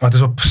típa þetta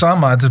er svo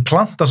sama, þetta er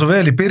planta svo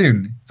vel í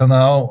byrjunni þannig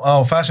á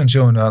fashion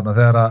showinu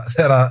þegar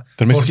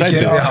fólki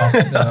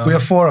kemur we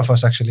are 4 of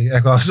us actually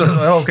eitthvað,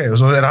 ok, og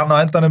svo er hann á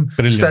endanum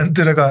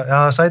stendur eitthvað,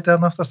 sætið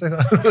hann aftast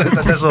eitthvað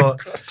þetta er svo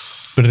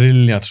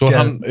brilljant, svo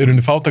hann er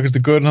unni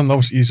fátakastu gaurinn hann á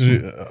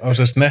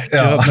þessu snekki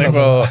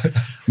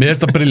mér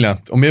finnst það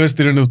brilljant og mér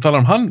finnst í rauninni þú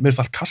talar um hann, mér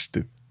finnst allt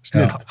kastið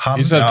snilt,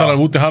 Ísrael talar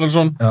um Woody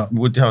Harrelson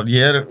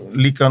ég er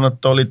líka hann að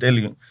Dolly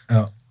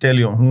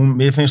Deljón,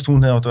 mér finnst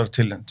hún hefði átt að vera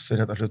tilnefnd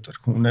fyrir þetta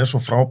hlutverk, hún er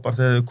svo frábær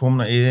þegar þau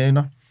komna í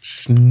eina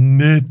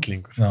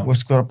snillingur þú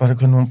veist hvað bara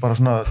hvernig hún bara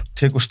svona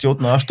tekur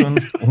stjórn með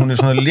aðstöðun og hún er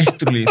svona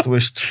literally, þú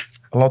veist,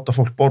 að láta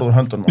fólk borða úr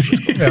höndunum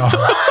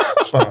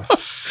bara,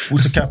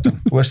 who's the captain,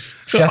 þú veist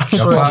það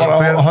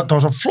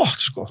var svo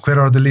flott sko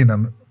hver var þetta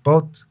línan?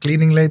 Boat,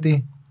 cleaning lady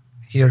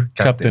here,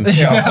 captain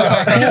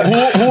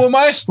who am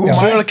I? Who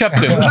are the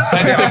captain?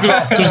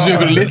 Þetta er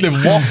einhverju litli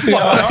woffa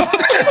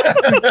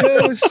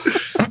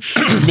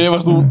mér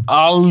varst þú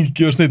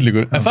algjör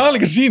snillingur en það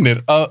líka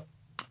sýnir að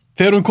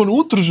þegar við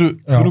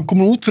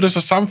komum út fyrir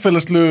þessa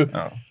samfélagslegu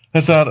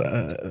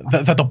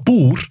þetta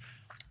búr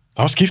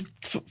þá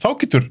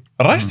getur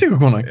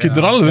ræstíkukona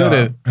getur alveg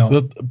verið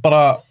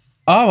bara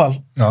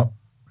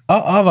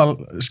aðal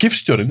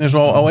skipstjórinn eins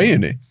og á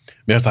eiginni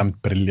mér finnst það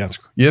brilljant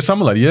sko ég er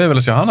sammálaður, ég hef vel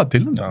að sjá hana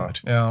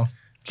tilnefndar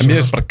en mér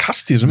finnst bara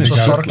kast í þessu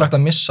svo sorglegt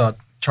að missa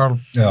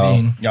Charles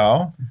Bean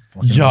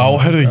já,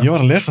 herðu, ég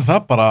var að lesa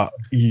það bara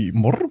í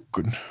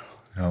morgun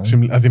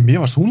sem, að því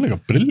mér varst hún leika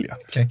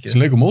brilljant sem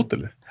leikur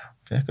módeli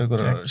fekk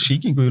eitthvað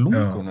sýkingu í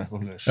lungun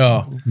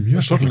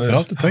mjög sorglegt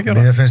 32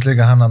 ára mér finnst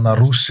líka hann að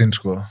Rússin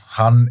sko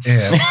hann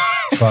er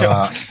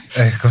bara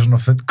eitthvað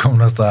svona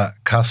fullkomnasta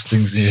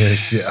casting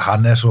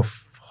hann er svo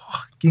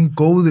fucking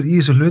góður í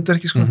þessu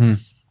hlutverki sko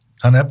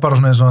hann er bara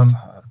svona eins og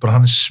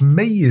hann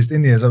smegist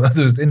inn í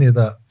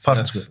þetta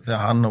fart sko þegar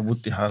hann og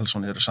Woody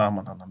Harrelson eru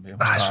saman það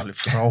er alveg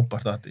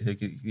frábært að ég hef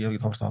ekki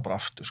hórt það bara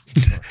aftur sko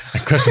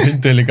en hversu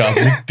finnst þið líka að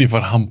Woody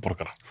fær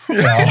hamborgara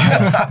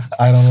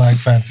I don't like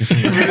fancy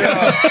food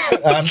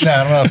I'm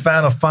not a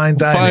fan of fine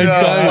dining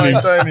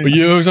og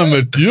ég hugsa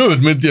mér,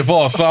 djöfull myndi ég fá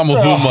það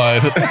saman þú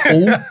maður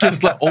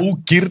ógeðslega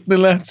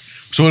ógirnilegt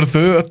svo eru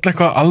þau öll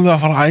eitthvað alveg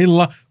að fara að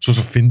æla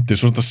svo fyndið,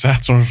 svo þetta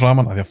sett svona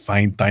framan af því að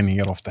fine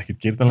dining ofta ekkert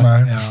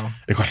gyrðalegt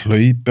eitthvað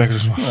hlaupi, eitthvað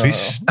svona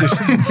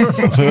hristist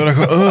og þau eru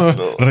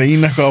eitthvað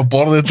reyna eitthvað að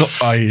borða þetta og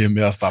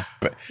mér að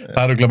stappi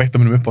það eru ekki veitt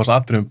að minnum upp á þessu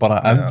atriðum bara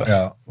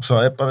enda og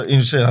það bara,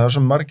 eins og segja, það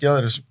svo margir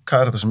aðrir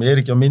karakter sem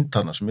ekki á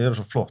myndana, sem eru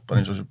svo flott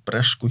bara eins og þessu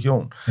bresku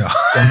hjón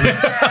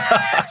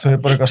þau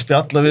bara eitthvað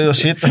spjalla við og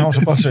sitja hjá og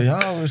svo bara segja,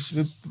 já,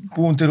 við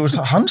búum til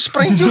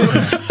handsprengjur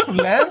og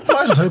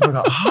lendlæs og þau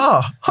bara,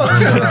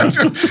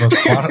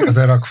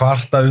 þeirra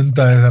kvarta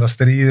undan þeirra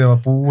stríði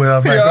og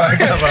búið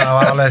það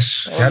var alveg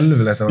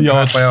skelfilegt það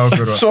var trappa hjá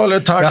okkur svo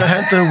alveg taka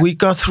hendur we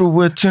got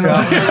through it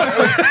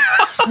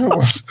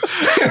og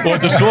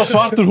þetta svo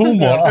svartur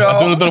húmor að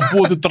þau eru að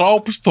búa til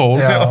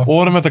drápstól og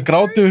vorum þetta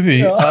grátið við því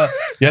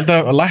ég held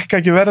að lækka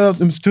ekki verða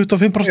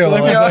 25%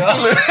 og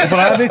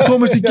bara að við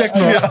komumst í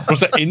gegn og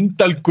svo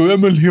indal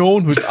gömul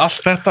hjón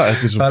allt þetta það er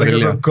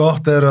ekki svo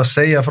gott að eru að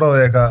segja frá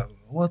því eitthvað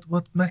what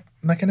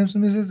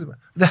mechanism is this?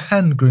 The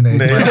hand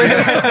grenade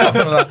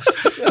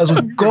það er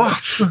svo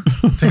gott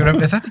er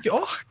þetta ekki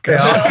okkar?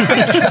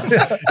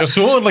 Já,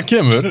 svo alltaf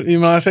kemur í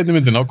maður að setja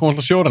myndina og kom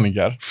alltaf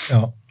sjóræningjar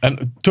en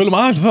tölum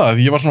aðeins það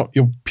því ég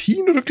var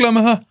pínurugglað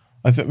með það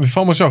að við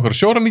fáum að sjá okkur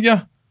sjóræningja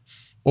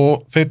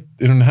og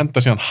þeir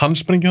henda síðan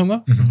handsprengju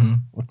hana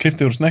og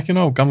klippti yfir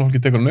snekkjuna og gamla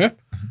fólki tekur hann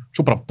upp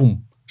svo bara búm,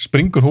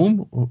 springur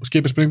hún og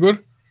skipið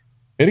springur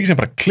ekki sem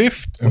bara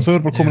klippt og þau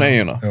eru bara komin að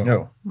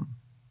eiguna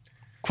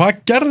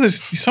hvað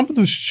gerðist í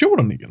sambandi við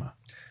sjóræningina?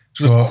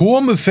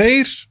 Komuð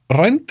þeir,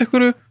 rændu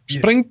ykkur,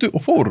 sprengdu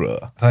og fóru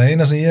það? Það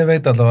eina sem ég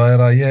veit allavega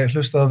er að ég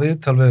hlustaði á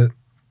viðtal við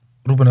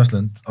Rúben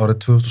Östlund árið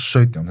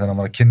 2017 þegar hann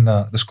var að kynna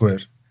The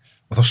Square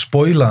og þá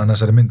spoilaði hann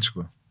þessari mynd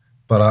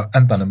bara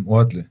endanum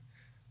og öllu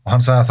og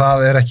hann sagði að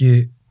það er ekki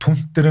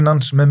punkturinn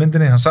hans með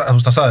myndinni, hann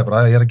sagði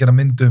bara að ég er að gera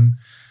mynd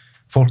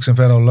fólk sem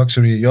fer á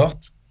luxury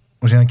yacht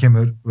og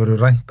síðan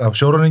verður rænt af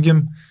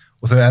sjóræningjum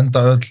og þau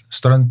enda öll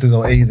strönduð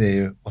á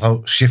eyðieyju og þá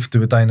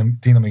skiptum við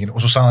dýnamíkinu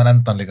og svo sagði hann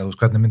endan líka,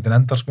 hvernig myndin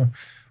endar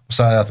og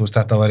sagði að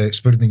þetta væri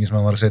spurningi sem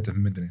hann var að setja upp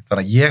í myndinni.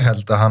 Þannig að ég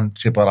held að hann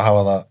sé bara að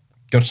hafa það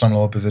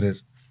gjörsamlega opið fyrir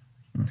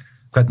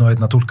hvernig og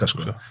einn að túlka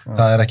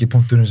það er ekki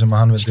punkturinn sem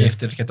hann vildi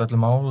skiptir ekki öllu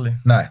máli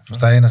nei,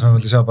 það eina sem hann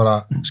vildi sjá bara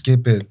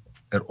skipið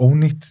er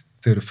ónýtt,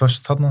 þeir eru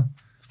föst þarna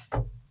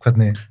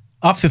hvernig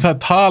af því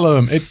það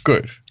talaði einn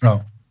gaur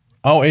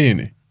á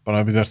eyjunni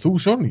bara að þú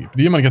sjórningi,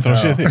 ég man ekki að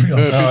sé þig já,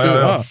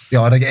 er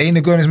það ekki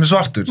eini gauðin sem er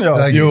svartur?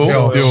 Jú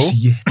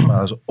shit, maður,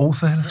 það er svo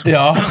óþægilegt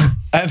já,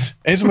 en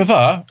eins og með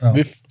það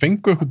við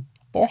fengum eitthvað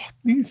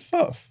botn í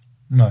það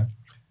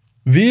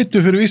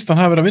vitu fyrir víst hann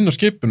hafi verið að vinna á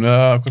skipinu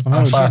eða hvort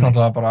hann sagðist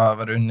náttúrulega bara að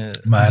vera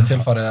unnið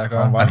tilfarið eða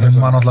eitthvað en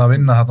hún var náttúrulega að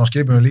vinna þarna á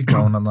skipinu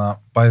líka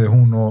bæði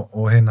hún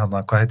og hinn,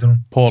 hvað heitir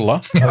hún?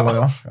 Póla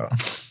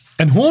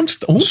en hún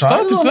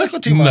staðfist það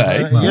ekki? Nei,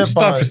 hún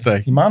staðfist það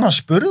ekki. Ég man að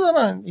spurði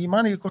hana, ég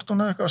man ekki hvort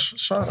hún hefði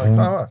eitthvað svarað,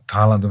 hvað var?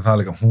 Talandi það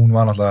líka, hún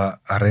var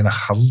náttúrulega að reyna að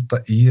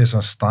halda í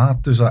þessan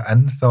status að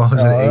ennþá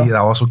þessari eigið,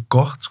 það var svo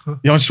gott,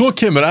 Já, en svo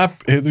kemur,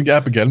 heitum ekki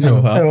Abigail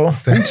með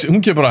það,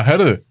 hún kemur bara,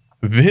 herðu,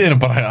 við erum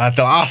bara,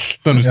 þetta er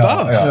allt önnur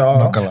stað.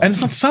 En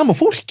það er sama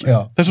fólki.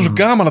 Það er svo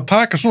gaman að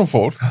taka svona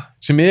fólk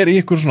sem er í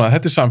ykkur svona,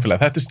 þetta er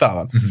samfélag, þetta er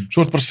staðan,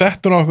 svo er bara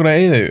settur á okkur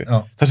að eyðieyju.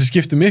 Það sem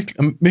skiptir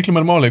miklu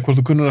meira máli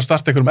hvort þú kunnur að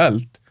starta ykkur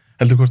eld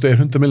heldur hvort það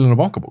 100 milljónar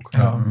bankabók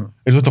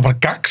eins og þetta bara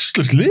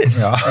gagnslaust lið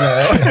eins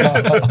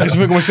og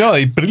við komum að sjá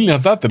það í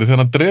Brilliant Adder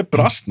þegar hann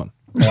drepur asnan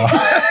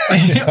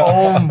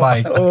oh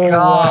my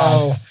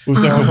god þú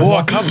veist eitthvað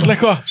að kalla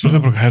eitthvað svo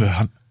þau bara,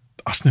 heyrðu,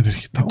 asnin er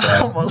ekki tá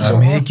það er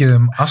mikið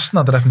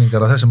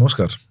asnadrefningar á þessum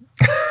Óskar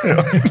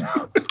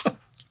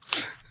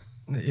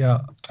já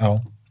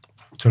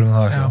tölum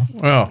það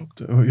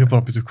ekki ég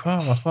bara býtu,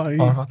 hvað var það í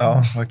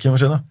það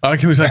kemur sérna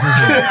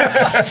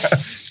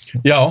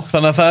já,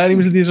 þannig að það er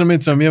ímyndilegt í þessar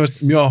mynd sem ég veist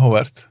mjög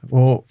áhugavert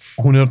og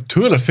hún er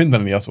tölvöld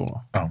fyndan en ég að þú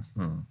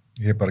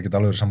ég er bara ekki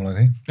alveg verið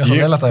sammálaður í ég er svo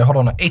leilægt að ég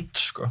horfa hana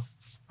eitt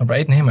það er bara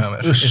einn heima hjá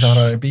mér í það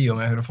að vera í bíó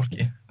með einhverju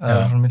fólki það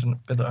er svona miklu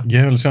betra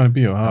ég vil sjá hann í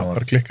bíó, það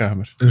bara klikkaði hjá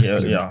mér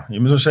ég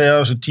myndi að segja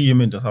að þessu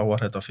 10 myndir þá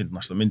var þetta að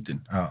finnast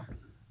myndin já,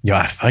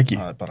 er það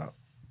ekki? það er bara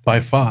by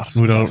far,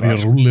 nú er ég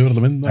að rúlla yfir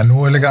þetta mynd en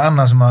nú er líka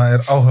annað sem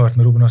er áhugavert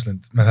með Rúben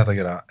Östlund með þetta að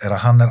gera, er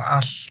að hann er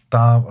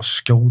alltaf að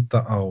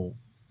skjóta á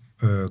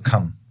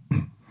kann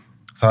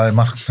það er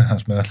markmið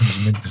hans með allir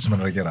þessum myndir sem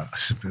hann er að gera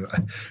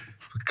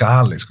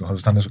gali,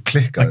 hann er svo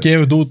klikkað að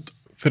gefa þetta út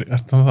fyrir,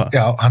 ertu það?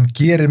 Já, hann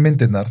gerir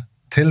myndirnar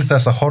til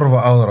þess að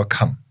horfa á þar á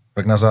kann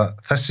vegna þess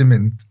að þessi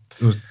mynd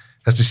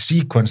þessi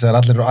sequence þegar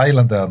allir eru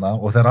ælandi þarna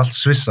og þegar allt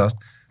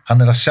svissast,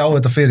 hann er að sjá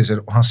þetta fyrir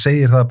sér og hann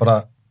segir það bara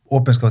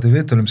opinskátt í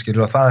viðtölum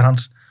skilur og það er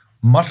hans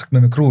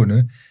markmið með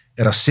krúinu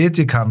er að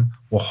sitja í kann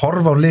og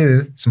horfa á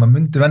liðið sem að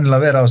myndi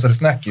vennilega vera á þessari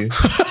snekju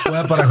og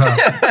er bara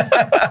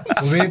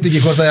eitthvað og veit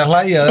ekki hvort það er að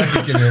hlæja eða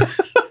ekki skilur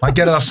hann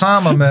gerði það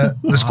sama með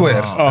The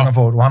Square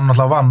og hann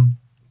náttúrulega vann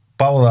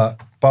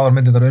báðar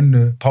myndirnar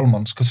unnu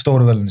Pálmans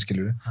stóru velunni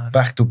skilur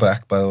back to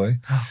back by the way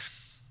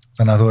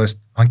þannig að þú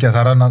veist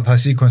það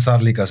er sequence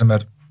þar líka sem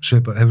er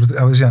svipað þú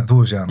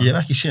hefur séð hana? Ég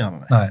hef ekki séð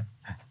hana Nei.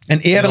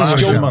 En er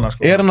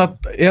hann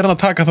að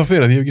taka þá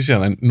fyrir að ég hef ekki séð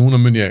hann, en núna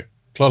mun ég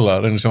klálega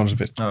að reyna að sjá hann sem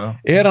fyrst.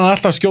 Er hann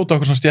alltaf að skjóta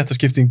okkur svona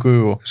stéttaskiptingu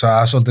og...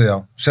 Svolítið, já.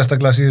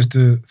 Sérstaklega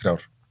síðustu 3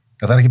 ár.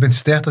 Það er ekki beint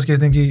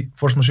stéttaskipting í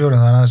force majeure,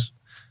 en það er aðeins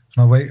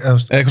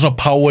eitthvað svona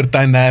power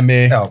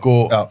dynamic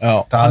og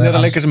hann að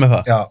leika sig með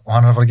það. Já, og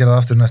hann að fara að gera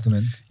það aftur í næstu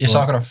mynd. Ég sá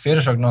okkur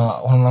fyrirsögn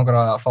og hún langar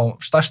að fá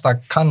stærsta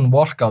can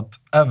workout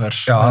ever.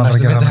 Já, hann að fara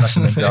að gera það með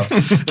næstu mynd, já.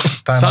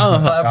 Það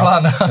er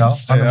planið hans.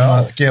 Já, hann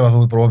að gefa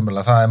þú bara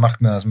ofurmjöla, það er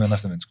markmiðað sem er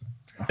næstu mynd, sko.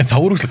 En þá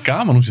er úrslega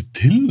gaman sér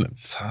tilnefnd.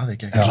 Það er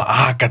ekki ekki. Svona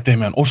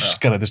akademian,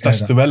 Óskar, þetta er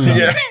stærstu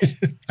verðlaun.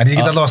 En ég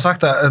get alltaf að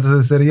sagt að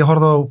þegar ég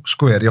horfði á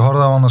Square, ég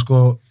horfði á hana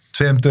sko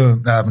 2 dögum,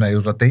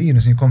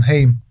 deginu sem ég kom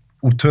heim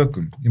úr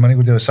tökum. Ég man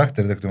einhvern veginn að ég hef sagt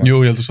þér þetta. Jú,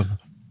 ég heldur svo.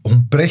 Og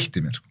hún breytti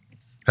mér, sko.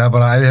 Það er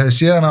bara, ef ég hefði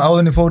séð hana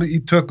áður en ég fór í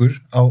tökur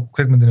á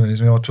kvikmyndaneminn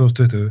sem ég var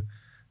 2020,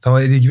 þá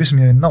er ég ekki viss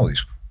ég hefði náði,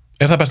 sko.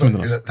 Er það besta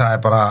myndina? Það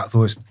er bara, þú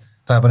veist,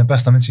 það er bara einn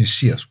besta mynd sem ég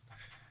séð, sko.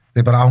 Það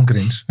er bara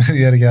ángríns.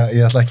 Ég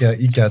ætla ekki að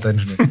íkja þetta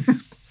einu sinni.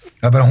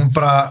 Það er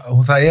bara,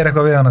 það er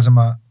eitthvað við hana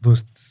sem að, þú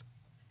veist,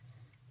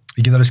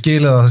 ég get alveg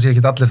skilið að það sé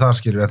ekki allir þar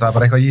skilur, en það er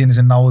bara eitthvað í henni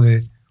sem náði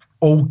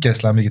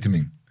ógeðslega mikið til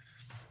mín.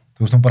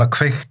 Þú veist, hún bara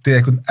kveikti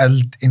einhvern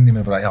eld inn í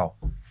mig bara, já,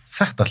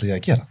 þetta ætla ég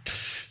að gera.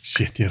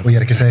 Shit, og ég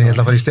er ekki að segja, ég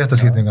ætla að fara í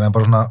stéttaskiptingu, en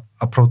bara svona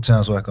approach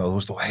hans og eitthvað, og þú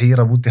veist, og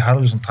heyra Woody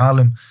Harrelson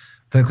tala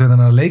þegar hvernig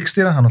hann er að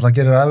leikstýra, hann ætla að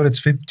gera average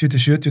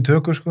 50-70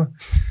 tökur, sko.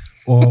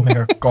 Og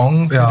mega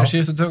gong fyrir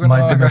síðustu tökurna.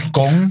 Mæti með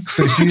gong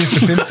fyrir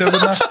síðustu 5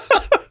 tökurna.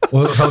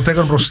 Og þá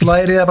tekur hann bara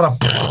slæri það bara,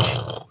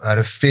 það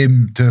eru 5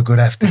 tökur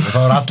eftir, og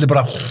þá er allir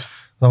bara,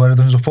 þá er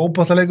þetta eins og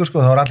fótboltaleikur, sko,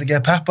 þá er allir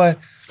geða peppaðir,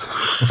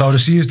 og þá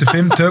eru síðustu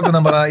 5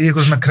 tökurna bara í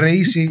eitthvað svona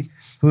crazy,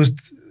 þú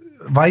veist,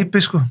 væpi,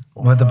 sko,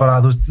 og þetta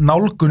bara, þú veist,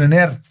 nálgunin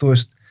er, þú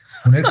veist,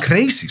 hún er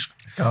crazy, sko.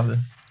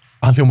 Gafið.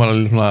 Hann hljómar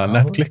alveg svona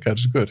nettklikkar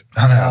þessu guður.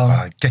 Hann er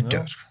bara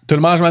geggjaður, sko.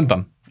 Tölum aðeins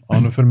endan, og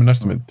hann fyrir með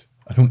næstu mynd.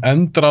 Hún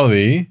endar á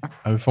því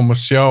að við fáum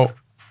að sjá,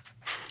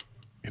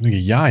 ég veit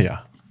ekki, Jaja,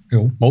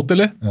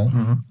 módelið,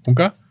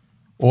 unga,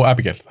 og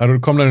Abigail. Það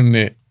eru komlega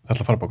það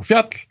ætla að fara baka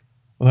fjall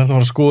og það ætla að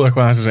fara að skoða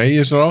eitthvað þess að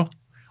eigi sér á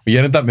og ég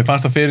er enda, mér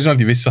fannst það fyrir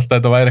svona, ég vissi alltaf að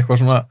þetta væri eitthvað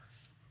svona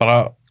bara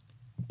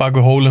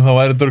baku hólinn þá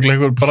væri þetta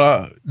örugglega eitthvað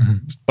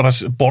bara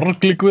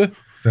borglíkuð.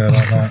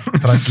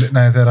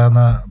 Þegar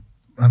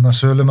hann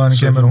sölumæðin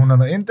kemur hún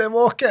hann in the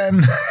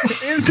walk-in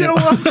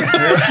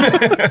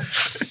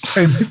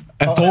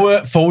En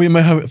þó ég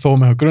með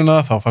hafa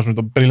grunað þá fannst mér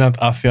þetta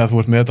briljant af því að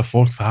þú ert með þetta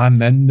fólk það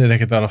nennir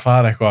ekkert að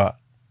fara eitthvað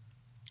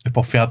upp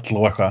á fjall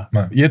og eitthvað.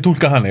 Ég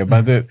túlka hann,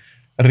 þetta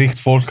er ríkt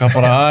fólk að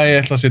bara,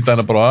 ég ætla að sitja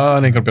hérna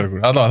bara, engar björgur.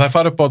 Allavega, þær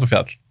fara upp á þetta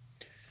fjall.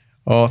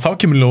 Og þá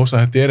kemur ljós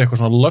að þetta er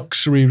eitthvað svona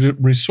luxury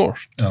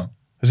resort. Já.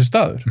 Þessi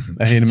staður.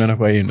 Það hýnir með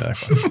eitthvað einu eða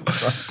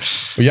eitthvað.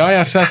 Og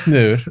Jaja sest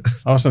niður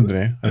á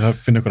stöndinni,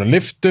 það finnir eitthvað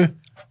liftu,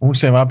 og hún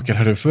segir við Abigail,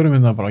 herru, við förum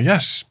við það bara,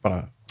 yes, bara,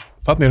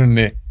 þannig er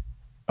henni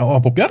að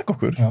búið bjarga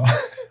okkur. Já.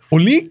 Og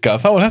líka,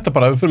 þá er þetta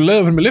bara, ef við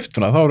leiðum fyrir með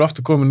liftuna, þá erum við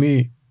aftur komin í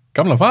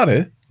gamla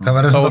farið. Það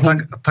verður svona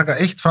að taka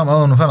eitt fram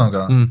áðan og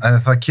ferðanga, en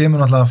það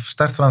kemur náttúrulega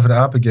sterkt fram fyrir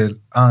Abigail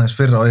aðeins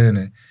fyrr á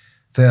eyjunni,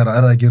 þegar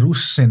er það ekki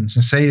rússinn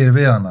sem segir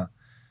við hana,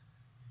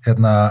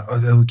 hérna,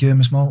 ef þú gefur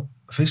mig smá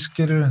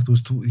fiskirur, þú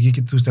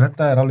veist,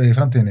 redda er alveg í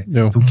framtíðinni,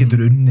 þú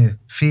getur unnið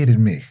fyrir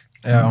mig.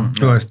 Já.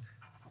 Þú veist,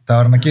 það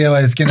var hann að gefa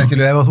þið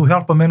skynjaskilu, ef þú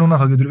hjálpar mig núna,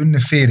 þá getur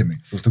unnið fyrir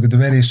mig. Þú veist, þú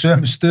getur verið í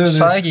sömu stöðu.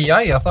 Sagði ekki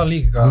Jaja það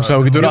líka? Hún sagði,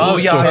 þú getur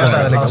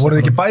aðstoð. Voruð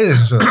þið ekki bæðið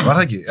sem sögðu, var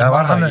það ekki?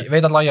 Ég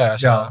veit alltaf Jaja,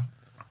 já.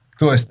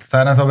 Þú veist, það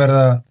er ennþá verið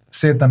að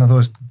setja hana, þú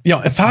veist. Já,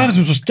 en það er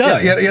sem svo skæð.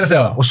 Ég er að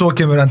segja það. Og svo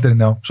kemur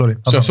endurinn, já, sorry.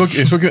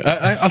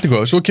 Allt í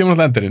góð, svo kemur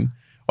alltaf endurinn.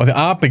 Og því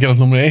Abigail er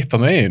alltaf nummer 1 á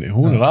eyjunni,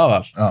 hún er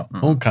aðal.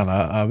 Hún kann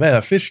að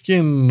veiða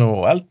fiskinn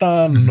og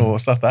eldan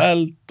og starta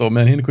eld og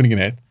meðan hinn kunni ekki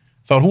neitt.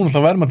 Þá er hún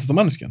alltaf verðmættasta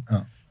manneskjan.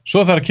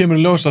 Svo þegar kemur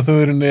í ljós að þau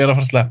er að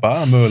fara að sleppa,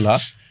 mögulega,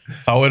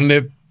 þá er henni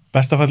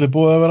bestafalli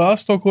búið að vera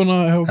aðstokkuna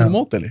hjá okkur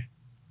módeli.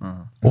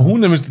 Og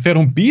hún er,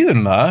 þegar hún býður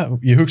hana,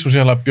 ég hugsa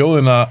sér að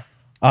bjóðina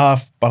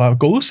af bara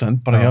góðsend,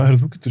 bara já,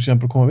 heyrðu, þú getur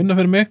síðan bara koma að vinna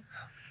fyrir mig.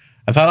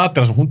 En það er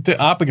aðeins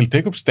að Abigail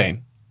tekur upp stein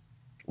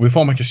og við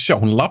fáum ekki að sjá,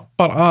 hún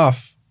lappar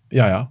að,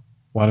 Jaja,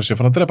 og hann er sér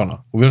að fara að drepa hana.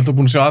 Og við erum alltaf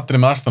búin að sjá atrið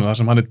með aðstæðuna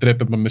sem hann er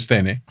drepið með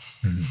steini.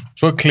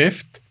 Svo er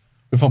klift,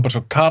 við fáum bara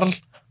svo Karl,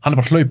 hann er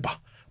bara að hlaupa,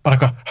 bara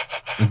eitthvað.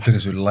 Undir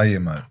þessu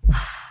lægi maður.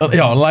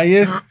 Já,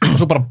 lægið, og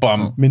svo bara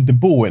bam, myndin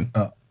búin.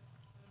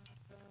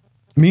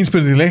 Mín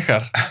spurning til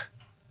leikar,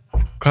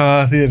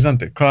 hvað þið er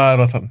sendir? Hvað er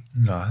að tala?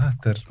 Já,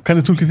 þetta er...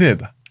 Hvernig túlkið þið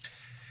þetta?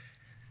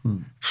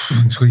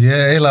 Sko, ég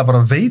eiginlega bara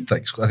veit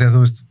ekki, sko, að því að þú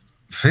veist,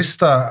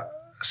 fyrsta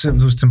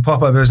sem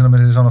poppaði við sinna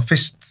mér því svona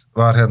fyrst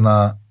var hérna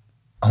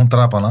hún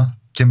drap hana,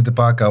 kemur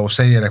tilbaka og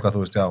segir eitthvað,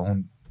 þú veist, já,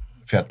 hún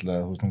fjall eða,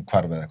 þú veist, hún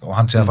hvarf eða eitthvað og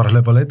hann sé að fara að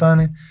hlaupa að leita að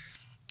henni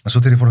en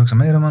svo þegar ég fór að hugsa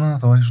meira hana,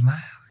 þá var ég svona,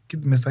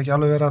 getur mér þetta ekki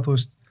alveg vera, þú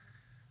veist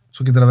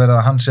svo getur það verið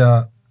að hann sé að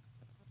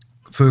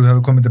þau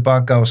hefur komið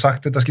tilbaka og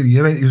sagt þetta, skil,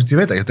 ég veit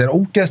ekki, þetta er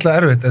ógeðslega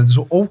erfitt, þetta er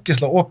svo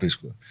ógeðslega opið,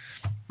 sko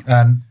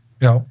en,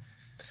 já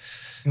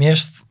Mér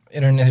finnst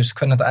í rauninni, þú veist,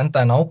 hvernig þetta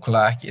endaði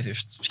nákvæmlega ekki, þú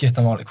veist,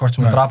 skipta máli, hvort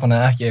sem hún drap hann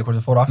eða ekki, eða hvort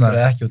þau fóru aftur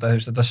eða ekki, þú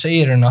veist, þetta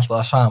segir rauninni alltaf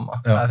það sama,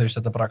 þú veist,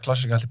 þetta bara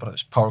klassika alltaf bara, þú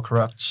veist, power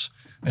corrupts,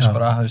 veist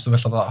bara, þú veist, þú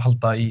vilt alltaf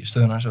halda í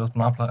stöðuna sem þú ert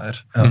búin að afla þér,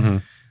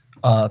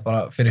 að bara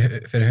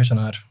fyrir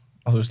hausana þér,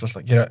 og þú veist,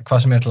 alltaf gera hvað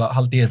sem til að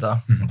halda í þetta,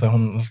 þegar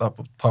hún alltaf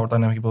power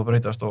dynamic búið að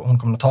breytast og hún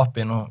komin á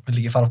toppinn og vill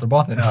ekki fara aftur á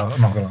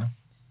botninn.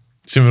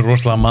 Sem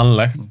rosalega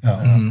mannlegt.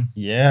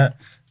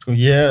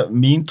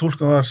 Mín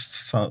túlkun var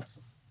það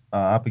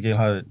að Abigail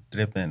hafi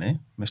drepið henni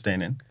með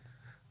steininn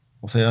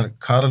og þegar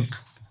Karl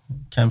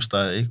kemst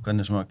að því,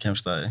 hvernig sem hann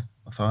kemst að því,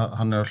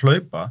 hann að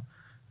hlaupa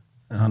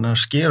en hann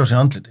að skera á sig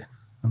andliti.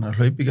 Hann að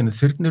hlaupa í genið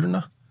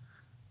þyrniruna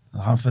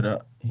hann fyrir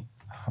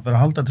að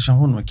halda þetta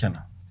sem honum að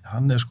kenna.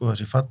 Hann sko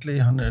þessi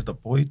falli, hann þetta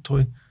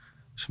boy-toy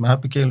sem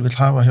Abigail vill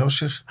hafa hjá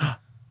sér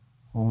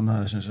og hún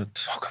hafði sem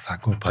sagt það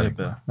er góð pæling.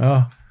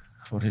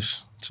 For his,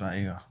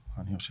 eiga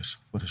hann hjá sér,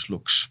 for his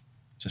looks,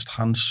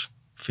 hans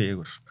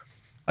fegur.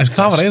 En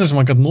það var eina sem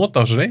hann gæti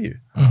nota á þessu reyju.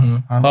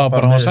 Það var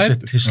bara hann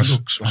sætur. His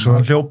looks, og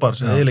hann hljópar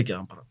sem eiginlega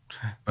hann bara.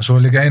 Og svo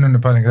líka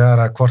einunni pæling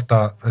það að hvort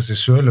að þessi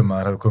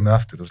sölumæður hefur komið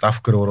aftur, þú veist, af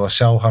hverju voru að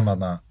sjá hann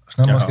þarna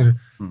snemma,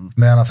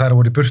 meðan að þær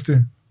voru í burtu,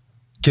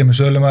 kemur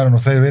sölumæðurinn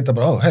og þeir vita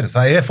bara, heyrðu,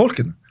 það er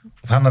fólkinu.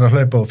 Og hann að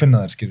hlaupa og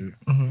finna þær, skilur.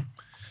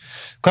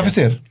 Hvað finnst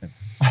þér?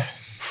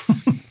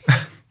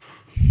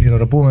 Ég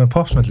er að búa með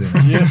popsmellinu.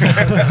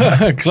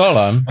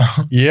 Kláraðan.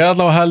 Ég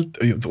allavega held,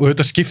 og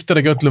þetta skiptir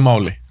ekki öllu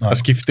máli. Það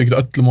skiptir ekki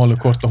öllu máli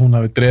hvort að hún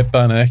hafi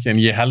drepað henni eða ekki,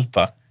 en ég held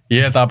það.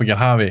 Ég held að Abigail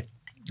hafi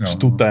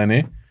stútað henni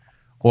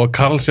og að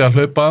Karl sé að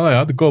hlaupa að það,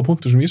 þetta er góða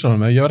punktur sem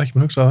Ísrael með, ég var ekki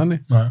með að hugsa það henni.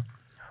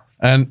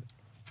 En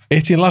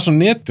eitt sem ég las á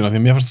netinu, því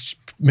að mér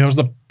fannst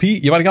það,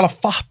 ég var ekki alveg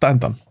að fatta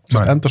endan,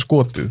 enda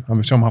skotið,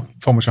 þannig að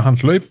fá mig að hann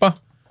hlaupa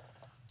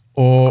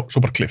og svo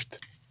bara klift.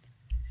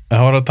 En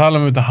það var að tala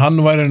þetta, hann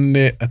væri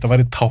henni, þetta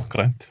væri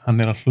tákgrænt,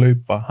 hann að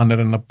hlaupa, hann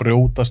henni að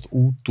brjótast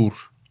út úr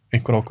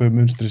einhver ákveðu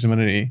munstri sem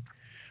hann í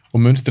og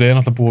munstri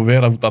náttúrulega búið að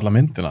vera út alla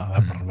myndina,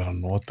 það bara að vera að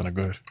nota hana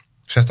gaur.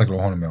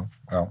 Sérstaklega honum,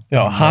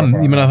 Já, hann,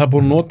 ég meina að það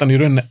búið að nota hann í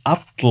rauninni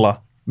alla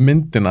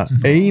myndina,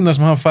 eina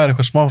sem hann fær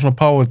eitthvað smá svona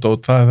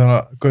powerdót, það þegar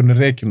gaurin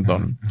reikinn út á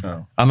hann.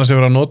 Annars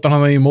hefur að nota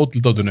hann í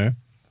mótildótinu,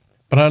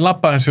 bara að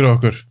labba eins fyrir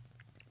okkur.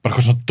 Bara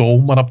eitthvað svona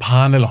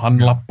dómarapanel og hann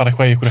lappar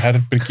eitthvað í einhverju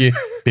herrbyrgi,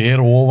 ber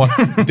ofan,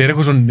 þetta er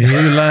eitthvað svona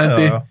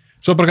niðurlægandi.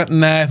 Svo bara,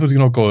 nei, þú ert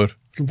ekki nóg góður,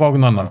 þú fá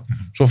okkur annan.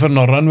 Svo fer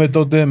hann á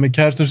runway-dótið með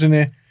kærastun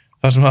sinni,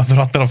 þar sem það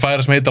þurfa allir að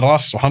færa sem heitir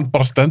rass og hann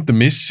bara stendur,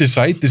 missi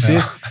sætið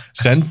sitt,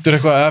 sendur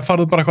eitthvað, eða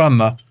farið bara eitthvað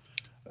annað.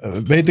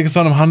 Veit ekki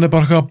þannig hann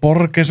bara eitthvað að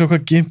borga eins og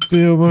eitthvað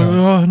gimpi og bara,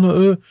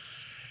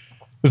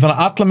 Þannig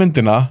að alla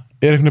myndina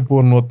er einhvern veginn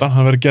búið að nota,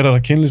 hann verður gerðar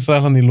að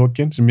kynlýsræðil hann í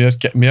lokin, sem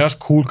mér er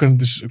cool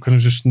hvernig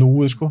þessu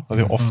snúið, sko,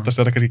 því að oftast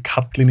er það kannski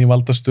kallinn í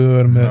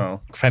valdastöður með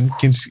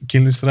kvenkins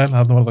kynlýsræðil,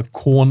 þarna var þetta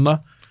kona,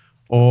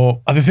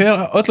 og að því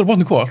þegar öll er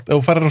botni kvöld, ef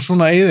þú færir á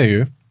svona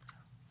eyðeyju,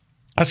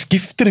 það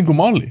skiptir einhver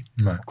máli,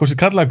 hvort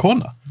þið kallaði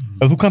kona,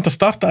 ef þú kannt að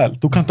starta eld,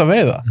 þú kannt að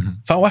veiða,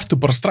 þá ertu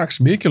bara strax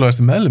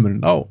mikilvægasti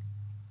meðlimurinn á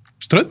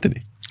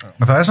ströndinni.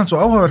 En það er samt svo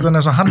áhugaverð, en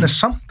þess að hann er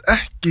samt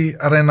ekki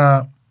að reyna.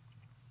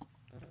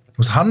 Þú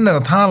veist, hann er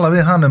að tala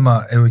við hann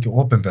að ef ekki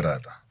opinbera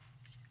þetta.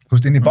 Þú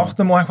veist, inn í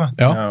bátnum og eitthvað.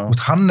 Þú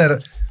veist, hann er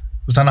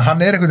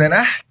einhvern veginn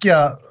ekki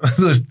að,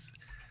 þú veist,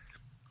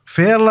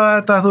 fela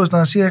þetta, þú veist,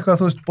 hann sé eitthvað,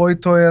 þú veist,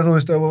 boy-toy, þú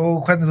veist, og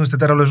hvernig, þú veist,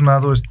 þetta er alveg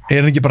svona, þú veist.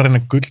 Er hann ekki bara að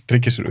reyna gull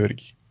tryggja sér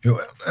öryggi? Jú,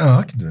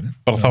 það getur verið.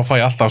 Bara þá fæ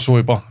ég alltaf að svo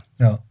í bátnum.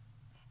 Já.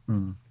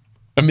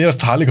 En mér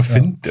varst það líka að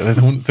fyndi, þau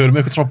eru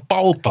með eitthvað svona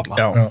bátana.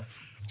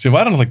 Sem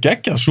væri hann alltaf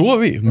geggjað að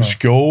sofa í, með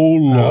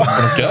skjól og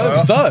bara geðum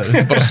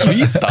staðir, bara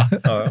svíta.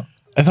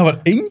 En það var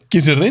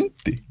enginn sem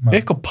reyndi,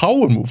 eitthvað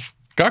power move,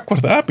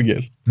 gagnvart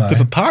Abigail, til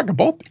þess að taka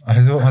bátinn.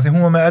 Því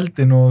hún var með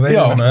eldin og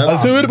veiðina. Já,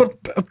 þau eru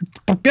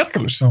bara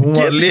bjargalus. Hún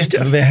var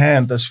literally the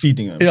hand that's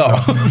feeding them. Já.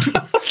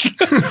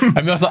 En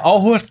mér varst það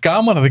áhugavert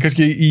gaman að því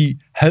kannski í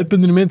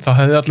hefðbundinu mynd, þá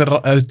hefði allir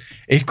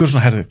eitthvað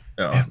svona herðu,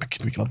 við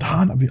getum ekki láta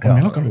hana, og mér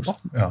langar við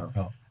bátinn.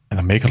 En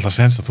það meikar alltaf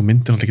sens að þú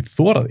myndir alltaf ekki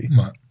þóra því.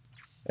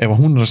 Ef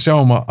hún er að sjá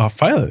að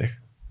fæða þig.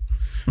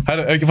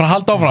 Herru, ef ekki fara að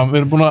halda áfram, við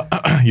erum búin að,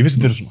 ég vissi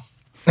þetta eru svona.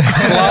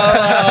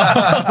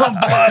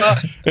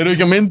 Erum við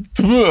ekki að mynd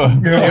 2?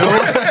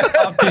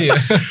 Af 10.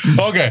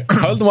 Ok,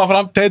 höldum að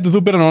fram, Teitur,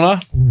 þú byrjar núna.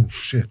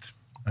 Shit,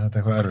 er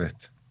þetta eitthvað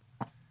erfitt?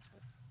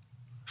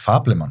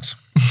 Fabelmans.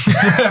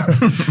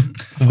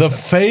 The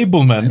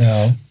Fabelmans.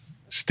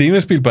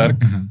 Steven Spielberg.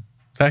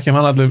 Þekkjum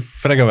hann allir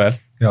freka vel.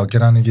 Já,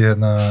 gera hann ekki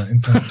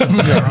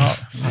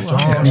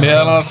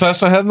Meðal annars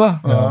þessa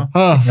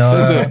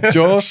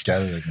Jaws.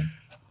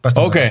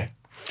 Ok,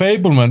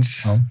 Fabelmans.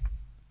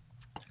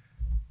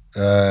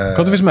 Hvað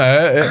þú finnst með?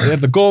 Er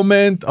þetta góð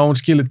mynd? Á hún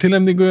skilja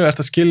tilnefningu? Er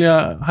þetta skilja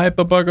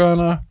hæpa baka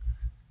hana?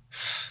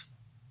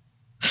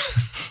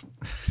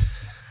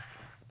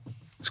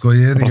 Sko,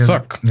 ég er ekki...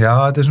 Þögg. Já,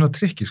 þetta er svona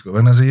trikki, sko.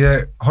 Vegna þess að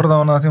ég horfði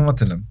á hana þegar hún var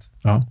tilnefnd.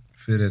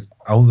 Fyrir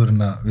áður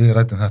en að við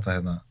ræddum þetta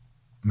hérna,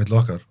 milli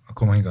okkar, að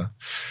koma hingað.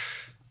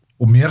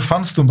 Og mér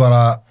fannst hún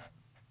bara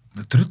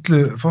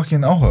drullu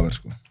fokkin áhugaverð,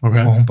 sko. Og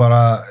hún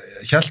bara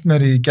hélt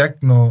mér í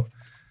gegn og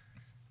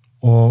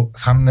og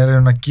hann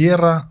að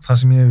gera það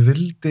sem ég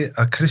vildi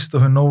að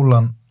Christopher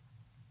Nolan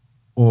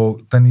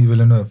og Denis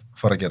Villeneuve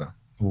fara að gera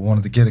og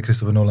vonandi gerir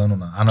Christopher Nolan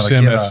núna, hann að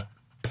gera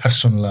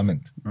persónulega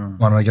mynd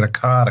og hann að gera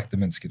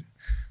karaktermynd, skilur.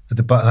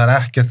 Það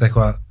ekkert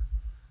eitthvað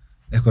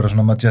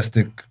svona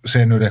majestic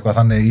senur eitthvað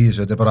þannig í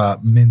þessu, þetta bara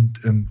mynd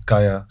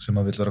gæja sem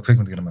að vill vera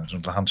kvikmyndagerðarmaður,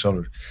 svona hann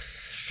sjálfur.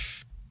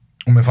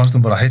 Og mér fannst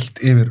hún bara heilt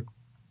yfir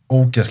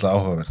ógeðslega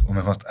áhugaverð og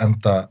mér fannst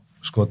enda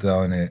skotið á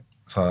henni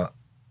það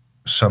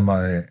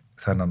sömmaði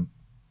þennan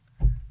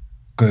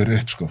gaur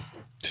upp, sko.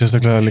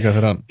 Sérstaklega líka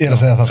þegar hann... Ég að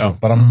segja það,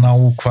 bara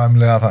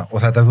nákvæmlega það. Og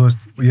þetta, þú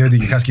veist, ég veit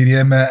ekki, kannski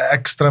ég með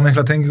ekstra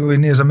mikla tengingu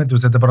inn í þessa mynd, þú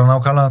veist, þetta bara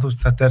nákvæmlega, þú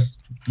veist,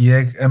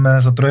 ég með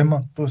þessa drauma,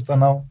 þú veist,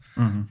 að ná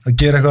að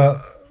gera eitthvað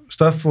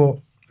stöff og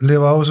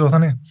lifa á þessu og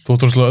þannig. Þú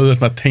ættir svolítið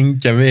auðvitað með að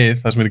tengja við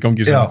það sem í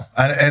gangi. Já,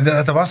 en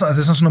þetta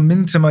er svona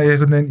mynd sem að ég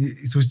einhvern veginn,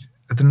 þú veist,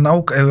 þetta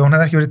ef hún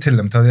hefði ekki verið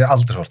tilnefnd, þá hefði ég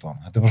aldrei hort á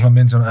hana. Þetta er bara svona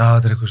mynd sem,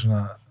 þetta er eitthvað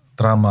svona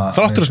drama.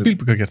 Þráttur að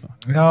Spielberg að gera það?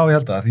 Já, ég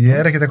held að, því ég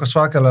ekkert eitthvað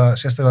svakalega,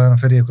 sérstaklega þegar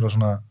hann fer í eitthvað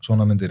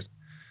svona myndir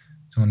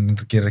sem hann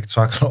gerir ekkert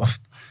svakalega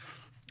oft.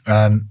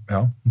 En já,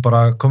 hún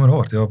bara komur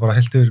óvart, ég var bara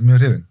heilt yfir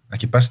mjög hrifin.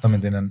 Ekki besta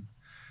myndin, en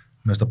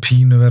mér finnst að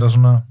pínu vera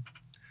svona,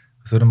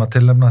 þurfum að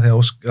tilnefna því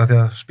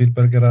að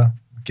Spielberg er að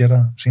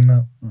gera sína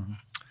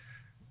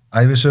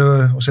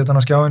ævisögu og setja hann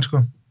á skjáinn,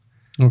 sko.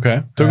 Ok,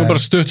 tökum bara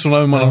stutt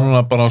svona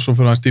hana bara svo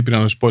fyrir hans dýpir í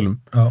hann við spoilum.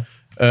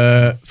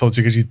 Þá þetta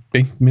sé kannski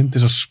beint mynd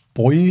þess að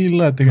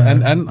spoila þetta,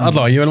 en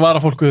allavega, ég vil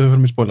vara fólk við þau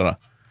fyrir mig spoilera.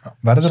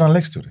 Verður hann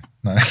leikstjóri?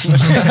 Nei.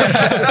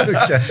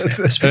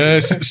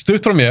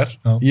 Stutt frá mér,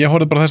 ég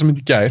horfði bara þessa mynd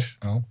í gær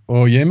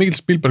og ég er mikill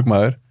Spielberg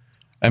maður,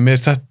 en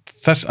mér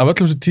þess af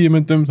öllum þessu 10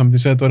 myndum, þá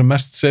myndi ég segja að þetta væri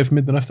mest safe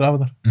myndin eftir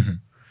Avatar.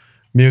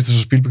 Mér finnst þess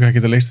að Spielberg að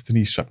geta leikst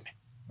þetta í svefni.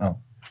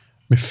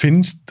 Mér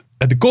finnst,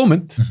 þetta er góð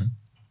mynd,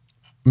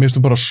 mér finnst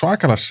þú bara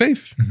svakalega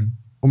safe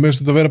og mér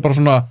finnst þetta að vera bara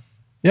svona,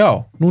 já,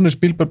 núna er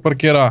Spielberg bara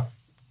að gera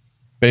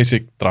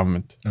basic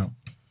dramamynd.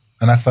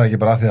 En er það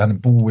ekki bara af því að hann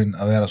er búinn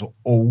að vera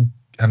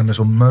hann er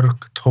með svo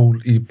mörg tól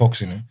í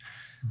bóksinu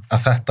að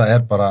þetta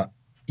er bara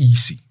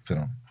easy fyrir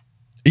hann.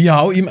 Já,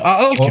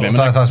 algjörlega. Og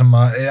það er það sem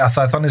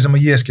það er þannig sem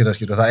að ég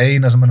skilja, það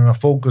eina sem hann er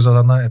að fókusa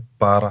þarna er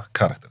bara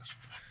karakterar.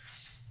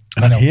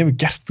 En hann hefur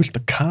gert fullt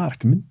af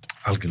karaktermynd.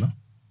 Algjörlega,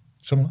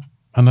 samanlega.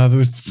 Þannig að þú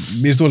veist,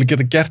 mér finnst þú alveg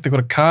geta gert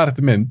eitthvað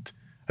karaktermynd,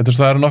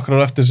 það eru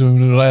nokkrar eftir sem við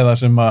viljum ræða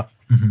sem að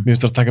mér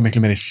finnst það að taka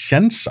miklu meiri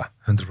sjensa.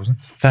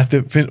 100%.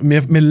 Þetta,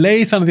 mér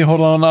leið þannig að ég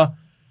horfði á hana,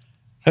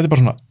 þetta er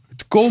bara svona,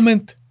 þetta er góð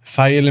mynd,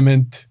 þægileg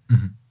mynd,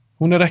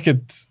 hún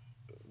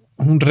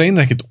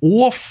reynir ekkert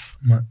of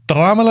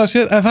dramalega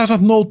séð, en það er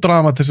samt nóg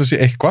drama til þess að sé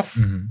eitthvað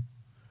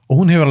og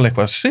hún hefur alveg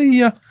eitthvað að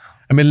segja,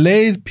 en mér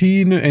leið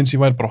pínu eins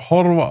ég væri bara að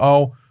horfa á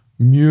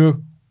mjög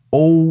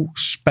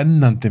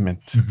óspennandi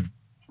mynd.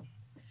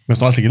 Mér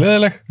finnst það alls ekki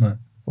leiðileg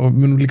og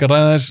munum líka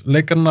ræða þess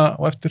leikarna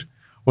og eftir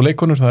og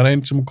leikonur, það er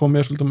einn sem kom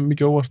mér svolítið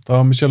mikið óvart,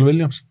 það var Michelle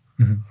Williams.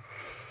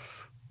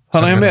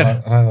 Þannig að ég mér.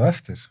 Ræða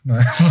eftir?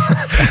 Nei.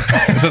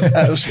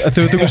 Þegar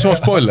við tökum svo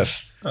spoiler.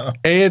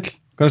 Egill,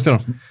 hvað er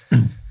stjórnum?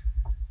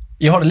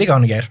 Ég horfði líka á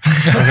hann í gær.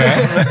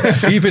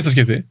 Í fyrsta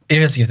skipti? Í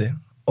fyrsta skipti.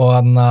 Og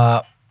þannig að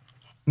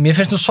mér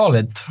finnst nú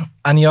solid,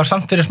 en ég var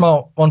samt fyrir smá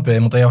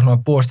vonbrigði, mútið að ég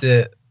var búist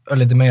við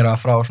örlítið meira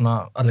frá svona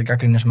allir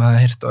gagnrýni sem ég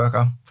hefði heyrt og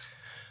eitthvað.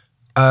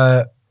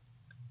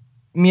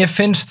 Mér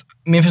finnst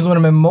þú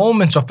vera með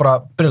moments of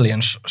bara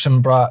brilliance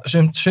sem bara,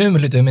 sömur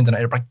hlutu við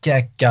myndina eru bara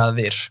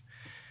geggjaðir.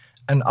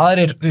 En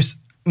aðrir, þú veist,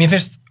 mér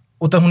finnst,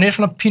 út af hún er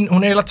svona,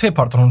 hún er eiginlega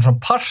tveipartar, hún er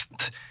svona part,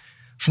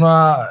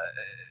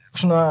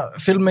 svona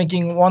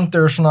filmmaking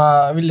wonder,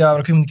 svona vilja að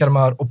vera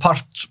kvikmyndagerðarmaður og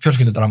part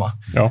fjölskyldudrama.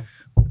 Já.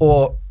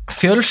 Og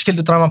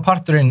fjölskyldudrama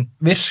parturinn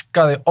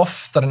virkaði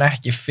oftar en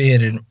ekki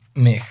fyrir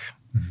mig.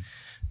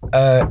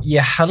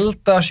 Ég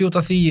held að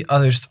sjúta því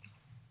að, þú veist,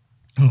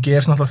 hún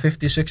gerist náttúrulega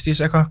 50s,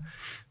 60s eitthvað.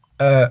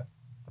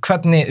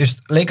 Hvernig, þú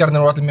veist,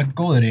 leikarnir voru allir mjög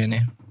góðir í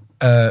henni,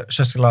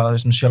 sérstaklega, þú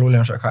veist, Michelle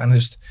Williams eitthvað, en þú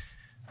veist,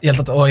 ég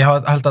held að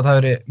það hefur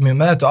verið mjög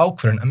meðvituð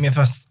ákvörðun, en mér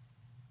fannst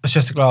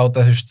sérstaklega á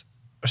þetta, þú veist,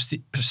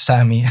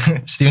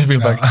 Steven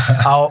Spielberg,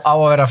 á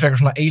að vera frekar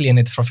svona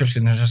alienate frá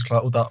fjölskyldinu,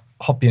 sérstaklega út af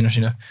hobbyinu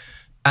sínu,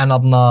 en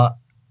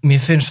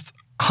mér finnst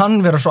hann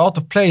vera svo out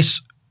of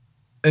place,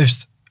 þú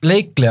veist,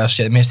 leiklega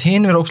séð, mér finnst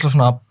hinn vera ókslega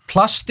svona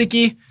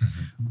plastiki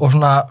og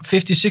svona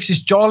 50s,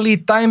 60s jolly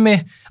dæmi,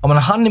 og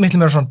hann er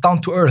miklu meira svona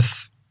down to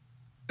earth.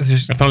 Er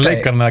það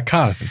leikarinn eða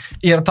karakter?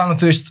 Ég er að tala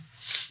þú veist,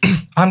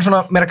 hann er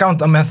svona meira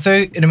gánd, meðan þau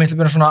eru miklu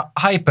meira svona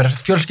hyper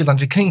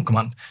fjölskyldans í kringum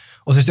hann,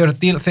 og þú veist,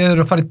 þegar þau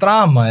eru að fara í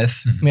dramaðið,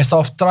 mér finnst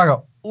það oft draga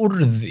úr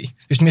því.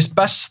 Þú veist, mér finnst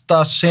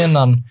besta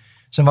senan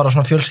sem var á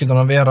svona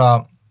fjölskyldan að vera,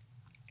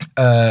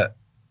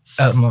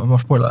 má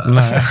spóla það?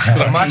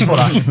 Nei, má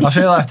spóla, það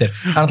segja það eftir.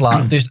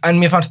 Þú veist,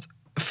 en mér fannst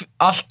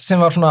allt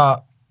sem var svona,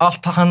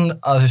 allt hann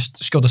að, þú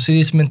veist, skjóta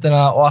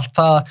síðismyndina og allt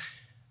það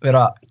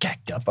vera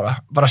geggjað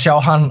bara sjá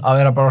hann að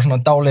vera bara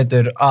svona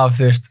dáleitur af,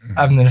 þú veist,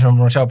 efninu sem hann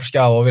búin að sjá på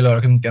skjá og vilja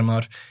vera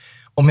kvikmyndagerðarmaður.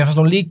 Og mér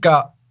fannst hún líka,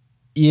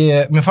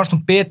 mér fannst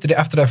hún betri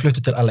eftir að ég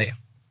fluttu til LA.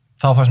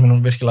 Þá fannst mér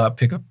hún virkilega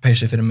pick up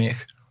pace fyrir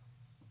mig.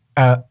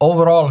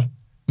 Overall,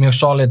 mjög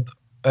solid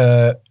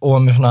og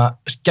með svona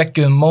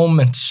geggjuðum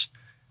moments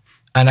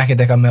en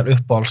ekkert eitthvað með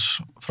uppáhalds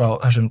frá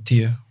þessum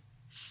 10.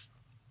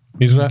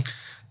 Ísrael?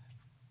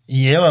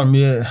 Ég var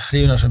mjög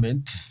hrifinn af þessa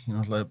mynd.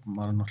 Maður er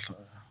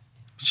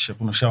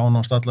búin að sjá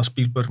náttúrulega alla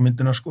Spielberg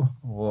myndina sko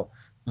og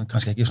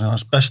kannski ekki svona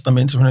hans besta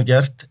mynd sem hún hefur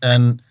gert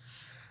en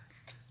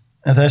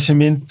þessi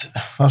mynd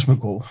fannst mér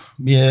góð.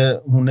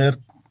 Hún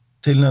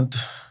tilnefnd,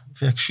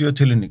 fekk 7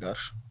 tilnefningar,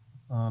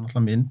 það er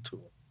náttúrulega mynd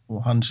og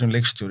hann sem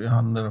leikstjóri,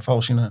 hann að fá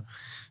sína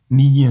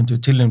 9.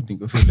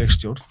 tilnefningu fyrir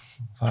leikstjórn.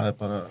 Það er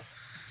bara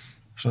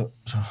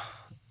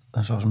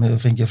þannig sem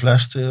hefur fengið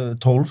flest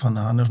 12, þannig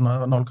að hann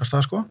svona nálgast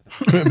það sko.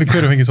 Hver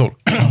hefur fengið 12?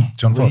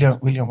 John Ford.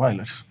 William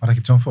Wyler. Var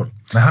ekki John Ford?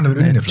 Nei, hann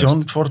hefur unnið flest.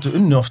 John Ford er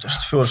unnið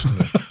oftast, 4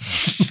 sinnum.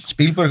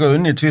 Spielberg har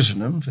unnið 2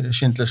 sinnum fyrir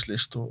Schindler's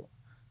List og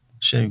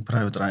Saving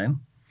Private Ryan.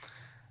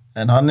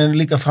 En hann er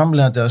líka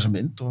framleiðandi að þessa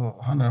mynd og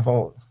hann er að fá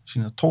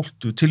sína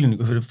 12.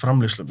 tilnefningu fyrir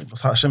framleiðslumynd og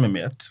það sem er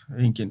met,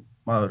 engin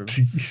maður.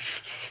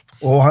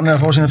 Og hann er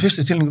að fá sína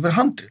 1. tilnefningu fyrir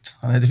handrit.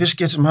 Þannig að þetta er fyrst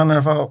skeitt sem hann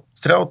er að fá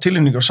 3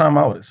 tilnefningar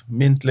sama árið,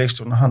 mynd,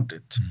 leikstjórn og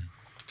handrit.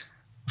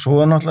 Svo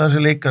er náttúrulega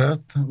þessi leikarar,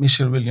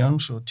 Michelle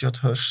Williams og Judd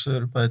Hirsch, þau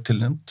eru bæði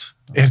tilnefnd.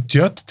 Er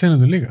Judd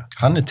tilnefndur líka?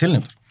 Hann er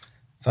tilnefndur.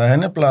 Það er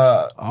nefnilega...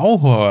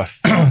 Áhugavert.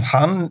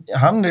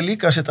 Hann er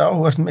líka að setja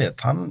áhugavert með.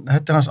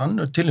 Þetta er hans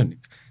annar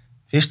tilnefning.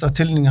 Fyrsta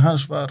tilnefning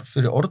hans var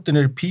fyrir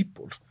Ordinary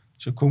People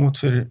sem kom út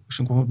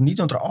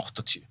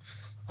 1980.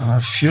 Það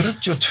var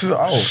 42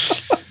 ár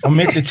á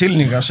milli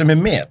tilnefninga sem er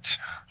met.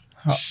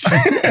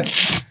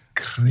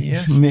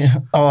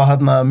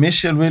 Og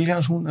Michelle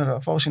Williams, hún er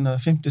að fá sína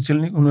 5.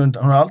 tilnefning, hún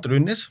er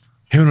aldrei unnið.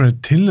 Hefur hún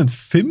tilnefnd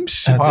 5?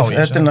 Þetta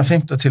er hennar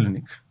 5.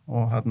 tilnefning.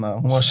 Og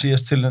hún var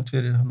síðast tilnefnd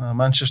fyrir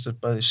Manchester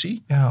by the Sea.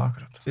 Já,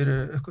 akkurat.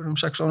 Fyrir ykkur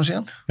 6 árum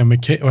síðan. Já,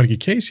 var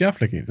ekki Casey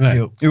Affleck í? Nei.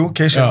 Jú,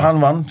 Casey,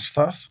 hann vann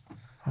það.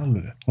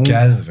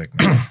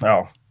 Geðvegna. Já.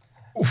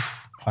 Og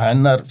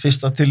hennar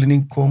fyrsta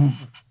tilnefning kom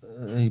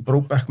í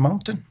Brokeback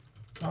Mountain.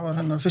 Það var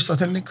hennar fyrsta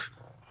tilnefning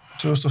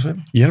 2005.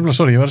 Ég er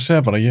sorry, ég var að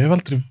segja bara, ég hef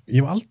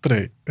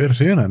aldrei verið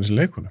hrifinn af þessi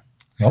leikonu.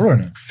 Í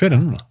alvörinu? Fyrir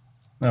núna.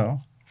 Já.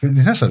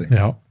 Fyrir þessari?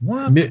 Já.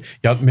 What?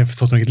 Mér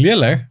þótt hún ekki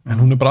léleg,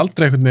 en hún er bara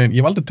aldrei einhvern veginn,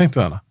 ég hef aldrei tengt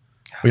við hana.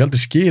 Og ég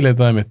aldrei skilið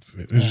þetta mitt,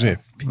 eins og sé,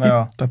 5.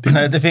 tilnefning.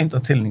 Nei, þetta er 5.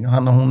 tilnefning,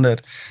 þannig að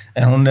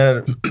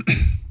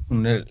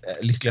hún er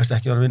líklegast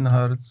ekki að vera að vinna,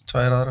 það eru 2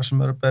 aðra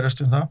sem eru að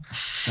berjast það,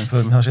 en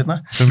förum við það seinna.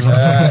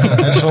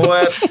 En svo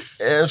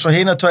svo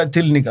hina 2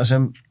 tilnefningar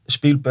sem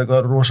Spielberg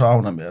var rosa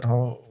ánægð með,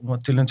 hún var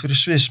tilnefnd fyrir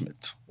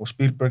sviðsmynd og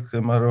Spielberg,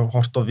 þegar maður er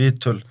hort á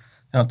viðtöl,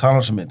 þegar hann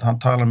talar sem mynd,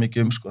 hann talar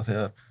mikið sko,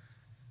 þegar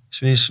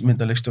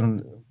sviðsmyndarleikstjórinn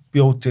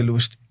bjóð til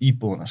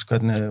íbúðunars,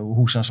 hvernig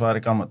húsans var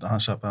í gamla þetta,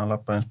 hann sagði að hann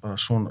lappaði eins bara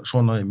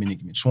svona í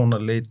minningi mín, svona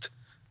leit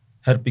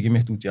herbyggi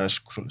mitt út í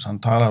æsku, hann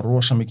talar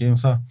rosa mikið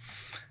það.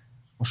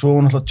 Og svo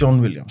var náttúrulega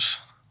John Williams,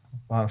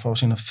 var að fá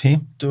sína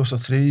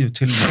 53.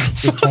 tilnefningu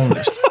fyrir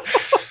tónlist.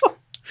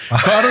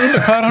 Hvað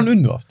er hann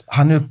unnið oft?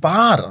 Hann er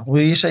bara, og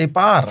ég segi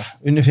bara,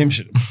 unnið 5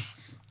 sinnum.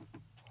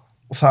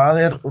 Og það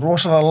er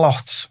rosalega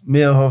látt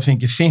með að hafa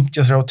fengið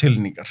 53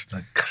 tilnefningar. Það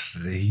er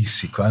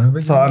crazy, hvað er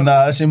það? Þannig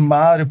að þessi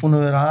maður er búin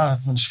að vera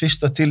hans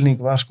fyrsta tilnefning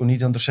var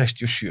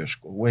 1967,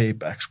 way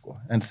back,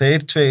 En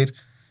þeir 2,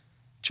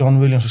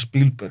 John Williams og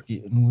Spielberg,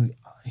 ég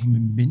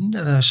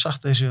minnir að það er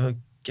sagt að þessi hafa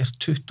gert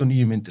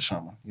 29 myndir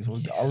saman. Ég þó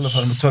ekki alveg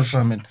fara með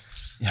tölfræðin minn,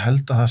 ég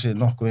held að það sé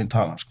nokkuð einn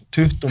talan,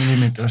 29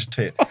 myndir þessi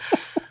 2.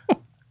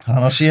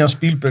 Þannig að síðan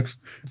Spielberg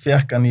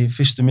fekk hann í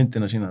fyrstu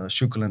myndina sína,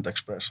 Sugarland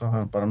Express, þá hafði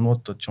hann bara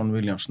notað John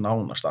Williams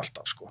nánast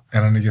alltaf,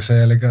 Er hann ekki að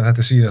segja líka að þetta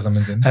er síðasta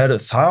myndin? Herru,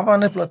 það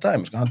var nefnilega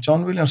dæmi,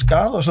 John Williams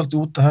gaf það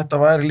svolítið út að þetta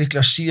væri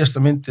líklega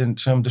síðasta myndin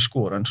sem hann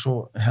skora, en svo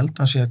held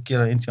hann sig að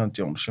gera Indiana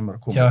Jones sem er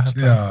að koma út.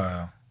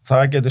 Já.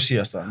 Það getur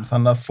síðasta,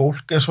 þannig að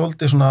fólk er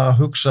svolítið svona að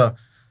hugsa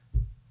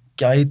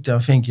gæti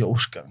að fengi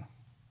Óskarinn.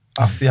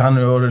 Af því hann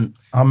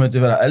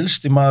myndi vera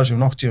elsti maður sem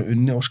nokti að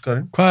unni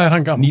Óskarinn. Hvað er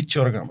hann gamall? 90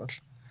 ára gamall.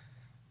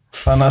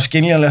 Þannig að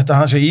skiljanlegt að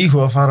hann sé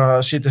íhuga að fara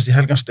að sitjast í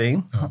helgan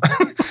stein.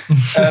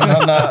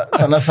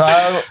 Þannig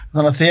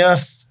að þegar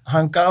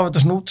hann gaf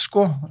þetta snút,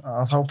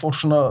 að þá fór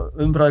svona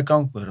umræði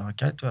gangur. Það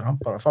gæti verið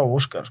hann bara að fá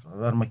Óskar,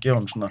 Það verðum að gefa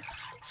hann svona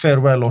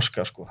farewell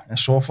Óskar, En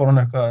svo fór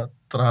hann eitthvað að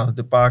draga þetta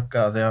tilbaka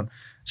þegar hann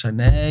sagði,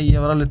 nei, ég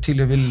var alveg til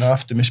að vilja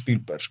aftur með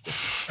Spielberg,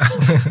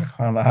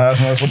 Þannig að það er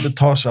svona fótið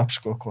toss-up,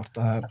 hvort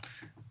að það er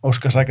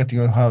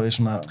Óskarsækjatíma hafi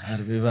svona,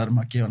 við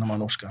verðum að gefa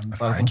hann Óskar.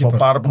 Það er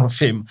bara búin að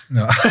 5.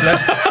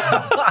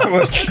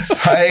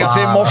 Það er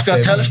 5 Óskar,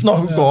 telst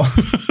nokkuð góð.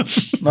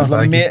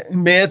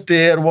 Meti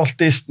er Walt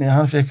Disney,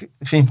 hann fekk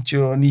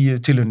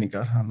 59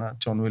 tilnefningar, hann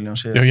að John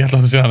Williams Já, ég ætla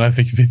að segja hann að hann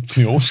fekk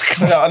 50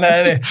 Óskar. Já,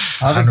 nei.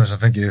 Hann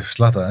fekk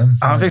slataði.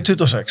 Hann fekk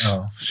 26.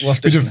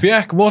 Þú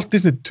fekk Walt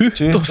Disney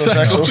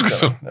 26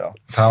 Óskar.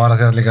 Það var að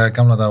því að líka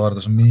gamla dag var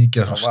þetta svo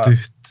mikið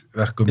stutt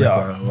verkum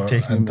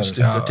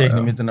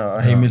teiknimyndir,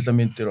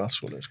 heimildarmyndir og allt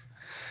svoleiðis.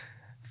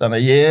 Þannig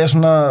að ég er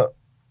svona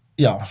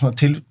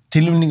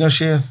tilnefningar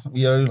séð,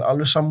 ég er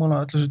alveg sammála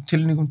allir þessum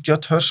tilnefningum.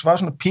 Judd Hirsch var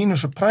svona pínu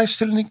surprise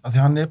tilnefning, af því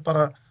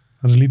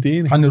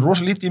hann er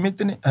rosa lítið í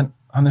myndinni, en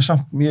hann er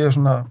samt mjög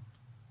svona,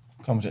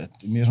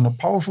 mjög svona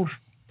powerful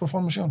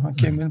performance, hann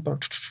kemur inn bara,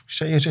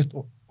 segir sitt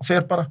og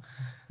fer bara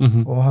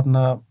og hann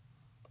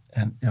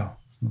en já,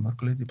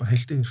 mörguleiti bara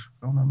heilt yfir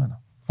ánægður með það.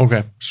 Ok,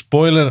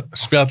 spoiler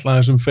spjalla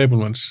þessum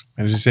Fabelmans,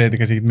 en þess að ég segi þetta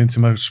kannski ekki mynd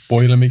sem að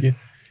spoila mikið.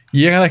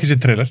 Ég hef ekki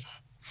séð trailer.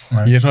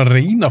 Ég er svona að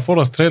reyna að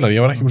forðast trailer.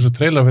 Ég var ekki með svo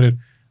trailer fyrir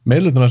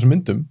meðlutuna þessum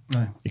myndum.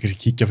 Ég kannski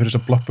kíkja fyrir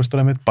þessar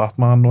blockbustera mitt,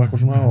 Batman og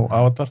eitthvað svona og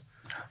Avatar.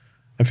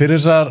 En fyrir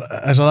þessar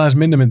aðeins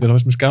minnimyndir, þá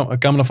finnst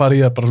mér gaman að fara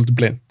í það bara svolítið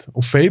blind.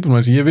 Og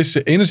Fabelmans,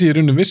 eina sem ég í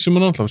rauninni viss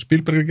hann,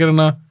 Spielberg gerir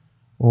hana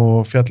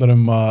og fjallar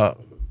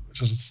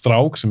að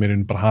strák sem er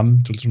bara hann,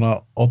 svona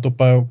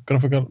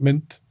autobiographical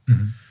mynd.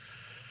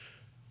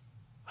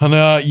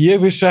 Þannig að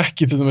ég vissi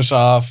ekki til dæmis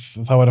að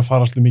það væri að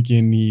fara svolítið mikið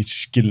inn í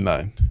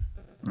skilnaðinn.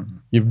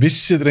 Ég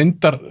vissi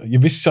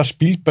að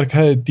Spielberg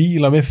hefði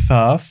díla við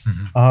það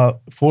að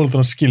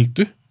foreldrarna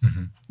skildu.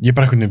 Ég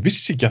bara einhvern veginn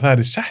vissi ekki að það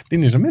er sett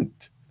inn í þessa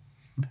mynd.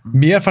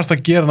 Mér fannst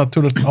að gera hana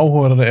tölvöld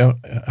áhugaverðari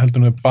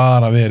heldur en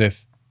bara verið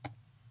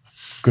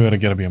guður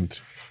að gera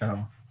bíómyndir. Já.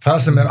 Það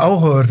sem er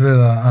áhugavert við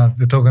að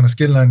við tók hann að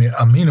skilnaðinni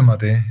að mínum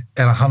mati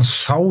er að hann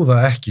sá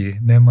það ekki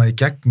nema í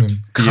gegnum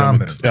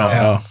kamerum. Það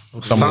er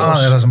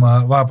það sem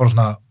var bara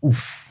svona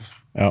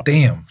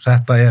damn,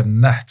 þetta er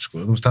nett sko.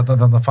 Þú veist,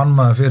 þetta fann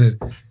maður fyrir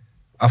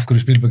af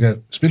hverju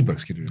Spielberg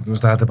skilur. Þú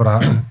veist, þetta er bara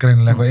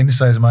greinilega eitthvað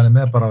innsæði sem hann er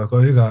með bara á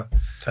eitthvað auga.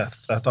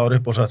 Þetta var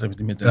upp á satt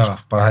einmitt í myndinu. Já,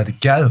 bara þetta er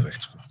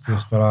geðveikt sko. Þú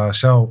veist, bara að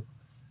sjá og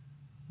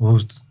þú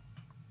veist,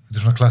 þetta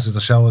er svona klassist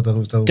að sjá þetta,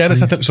 þú veist.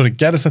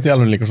 Gerðist þetta í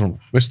alveg líka svona?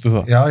 Veistu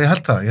það? Já, ég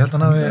held það. Ég held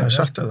hann að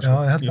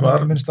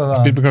minnst að það.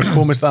 Spielberg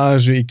komist að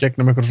þessu í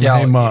gegnum eitthvað svona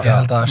heima. Já, ég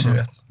held að það sé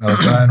rétt.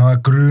 Það er nú að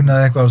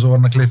grunaði eitthvað og svo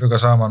var hann að klippa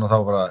eitthvað saman og þá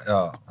bara,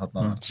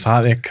 þarna.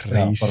 Það er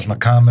crazy. Bara svona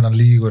kameran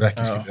lígur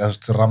ekki,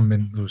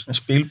 ramminn, þú veist. En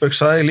Spielberg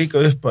sagði líka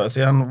upp að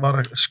því hann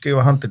var að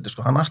skrifa handriti,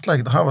 sko, hann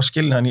ætlaði ekki að hafa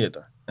skilnaðan í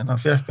þetta. En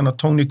hann fekk hann að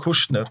Tony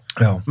Kushner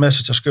með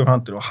sér að skrifa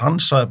handriti og hann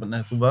sagði,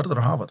 nei, þú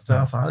verður að hafa þetta,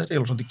 þegar það er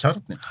eiginlega svolítið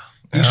kjarninn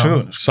í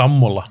sögunni.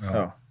 Sammála.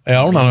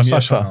 Já, hann har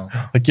sagt það.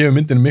 Það gefur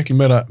myndinu miklu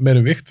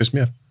meiri vikt fyrst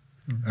mér.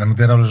 En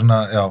þetta er alveg svona,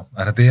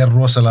 en þetta er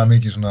rosalega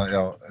mikið svona,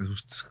 þú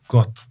veist,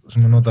 gott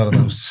sem við notar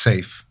þetta, þú veist,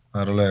 safe.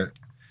 Það er alveg,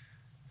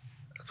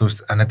 þú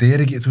veist, en þetta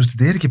er ekki, þú veist,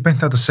 þetta er ekki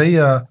beint að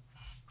segja,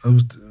 þú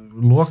veist,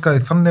 lokaði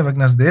þannig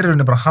vegna þess að þetta er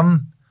rauninni bara hann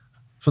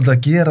svolítið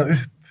að gera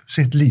upp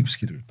sitt líf,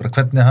 skilur, bara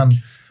hvernig hann,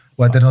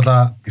 og þetta er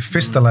náttúrulega, í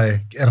fyrsta lagi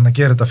er hann að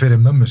gera þetta fyrir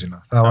mömmu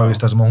sína. Það var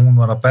víst það sem hún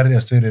var að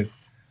berjast fyrir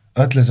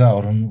öll þessi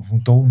ár,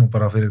 hún dó nú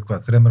bara fyrir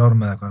 3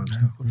 árum eða eitthvað,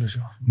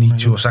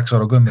 96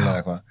 ára gömul eða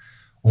eitthvað,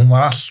 og hún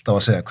var alltaf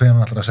að segja,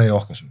 hvenær ætlar að segja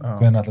okkar svo,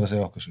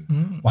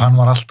 og hann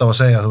var alltaf að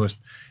segja, þú veist,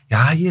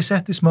 já, ég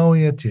setti smá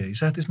í ET, ég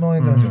setti smá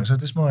í Grandjón, ég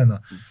setti smá í það,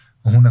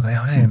 og hún er það,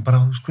 já, nei, bara,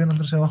 hvenær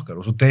ætlar að segja okkar,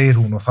 og svo deyr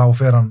hún og þá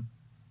fer hann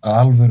að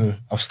alvöru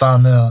á stað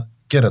með að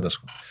gera þetta,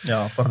 sko. Já,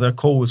 bara þegar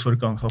COVID fór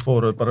í gang, þá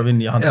fóruðu bara að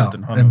vinna í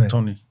handritinu, hann og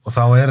Tony. Og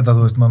þá er þetta,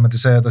 þú veist, maður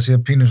myndi segja þetta sé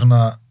pínu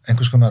svona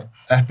einhvers konar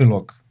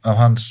epilóg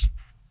af hans,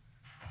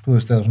 þú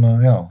veist, eða svona,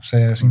 já,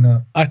 segja sína...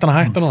 Ætti hann að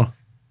hætta núna?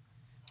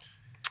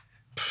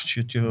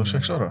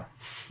 76 ára.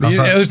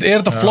 Er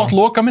þetta flott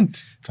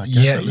lokamynd?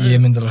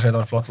 Ég myndi alveg segja að þetta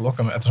var flott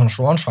lokamynd. Þetta er svona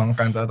svansang,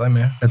 gæmda þetta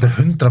dæmi. Þetta er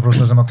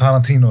 100% sem að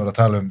Tarantino er að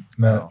tala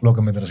með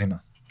lokamyndina sína.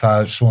 Það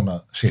er svona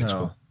shit,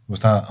 sko. Þú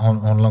veist,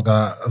 hún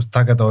langar að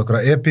taka þetta á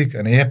einhverja epík,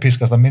 en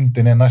epískasta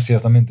myndin er næst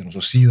síðasta myndin og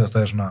svo síðasta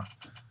er svona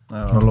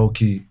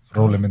low-key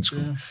rólemynd,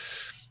 sko.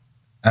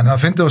 En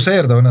það fyndi og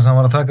segir þetta, vegna sem hann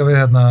var að taka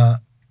við hérna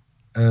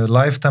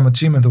Lifetime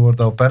Achievement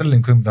Award á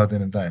Berlín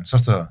kvikmyndahátíðinni daginn,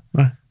 sástu það?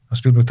 Nei.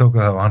 Spielberg tók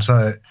það og hann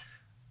sagði,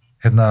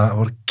 það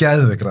voru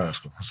geðveikræðir,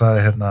 sko. Hann sagði,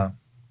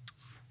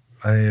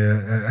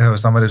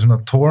 hann var í svona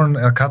torn,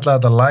 eða kallaði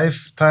þetta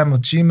Lifetime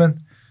Achievement,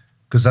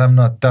 because I'm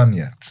not done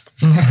yet.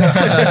 En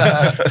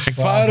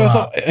hvað eru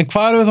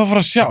við þá að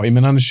fara að sjá? Ég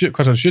menn, hann er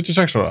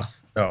 76 ára?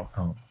 Já.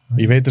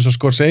 Ég veit eins og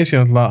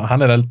Scorsese,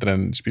 hann er eldri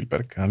en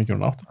Spielberg, hann er ekki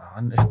hún 8.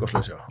 Hann er eitthvað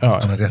slags, já.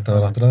 Hann er rétt að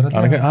vera 8 ára.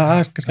 Hann er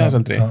kannski aðeins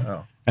eldri.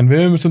 En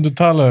við höfum stundum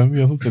talað við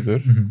á þú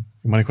Teitur,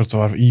 ég man ekki hvort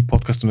það var í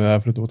podcastunni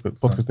eða fyrir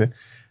podcasti,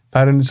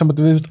 það er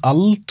sambandi við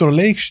aldur og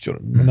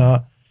leikstjórum.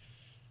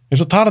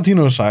 Eins og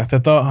Tarantino hefur sagt,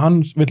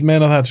 hann vil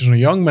meina það þetta er svona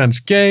young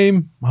man's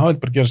game, hann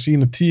vil bara gera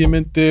sína 10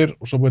 myndir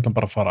og svo vil hann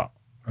bara fara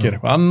að gera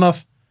eitthvað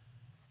annað.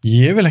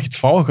 Ég vil ekkert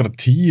fá eitthvað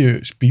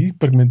 10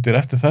 Spielberg myndir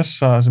eftir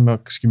þessa sem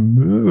kannski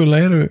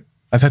mögulega eru,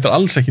 en þetta er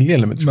alls ekki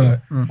léleg mynd, sko.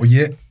 Og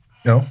ég,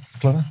 já,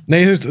 klára.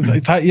 Nei, þú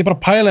veist, ég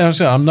bara pæla að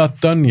segja, I'm not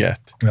done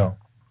yet. Já.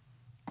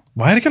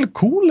 Væri ekki alveg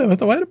cool ef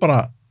þetta væri bara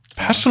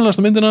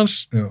persónulegasta myndin hans.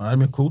 Það er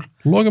mjög cool.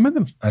 Loka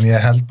myndin. En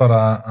ég held bara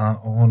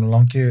að hún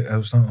langi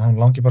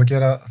bara að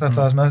gera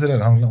þetta sem eftir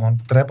er. Hann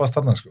drepast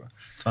þarna, sko.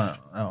 Já.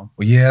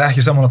 Og ég er ekki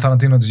sammála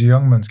Tarantino þessi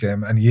young man's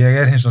game, en ég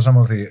er hins vegar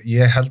sammála því,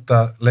 ég held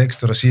að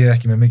leikstjóra sé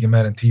ekki með mikið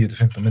meir en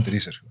 10-15 myndir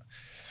í sér, sko.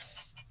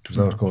 Þú veist,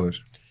 það var góður.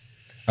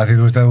 Af því,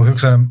 þú veist, ef þú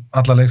hugsaðum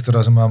alla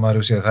leikstjóra sem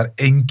maður hefur séð, það er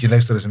engin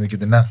leikstjóri sem við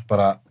getum nefnt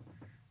bara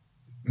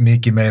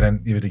mikið meir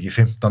en, ég veit ekki,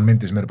 15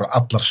 myndir sem eru bara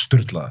allar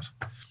sturlaðar.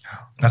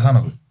 Er það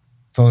nokkuð?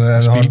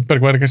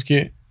 Spielberg væri kannski...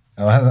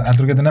 Já,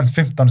 heldur þú getur nefnt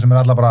 15 sem er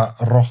allar bara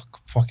rock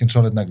fucking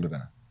solid neglur,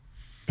 eða?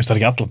 það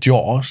ekki alla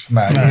Jaws.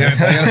 Nei, ég er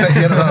það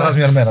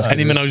sem ég er að meina.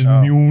 En ég meina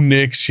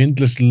Munich,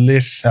 Schindler's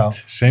List,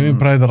 Saving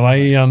Private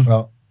Ryan. Já.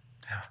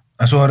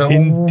 En svo er það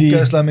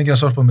ógeðslega mikið að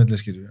sorpa á milli,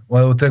 skilju. Og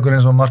ef þú tekur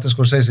eins og Martin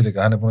Scorsese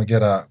líka, hann er búin að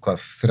gera,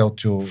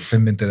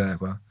 35 myndir eða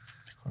eitthvað.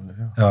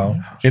 Já.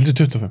 Ég held þessi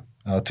 25.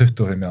 Já,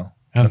 25, já.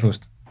 Þú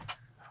veist.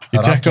 Ég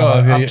tjekka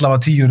það því...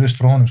 Allavega 10 rust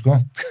frá honum, sko.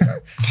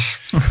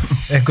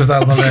 Einhvers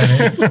staðar á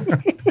leiðinni.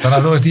 Þannig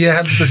að þú veist, ég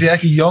held að þetta sé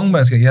ekki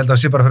young-mennska, ég held að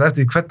það sé bara fyrir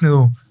eftir hvernig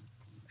þú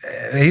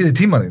eyðir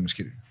tímann þínum,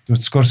 skilju. Þú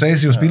veist,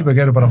 Scorsese og Spielberg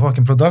eru bara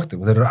fucking productive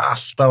og þeir eru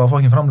alltaf að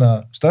fucking framlega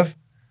stöf.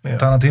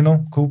 Tarantino,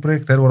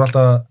 Kubrick, þeir voru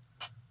alltaf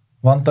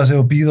vanda sig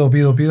og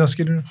bíða,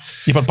 skilur.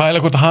 Ég bara pæla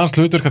hvort að hans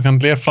hlutverk, því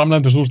hann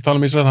framleiðandi, þú tala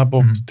um Ísrael, hann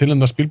búið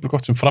tilnefndar Spielberg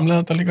oft sem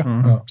framleiðanda líka.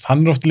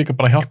 Hann er oft líka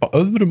bara að hjálpa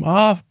öðrum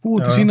að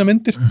búið til sína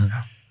myndir.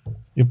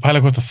 Ég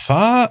pæla hvort að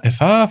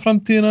það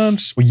framtíðin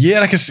hans, og ég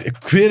er ekki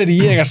hver er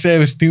ég að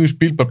segja við Steven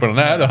Spielberg bara,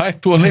 nei,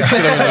 hættu að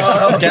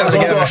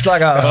leikstýra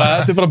slaka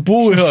þetta er bara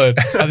búið hjá þér,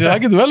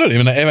 það getur vel verið.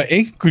 Ég meina, ef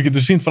einhver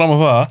getur sýnt fram á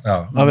það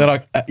að vera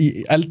í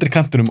eldri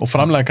kantunum og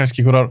framlega kannski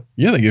einhverjar,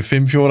 ég veit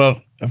ekki,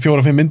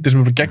 4-5 myndir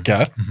sem eru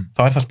geggjaðar,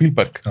 þá er það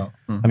Spielberg.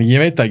 Þannig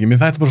ég veit ekki,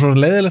 mér þetta er bara svo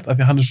leiðilegt af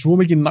því að hann er svo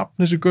mikið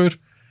nafn þessi gaur.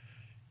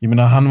 Ég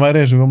meina, hann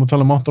væri, eins og við varum að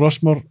tala um Mount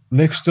Rushmore,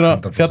 leikstjóra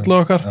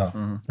fjallað okkar,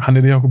 hann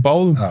er í okkur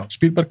báðum,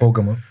 Spielberg.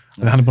 Bókamál.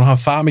 Þannig hann er búin að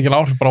hafa það mikil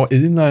áhrif bara á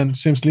iðnaðinn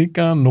sem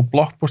slíkan og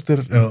blockbuster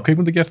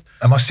kvikmyndagerð.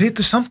 En maður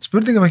setur samt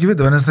spurningum ekki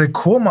vita, en þess að þeir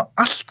koma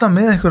alltaf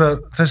með einhverjar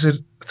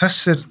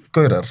þessir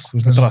gaurar, þú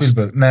veist, eins og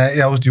Spielberg. Nei,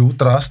 já, þú veist, jú,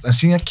 drast, en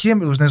síðan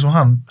kemur, þú veist, eins og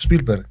hann,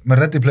 Spielberg, með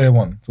Ready Player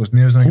One, þú veist,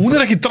 mér veist hún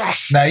er ekki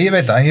drast! Nei, ég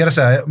veit það, en ég er að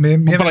segja,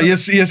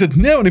 ég set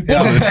nefn í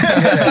borðið.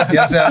 Ég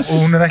er að segja, og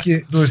hún er ekki,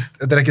 þú veist,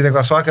 þetta er ekki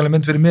eitthvað svakalega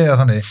mynd fyrir mig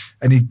að þannig,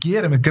 en ég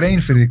gerir mig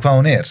grein fyrir því hvað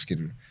hún er,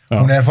 skilur.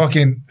 Hún er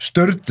fucking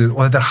stördu og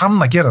þetta er hann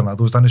að gera hana,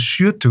 þú veist, hann er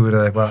 70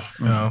 eða eitthvað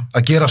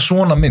að gera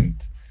svona mynd.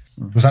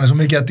 Þú veist, hann er svo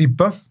mikið að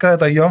debunka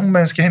þetta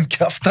young-mennski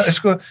heimkjaftaði,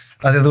 sko,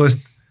 að því að þú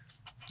veist,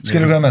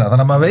 skilur hvað ég meina,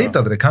 þannig að maður veit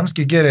aldrei,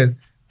 kannski gerir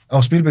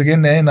á Spielberg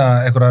inni eina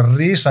einhverja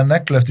risa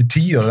neglu eftir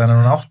 10 ára, þannig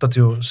að hann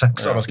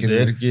 86 ára, skilur.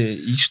 Það er ekki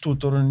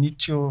Ístúd ára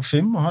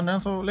 95 og hann er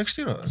ennþá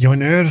leikstýra. Já,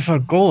 en það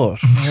góðar.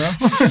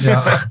 Já,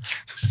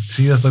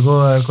 síðasta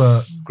góða eitthvað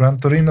Gran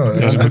Torino.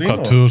 Já, sem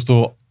hvað,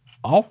 2008?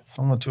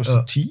 Það var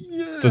 2010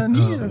 eða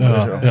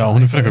 2009. Já,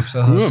 hún er frekar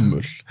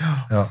gömul.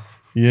 Já.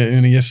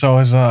 Ég sá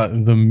þessa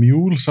The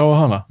Mule, sáu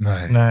hana?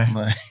 Nei.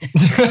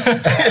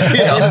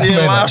 Ég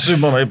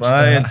lasum hana, ég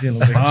bara,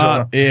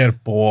 það er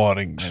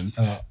boring mynd.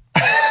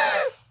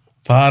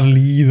 Þar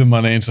líður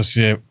mann eins og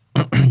sé,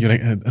 þetta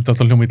er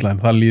alltaf hljóma illa,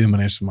 en þar líður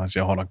mann eins og mann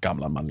sé að horfa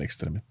gamla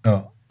mannleikstri mynd.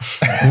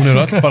 Hún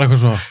er öll bara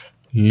eitthvað svo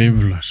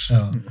livlaus.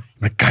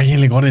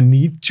 Gæin líka orðið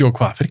 90 og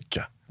hvað,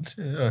 þryggja?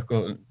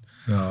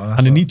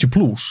 Hann er 90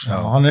 plus. Já,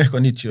 hann er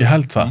eitthvað 90. Ég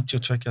held það.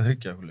 92,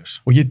 þryggja.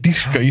 Og ég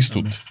dyrka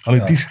Ístúd,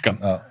 alveg dyrkan.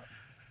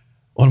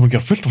 Og hann er búin að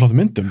gera fullt af flottum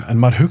myndum, en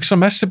maður hugsa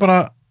með sig bara,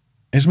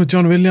 eins og með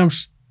John Williams,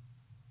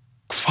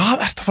 hvað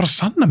ert að fara að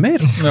sanna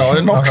meira? Já, það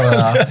er nokkað.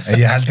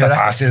 Ég held að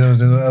það sé,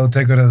 þú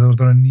tekur þetta, þú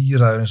ert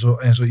nýraður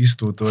eins og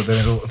Ístúd og þetta er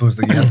eins og, þú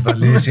veist, ég held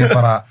að liðið sé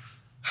bara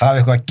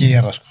hafa eitthvað að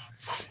gera, sko.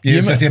 Ég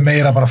hugsa að sé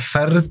meira bara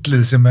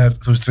ferlið sem er,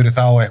 þú veist, fyrir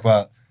þá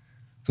eitthvað,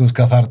 þú veist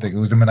hvað þarf ekki,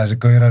 þú veist, ég menna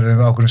þessi gaurar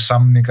eru ákveðum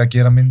samning að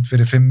gera mynd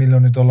fyrir $5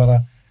 milljónir,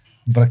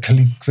 bara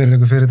klink fyrir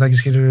einhver fyrirtæki,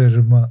 skilur,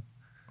 erum að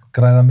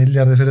græða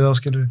milljarði fyrir þá,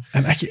 skilur.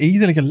 En ekki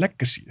eyðileggja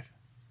legacyið.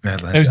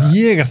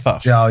 Ég er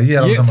þar. Já, ég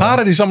er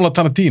þar er ég sammála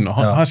Tarantino.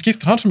 Hann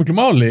skiptir hans svo miklu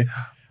máli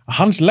að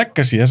hans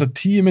legacy, þessar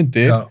 10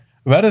 myndir,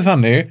 verði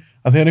þannig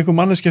að þegar einhver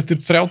manneski eftir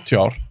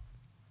 30 ár,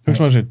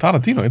 hugsa maður sér,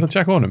 Tarantino, ég ætla að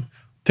tjekka honum.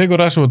 Tekur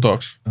Reservoir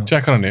Dogs,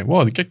 tjekkar hann í,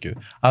 wow, þetta er geggjuð.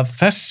 Að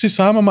þessi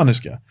sama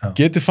manneskja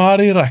geti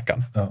farið í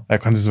rekkan, eða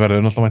hvernig þessi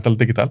verður, náttúrulega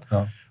væntalega digital,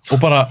 og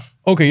bara,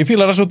 ok, ég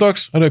fíla Reservoir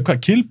Dogs,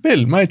 Kill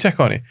Bill, maður ég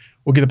tjekka hann í,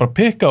 og geti bara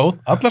pikkað út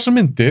allar þessar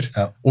myndir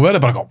og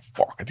verður bara,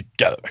 fuck, þetta er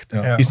geðveikt.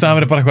 Í staðan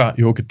verður bara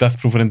eitthvað, jú, ok,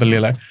 Death Proof er enda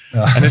léleg,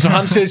 en eins og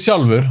hann segir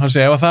sjálfur, hann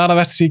segir, ef það er að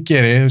versta sem ég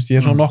geri, þú veist,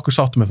 ég er svona nokkuð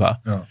sáttur með það.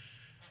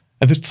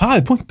 En þú veist, það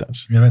er punktið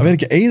hans, að vera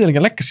ekki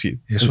eyðileggja legacy.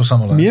 Ég er svo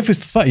sammála. Mér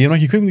finnst það, ég er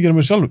ekki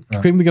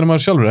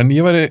kvikmyndagerðarmaður sjálfur, en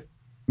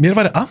mér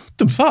væri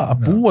andum það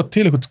að búa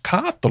til einhvern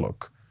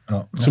katalóg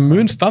sem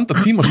mun standa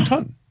tíma og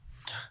tönn.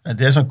 En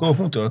það er svona góð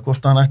punktur,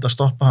 hvort hann ætti að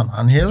stoppa hann.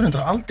 Hann hefur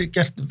aldrei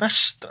gert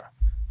vestra,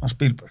 hann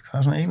Spielberg. Það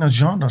er svona eina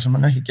genre sem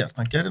hann ekki gert.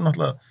 Hann gerir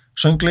náttúrulega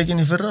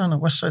söngleikinn í fyrra, hann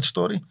West Side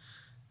Story,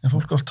 en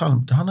fólk er að tala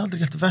um þetta. Hann har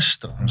aldrei gert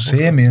vestra.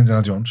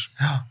 Semi-Indiana Jones.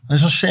 Já, það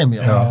er svona semi,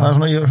 það er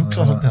svona, ég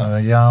hugsa það.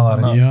 Já,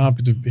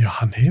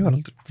 hann hefur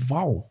aldrei,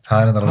 vá. Það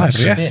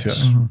er rétt,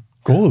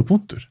 góður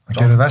punktur. Hann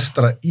gerir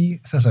vestra í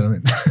þessari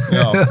mynd.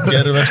 Já,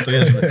 gerir vestra í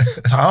þessari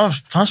mynd.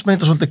 Það fannst mér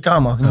þetta svolítið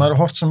gaman, því maður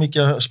har hort svo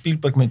mikið að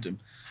Spielberg myndum.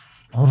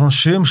 Það var svona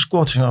söm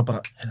skot sem var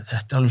bara,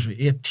 þetta er alveg svo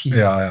E.T.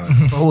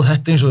 Og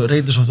þetta er eins og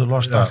Raiders of the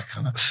Lost Ark.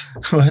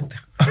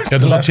 Þetta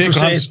svo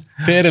tekur hans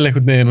feril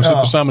einhvern veginn og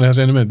setur saman í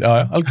þessu einu mynd. Já,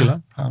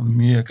 algjörlega. Það var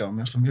mjög gaman,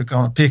 mér finnst mjög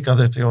gaman að pikka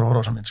þau upp þegar ég var að horfa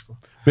á þessa mynd, sko.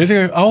 Veit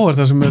ekki áhverð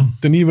það sem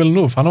Denis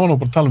Villeneuve, hann var nú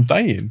bara að tala um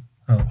daginn.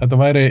 Þetta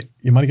væri,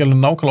 ég man ekki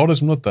alveg nákvæmlega orðið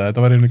sem nota,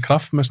 þetta væri einu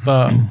kraftmesta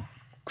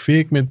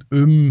kvikmynd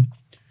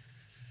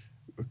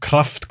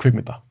kraft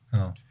kvikmynda.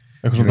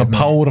 Eitthvað Ég svona veit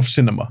power of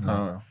cinema.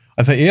 Já.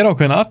 En það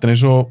ákveðin atriði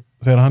eins og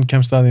þegar hann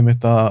kemst að því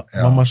mitt að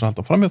mamma sem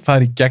halda framhjá,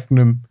 það í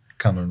gegnum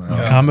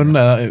kameruna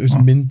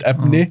eða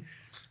myndefni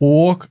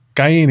og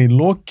gæin í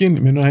lokin,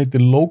 minnur að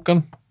heitir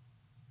Logan,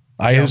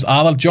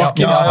 aðal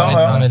jockey,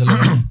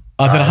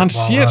 að þegar hann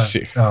sér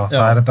sig. Já,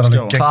 það þetta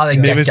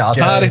alveg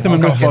geggjað. Það eitt af mér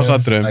upp á þessu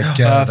atriðum,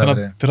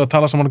 þegar að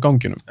tala saman á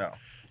ganginum.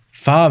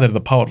 Það the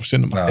power of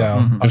cinema.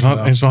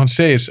 Eins og hann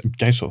segir,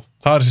 gæsóð,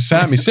 það þessi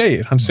Sammy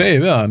segir, hann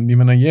segir við hann, ég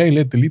meina ég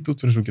leti lítið út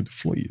fyrir svo getur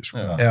flóið, sko.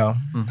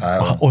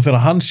 Og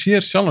þegar hann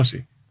sér sjálfan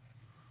sig,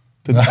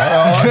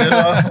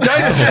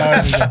 gæsóð,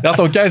 ég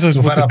alltaf á gæsóð.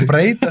 Þú fær að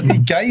breytast í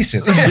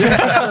gæsir.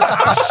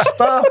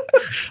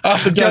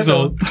 Alltaf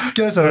gæsóð.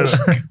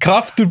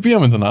 Kraftur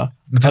bíómyndana.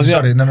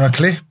 Sorry, nefnum að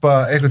klippa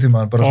einhvern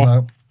tíma, bara svona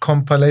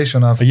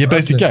compilation af... Ég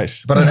breytist í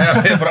gæs. Bara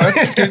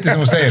öll skipti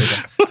sem þú segir þetta.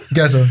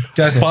 Gæsóð.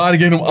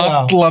 Fari gegnum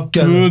alla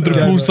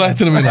 200 pluss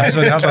þættina mína.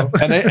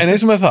 En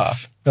eins og með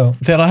það,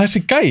 þegar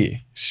þessi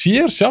gæi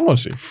sér sjálfan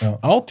sig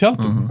á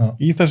tjaldum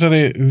í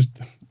þessari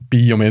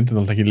bíómynd,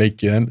 þetta er ekki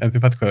leikið en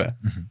þið fættu hvað það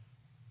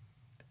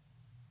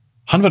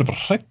hann verður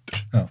bara hræddur.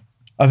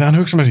 Af því hann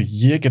hugsa með sig,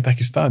 ég get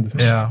ekki staðið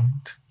þess.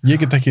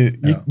 Ég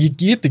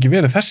get ekki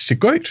verið þessi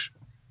gaur.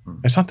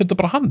 En samt þetta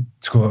bara hann.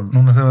 Sko,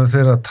 núna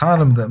þegar að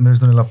tala þetta, mér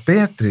finnst hún eiginlega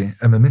betri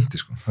en með myndi,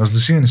 sko. Það var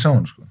svolítið síðan í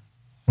sánu, sko.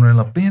 Hún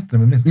eiginlega betri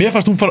en með myndi. Mér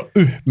fannst hún fara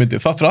upp myndi.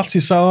 Þáttur allt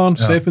síðan sagðan,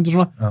 safe og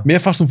svona.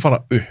 Mér fannst hún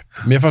fara upp.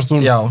 Mér fannst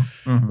hún...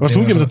 Varst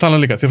þú ekki með að tala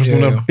líka? Þér fannst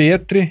hún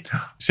betri,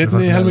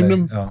 setni í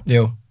helmingnum?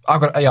 Jú.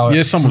 Ég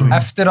er sammála.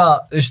 Eftir að,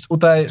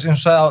 út af, sem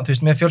þú sagði,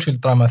 með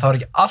fjölskyldudrama, það var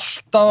ekki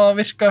alltaf að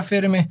virka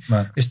fyrir mig.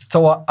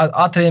 Þó að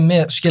atriðið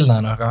með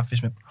skilnaðina,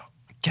 finnst mér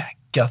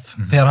geggjað.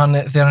 Þegar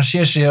hann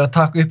sér sig að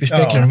taka upp í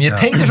speglinum. Ég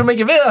tengdi svo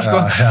mikið við það, sko.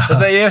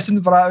 Þetta ég hef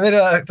stundum bara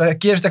verið að það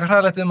gerist eitthvað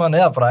hræðilegt við mann,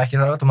 eða bara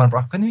ekki hræðilegt og mann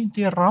bara, hvernig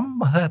myndi ég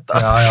ramma þetta?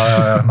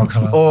 Já,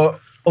 nákvæmlega.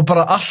 Og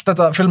bara allt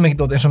þetta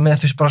filmmyndót eins og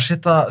með því bara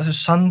setja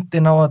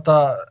sandinn á þetta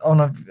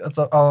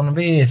á hann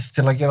við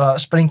til að gera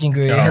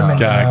sprengingu í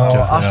helmingina og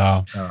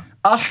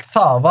allt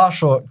það var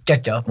svo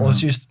geggjað og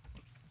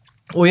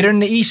í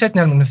rauninni í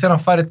seinni helmingnum þegar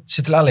hann færið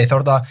sér til Agli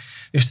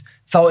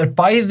þá er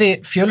bæði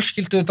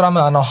fjölskyldu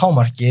dramaðan á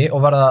hámarki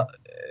og verða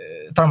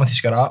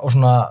dramatískara og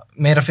svona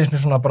meira finnst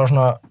mér svona bara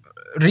svona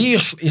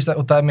real í stað,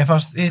 og mér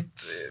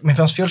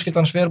fannst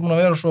fjölskyldan sver búin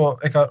að vera svo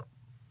eitthvað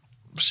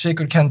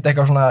sigurkennd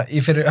eitthvað svona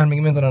í fyrir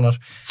helmingi myndarinnar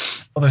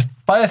og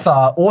bæði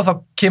það og þá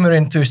kemur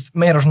inn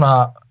meira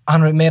svona,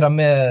 hann er meira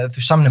með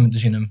samnefndu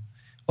sínum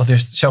og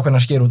sjá hvernig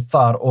hann sker út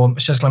þar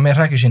og sérstaklega með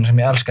hrækju sín sem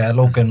ég elskaði,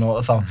 Logan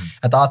og þá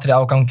þetta atrið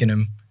á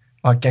ganginum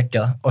var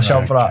geggjað og sjá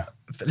bara,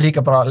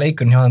 líka bara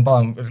leikurinn hjá þeim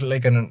báðum,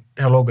 leikurinn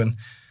hjá Logan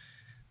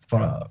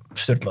bara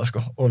styrlað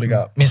sko og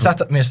líka, ég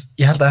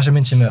held að þessi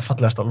mynd sem er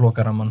fallegast á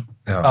lokaramman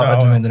af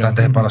öllum myndunum.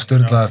 Þetta er bara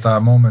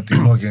styrlaðasta moment í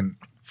lokin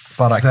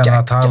þegar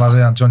að tala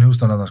við hann John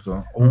Huston að það sko,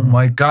 oh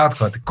my god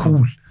hvað þetta er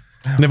cool.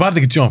 Nei, var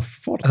þetta ekki John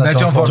Ford? Nei,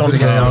 John Ford,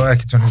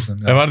 ekki John Huston.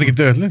 Nei, var þetta ekki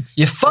David Lynch?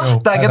 Ég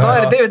fatt ekki að það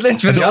væri David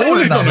Lynch fyrir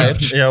ólíkt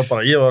ég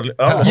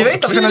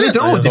veit alveg hvernig hann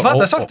lítur út, ég fatt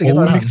að sagt ekki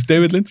að ólíkt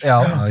David Lynch? Já,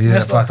 ég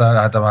fatt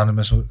að þetta var hann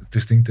með svo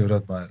distinktív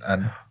röddmaður,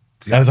 en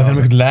það er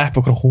með eitthvað lepp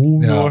okkur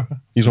húf og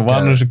í svo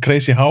vanur þessu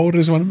crazy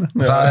hári sem hann er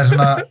með. Það er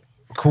svona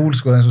cool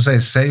sko, eins og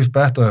segir, safe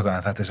bet og eitthvað,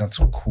 en þetta er samt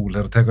svo cool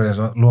þegar þú tekur eins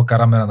og loka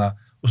rammina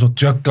og svo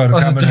jugglar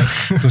kamerunum,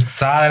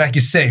 það er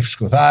ekki safe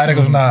sko, það er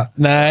eitthvað svona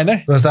nei.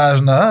 Það er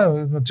svona,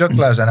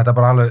 jugglar þessu, en þetta er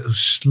bara alveg, þú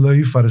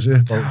slaufar þessu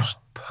upp á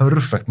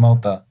perfekt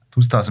máta, þú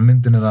veist það sem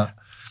myndin er að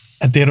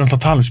en það eru alltaf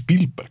að tala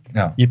Spielberg.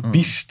 Ég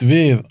býst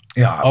við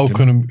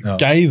ákveðnum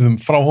gæðum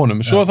frá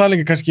honum, svo það er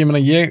líka kannski, ég meina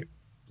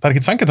það er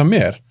ekkert sanngjarnt á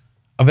mér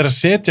að vera að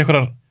setja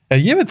einhverjar,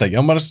 eða ég veit ekki,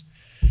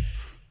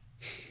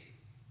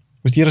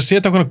 ég er að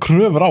setja einhverjar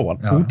kröfur á hann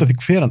út af því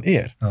hver hann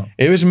er.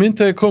 Ef þessi mynd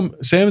hefði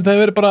segjum þetta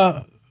hefði verið bara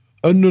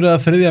önnur eða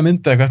þriðja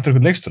mynd eða eitthvað eftir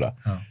einhvern leikstjóra,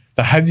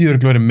 það hefði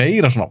verið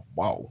meira svona,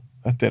 wow,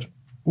 þetta er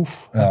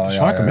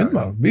svaka mynd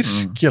maður,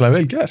 virkilega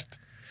vel gert.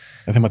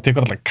 En þegar maður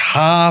tekur alltaf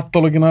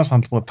katalógina,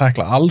 hann er búin að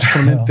tekla alls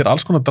konar myndir,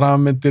 alls konar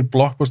dramamindir,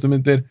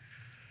 blockbustermyndir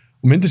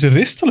og myndir sér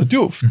ristalega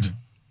djúpt.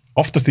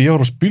 Oftast þegar ég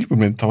voru á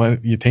Spielberg-mynd,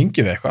 þá ég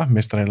tengið eitthvað,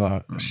 mistar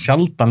eiginlega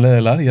sjaldan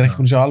leðilegar, ég er ekki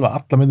búin að sjá alveg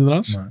alla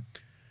myndirnar hans.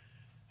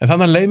 En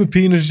þannig að leið mig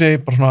pínu sem segi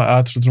bara svona,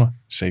 þetta er svona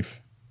safe.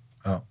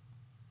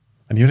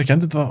 En ég vil ekki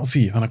enda þetta á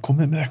því, þannig að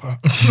komið með eitthvað.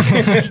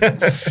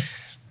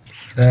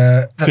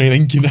 Segir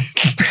engin neitt.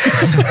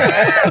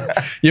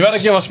 Ég verð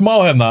að gefa smá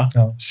hérna,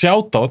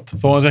 shoutout,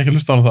 þó að hann sé ekki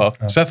hlusta á hann það,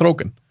 Seth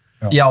Rogen.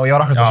 Já, ég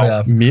var akkurat að segja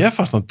það. Mér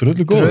fannst það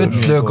drullu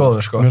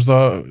góður, sko. Mér fannst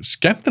það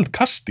skemmtilegt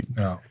casting.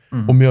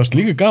 Og mér varst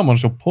líka gaman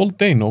að sjá Paul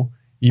Dano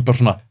í bara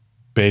svona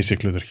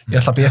basic hlutur. Ég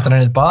ætla að býja eftir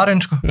henni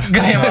barinn sko.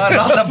 Greimaður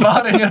alltaf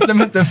barinn í öllum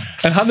myndum.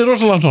 En hann er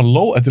rosalega svona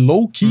þetta er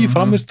low-key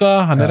framvista,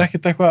 hann er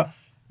ekkert eitthvað,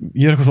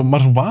 ég er eitthvað svona,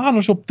 maður er svona van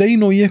að sjá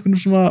Dano í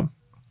eitthvað svona,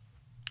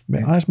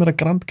 aðeins meira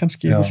grand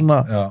kannski, eitthvað svona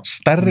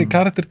stærri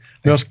karakter.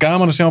 Mér varst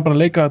gaman að sjá hann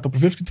bara leika þetta á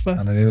fjölskyldufæði.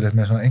 Hann er yfirleitt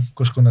með svona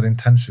einhvers konar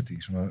intensity.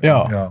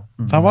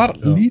 Það var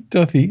lítið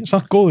af því,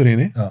 samt góður í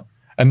henni.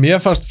 En mér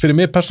fannst, fyrir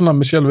mig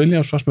persónulega, Michelle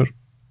Williams fannst mér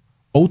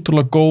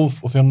ótrúlega góð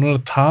og þegar hún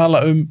að tala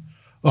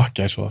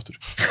gæsvað aftur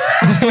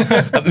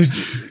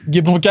ég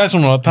er búin að fá gæsvað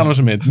núna að tala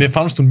þessa mynd, mér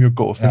fannst hún mjög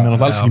góð þegar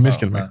mér alls ekki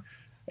miskilja mig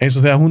eins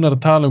og þegar hún að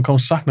tala hvað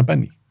hún sakna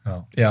Benny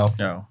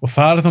og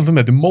það þannig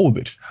með þetta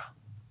móðir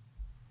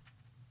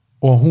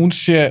og hún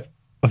sé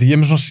að ég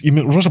er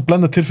með rosa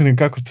blenda tilfinning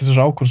gagvart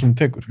þessar ákvörðum sem hún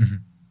tekur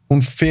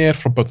hún fer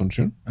frá börnunum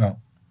sín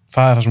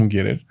það það sem hún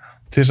gerir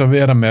til þess að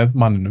vera með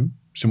manninum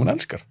sem hún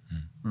elskar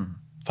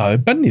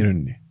það Benny í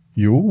rauninni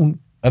hún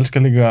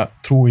elskar líka,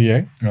 trúi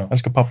ég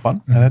elskar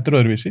pappan, en þetta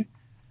öðruvísi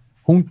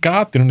hún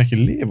gati hún ekki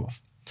lifað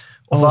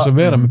og þess að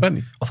vera með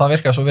Benny og það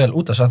virkaði svo vel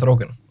út af Seth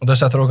Rogen og það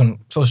Seth Rogen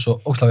stóð svo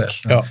ógeðslega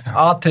vel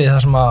atriði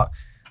þar sem að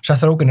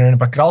Seth Rogen er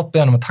bara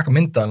grátbeðan að taka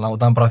myndaðina og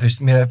það bara,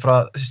 mér bara,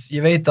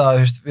 ég veit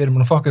að við erum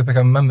búin að fokka upp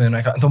eitthvað með mömmuðinu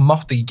en þú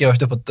mátt ekki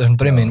gefast upp á þessum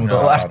draumin og þú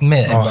ert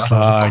með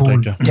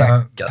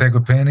eitthvað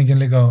tekur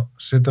peningin líka og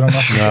sittur hann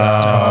það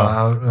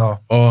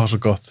er svo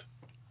gott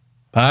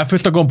það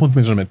fullt af góðum punkt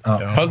minn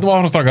höldum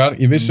áfram strákar,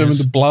 ég vissi að við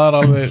myndum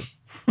bladra alveg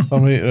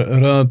þannig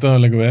röðan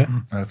döðanleiku við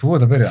þú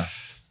ert að byrja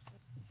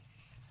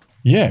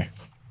ég?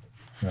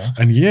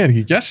 En ég er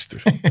ekki gestur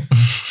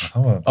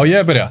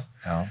ég að byrja?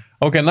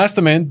 Ok, næsta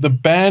mynd The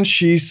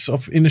Banshees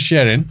of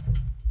Inisherin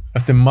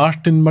eftir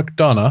Martin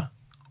McDonagh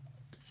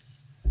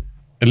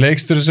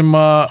leikstur sem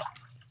að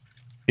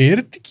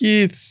er þetta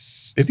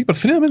ekki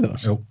bara þriða myndin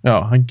hans? Já,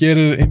 hann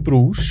gerir In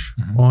Bruges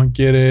og hann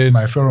gerir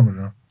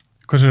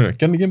hvað sér þau?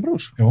 Gerði ekki In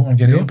Bruges? Jú, hann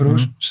gerir In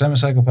Bruges, Seven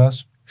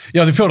Psychopaths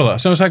Já, því fjóraða,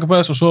 Seven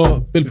Psychopaths og svo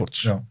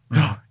Billboards. Já.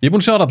 Ég er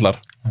búin að sjá það allar.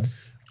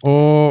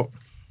 Og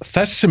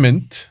þessi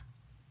mynd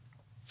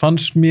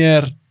fannst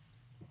mér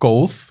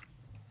góð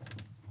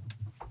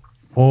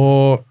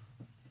og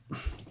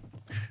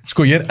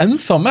sko, ég er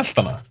ennþá að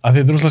melta hana að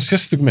þetta er rosalega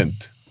sérstök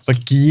mynd.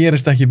 Það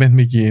gerist ekki beint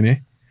mikið í henni.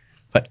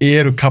 Það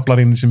eru kaflar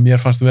í henni sem mér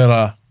fannst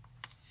vera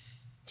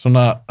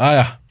svona,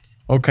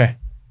 ok,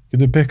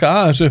 getum við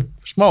pikkað aðeins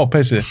upp smá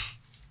peysið.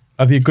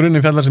 Að því í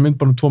grunninn fjallar sem mynd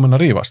bara tvo menn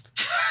að rífast.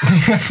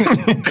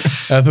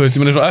 Eða þú veist,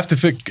 ég meina eins og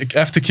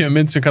eftir kemur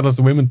mynd sem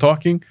kallast Women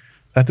Talking,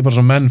 þetta er bara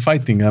svo menn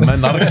fighting eða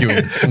menn arguing,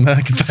 en það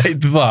er ekki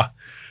dætið það.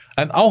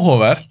 En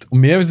áhugavert, og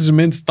mér finnst þessi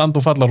mynd standa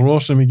og falla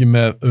rosa mikið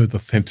með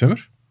auðvitað þeim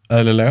tveimur,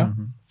 eðlilega.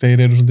 Þeir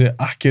eru svolítið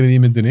akkerið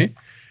í myndinni,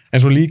 en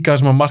svo líka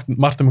sem að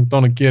Martin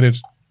McDonagh gerir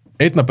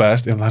einna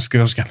best, er að það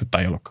skrifa skemmtileg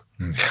dialog.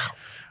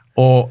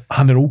 Og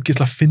hann er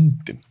ógeðslega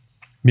fyndinn.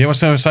 Mér var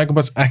að segja með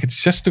Psychopaths ekkert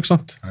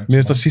sérstugsamt.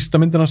 Mér finnst það sísta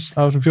myndinans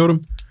af þessum fjórum.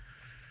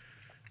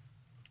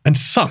 En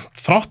samt,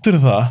 þrátt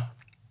fyrir það,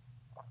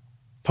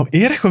 þá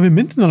er eitthvað við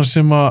myndinarnas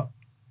sem að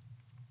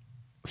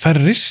þær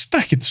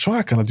rista ekkert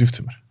svakalega djúpt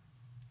til mér.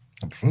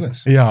 Það er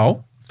svoleiðis. Já,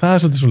 það er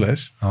svolítið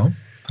svoleiðis. Já,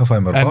 það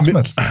fæði mér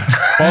bókmell.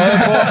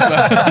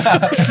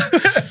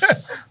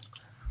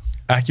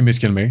 Ekki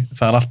miskil mig,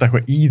 það er alltaf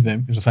eitthvað í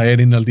þeim, eins og það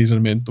er innald í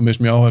þessari mynd og mér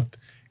finnst mjög áhört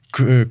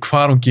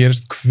hvar hún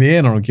gerist,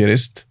 hvenær hún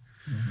gerist.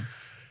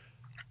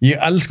 Ég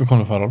elska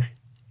Colin Farrell,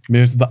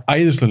 mér finnst þetta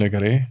æðislega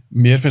leikari,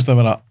 mér finnst það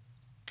að vera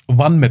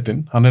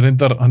vanmetinn, hann er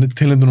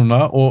tilnefndur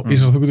núna og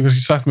Ísrael, þú getur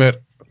kannski sagt mér,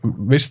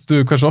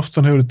 veistu hversu oft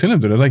hann hefur verið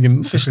tilnefndur, er það ekki?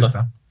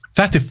 Fyrsta.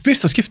 Þetta er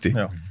fyrsta skipti?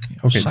 Já.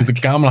 Ok, þetta er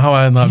gaman að hafa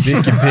hérna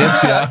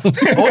Wikipedia,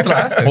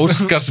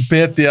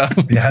 Óskarspedia.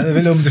 Ég hefði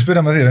viljað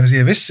spyrja með því, en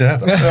ég vissi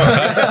þetta.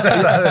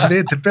 Þetta hefði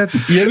litið betur.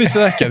 Ég vissi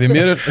það ekki, því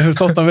mér hefur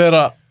þótt að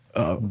vera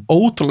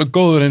ótrúlega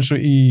góður eins og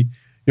í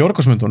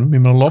Óskarsmyndunum,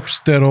 ég meina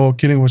Lobster og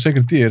Killing of a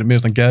Sacred Deer,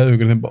 mér finnst hann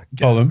geðveikur þeim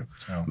báðum.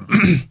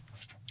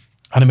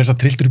 Hann er meira þess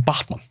að trilltur í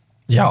Batman.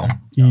 Já,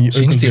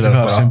 sínstílar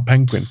bara. Sem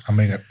Penguin. Hann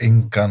meikar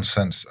engan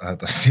sens að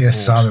þetta sé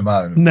sami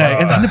maður. Nei,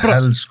 en hann er bara,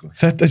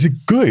 þessi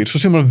gaur,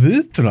 svo sem hann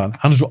viðtölu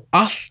hann er svo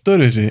allt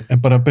öðruvísi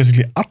en bara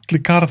basically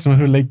allir karat sem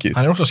hann hefur leikið.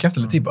 Hann er også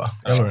skemmtileg típa.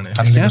 Hann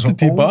er líka svo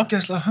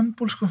ógeðslega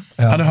humble, sko.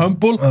 Hann er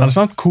humble, hann er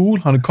samt cool,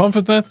 hann er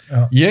confident.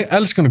 Ég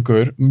elska hann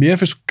gaur, mér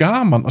finnst svo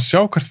gaman að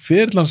sjá hvert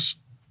fyrirlans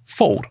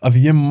fór, af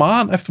því ég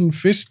man eftir hún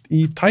fyrst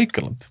í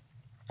Tækaland.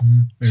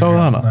 Sáðu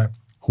það hana?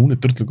 Hún er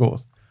drullu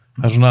góð.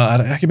 Það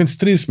er ekki mynd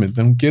stríðsmynd,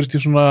 en hún gerist í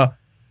svona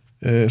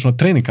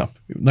treiningkamp.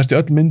 Næstu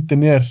öll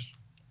myndin er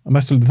að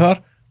mestuliti þar,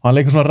 og hann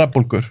leikir svona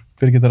rebbolgur,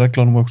 fyrir geta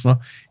reglánum og eitthvað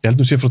svona. Ég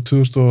held hún sé frá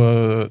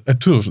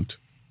 2000.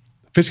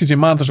 Fyrst sem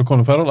ég man þess að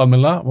Colin Farrell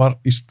almennilega var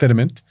í þeirri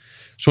mynd.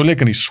 Svo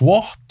leik hann í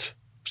SWAT,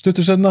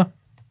 stuttur senna,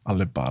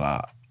 alveg bara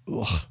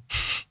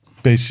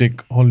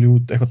basic,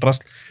 Hollywood, eitthvað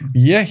drast.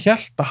 Ég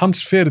held að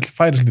hans ferill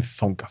færi svolítið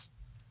þangað.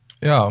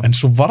 Já. En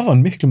svo var það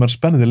miklu meira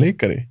spennandi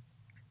leikari,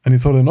 en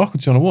ég þóraði nokkuð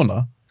til hann að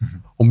vona.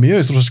 Og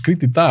mér veist rosa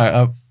skrítið í dag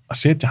að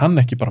setja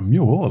hann ekki bara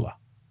mjög óðala.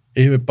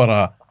 Yfir bara,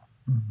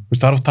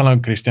 það er oft talað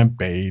um Christian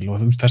Bale og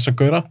þessa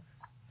gauðra.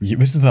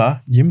 Veistu það,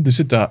 ég myndi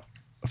setja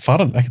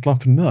Farrell ekkert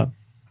langt fyrir neðan.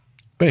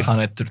 Bale.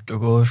 Hann er drullu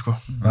góður, sko.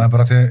 Það er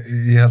bara því,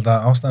 ég held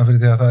að ástæðan fyrir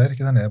því að það er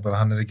ekki þannig,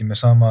 bara hann er ekki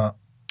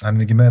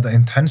með þetta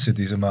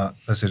intensity sem að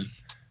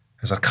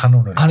þessar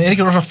kanónur. Hann er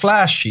ekki rosa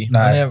flashy.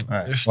 Nei, og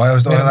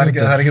það er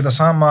ekki þetta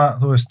sama,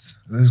 þú veist,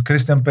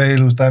 Christian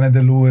Bale, Daniel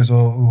Day-Lewis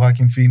og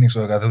Joaquin Phoenix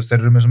og eitthvað, þú veist, þeir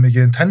eru með svo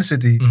mikið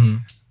intensity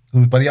þú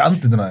veist, bara í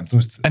andlitinu á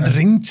þeim, En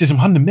reyndsi sem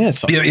hann með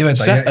það. Ég veit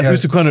það.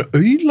 Veistu hvað hann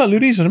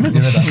auðlalur í þessari mynd?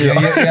 Ég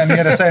veit það. En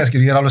ég að segja,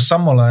 skilur, ég alveg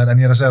sammálaður,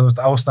 en ég að segja, þú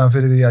veist, ástæðan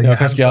fyrir því að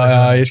ég held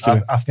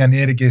að af því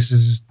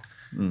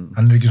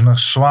hann ekki svona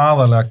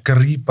svaðalega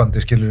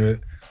grípandi, skilur,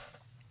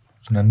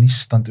 svona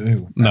nístandi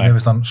augum. En ég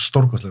veist hann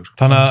stórkostlegur.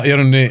 Þannig að ég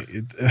er henni,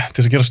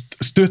 til að gera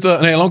stutta,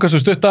 langast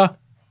að stutta,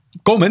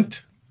 góð mynd.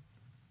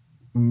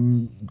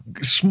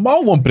 Smá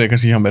vonbrigði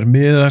kannski hjá mér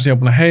með það sem ég hef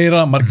búin að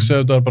heyra, margir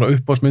sögðu það bara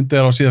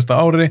uppáhaldsmyndir á síðasta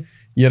ári,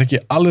 ég er ekki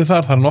alveg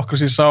þar, það er nokkra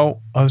sem ég sá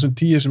af þessum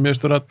 10 sem ég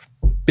veist vera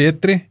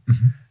betri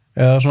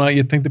eða svona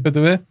ég tengdi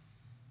betur við.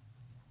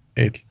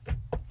 Egill.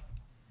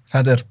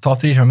 Þetta er top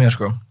 3 hjá mér,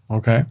 sko.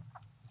 Ok.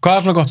 Hvað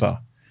er svona gott það?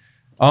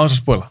 Á þess að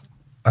spoila.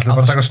 Ætlum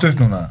bara að taka stutt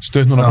núna?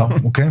 Stutt núna. Já,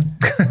 ok.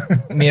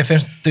 Mér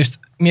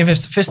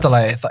finnst fyrsta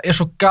lagi, það er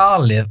svo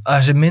galið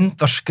að þessi mynd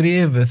var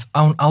skrifuð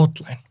án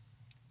outline.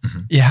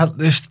 Ég held,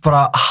 þú veist,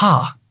 bara,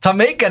 það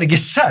meikar ekki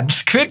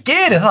sens, hver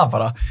gerir það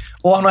bara?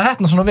 Og hann var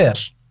heppnað svona vel,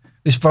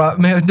 þú veist, bara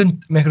með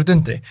einhverju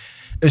dundri,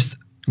 þú veist.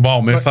 Vá,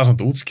 mér finnst það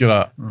samt að útskýra,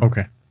 ok.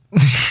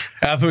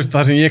 Eða þú veist,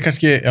 það sem ég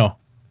kannski, já,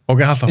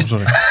 ok, halda það,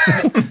 sorry.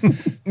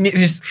 Þú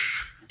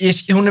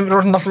veist, hún er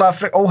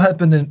náttúrulega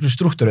óhefðbundin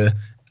strúkturuð,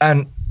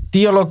 en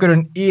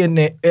dialógurinn í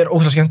henni er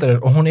ógeðslega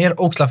skemmtilegur og hún er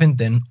ógeðslega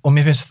fyndin og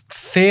mér finnst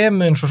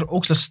þemun svo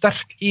ógeðslega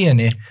sterk í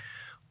henni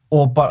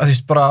og bara,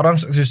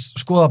 þú veist,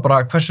 skoða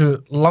bara hversu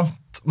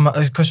langt,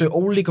 hversu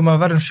ólíkum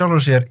maður verður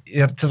sjálfur sér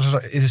til þess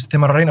að,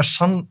 þegar maður reyna að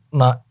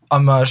sanna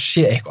að maður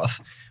sé eitthvað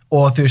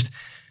og þú veist,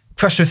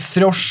 hversu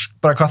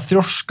hvað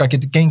þrjóska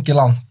getur gengið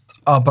langt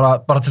að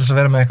bara til þess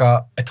að vera með eitthvað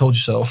I told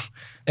you so,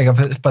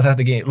 eitthvað bara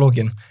þetta ekki í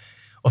lókin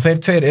og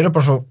þeir tveir eru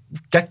bara svo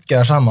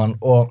geggjaðar saman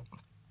og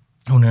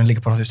hún er líka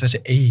bara, þú veist, þessi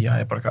eyja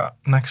er bara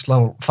eitthvað next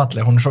level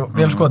falleg, hún er svo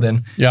vel skotin.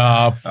 Já,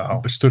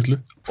 sturlu.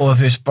 Og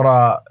þú veist,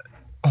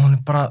 hún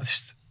er bara, þú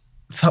veist,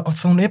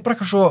 hún er bara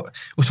eitthvað svo,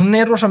 þú veist, hún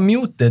er rosa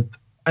muted,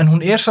 en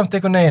hún er samt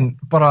einhvern veginn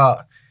bara,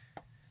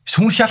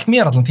 hún hélt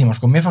mér allan tíma,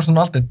 sko, mér fannst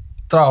hún aldrei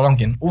draga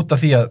langinn, út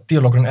af því að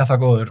dialógurinn er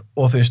það góður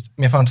og þú veist,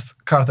 mér fannst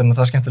karakterinn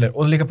það skemmtilegir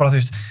og líka bara, þú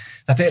veist,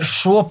 þetta er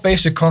svo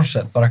basic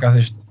concept, bara eitthvað,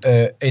 þú veist,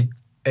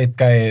 einn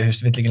gæi, þú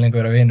veist, vill ekki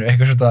lengur vera vinur,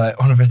 eitthvað svona,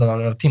 honum finnst að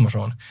vera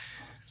tímasón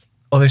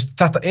og þú veist,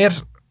 þetta er,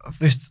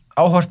 þú veist,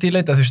 áhvert í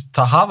leita, þú veist,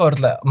 það hafa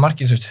örgulega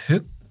margir, þú veist, þú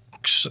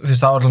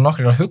veist, það var alveg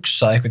nokkur að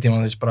hugsa eitthvað tíma,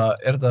 þú veist, bara,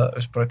 er þetta,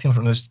 þú veist, bara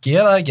tímasón, þú veist,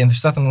 gera það ekki, en þú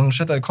veist, þetta núna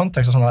setja það í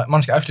kontekst að svona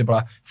mannski actually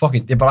bara, fuck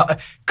it, ég bara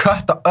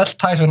kötta öll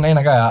tæsverðin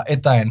eina gæja,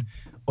 einn daginn,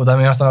 og það er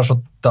mér að vera svo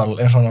dull,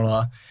 eins og hann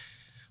það,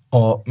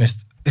 og mér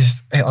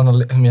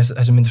finnst,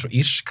 þessi mynd er svo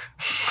írsk.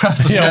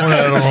 Já, hún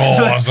er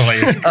rosalega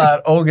írsk. Það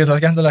er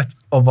ógeðslega skemmtilegt,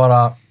 og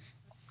bara,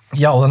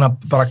 já, þannig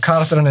að bara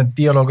karakterinn,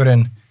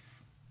 dialógurinn,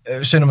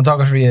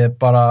 cinematography,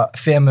 bara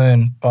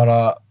þemun,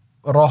 bara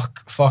rock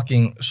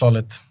fucking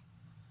solid.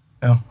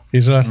 Já.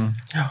 Ísrael.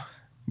 Já.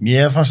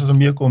 Mér fannst þetta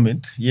mjög góð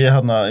mynd. Ég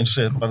eins og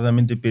segið, bara þegar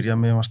myndi byrja,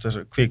 mér fannst þess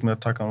að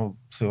kvikmyndatakan og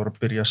þau voru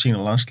að byrja að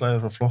sína landslæði,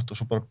 það var flott og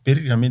svo bara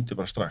byrja myndi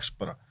bara strax,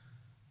 bara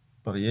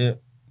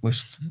ég,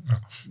 veist,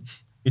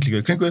 vill ekki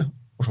vera kringuð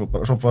og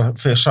svo bara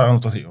fer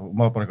sagan út af því og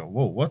maður bara eitthvað,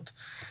 wow, what?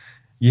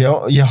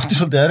 Ég átti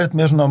svolítið erfitt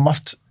með svona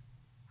margt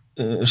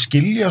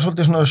skilja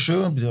svolítið svona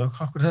sögum,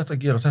 hvað er þetta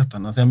að gera þetta?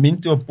 Þannig að þegar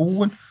myndi var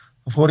búin,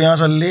 þá fór ég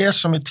aðeins að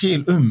lesa mig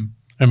til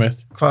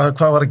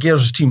hvað var að gera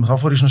þessu tíma, þá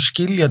fór ég svona að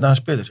skilja þetta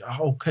aðeins betur. Já,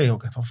 ok,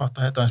 þá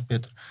fatta þetta aðeins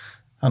betur.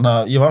 Þannig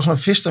að ég var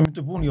svona fyrst að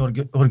myndi búin, ég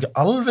var ekki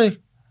alveg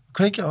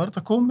kveikja, var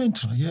þetta góð mynd?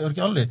 Svona, ég var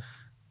ekki alveg,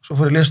 svo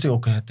fór ég að lesa til,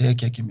 ok, þetta er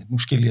ekki mynd,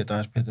 nú skilja þetta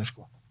aðeins betur,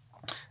 sko.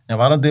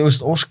 En varandi,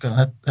 veist,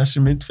 Óskarinn,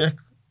 þessi mynd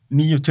fekk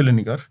 9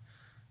 tilnefningar,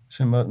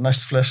 sem var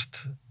næst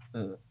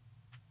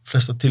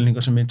flesta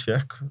tilnefningar sem mynd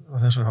fekk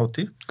á þessar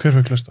hátíð. Hver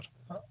fekk flestar?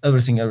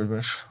 Everything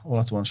Everywhere, All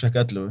at Once,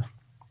 fekk 11.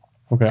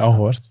 Ok,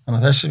 áhugavert. Þannig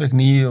að þessi fekk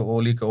 9 og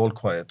líka All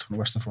Quiet, hún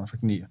Western Front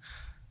fekk 9.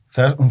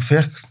 Hún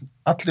fekk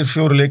allir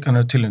 4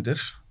 leikarnir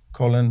tilnefndir,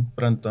 Colin,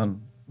 Brendan,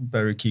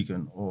 Barry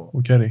Keoghan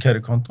og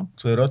Kerry Condon.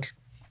 Þau eru öll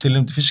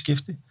tilnefndir fyrst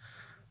skipti.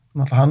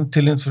 Hann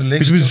tilnefnd fyrir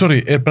leikstjóra. Sorry,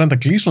 er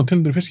Brendan Gleeson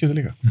tilnefndir fyrst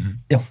skipti líka?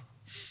 Já.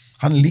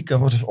 Hann er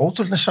líka,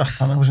 ótrúlega satt,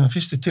 hann er sína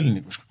fyrstu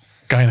tilnefningu, sko.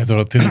 Gæn, þetta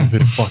var tilnefnd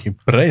fyrir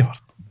fucking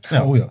Braveheart.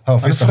 Já, það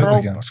var fyrsta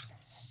hlutverkið hans.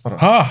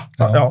 Hæ?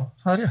 Já,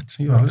 það er rétt,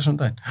 ég var að lesa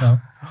daginn.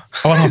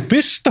 Það var það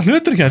fyrsta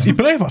hlutverkið hans í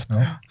Braveheart?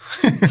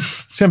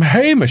 Sem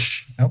Hamish?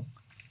 Já.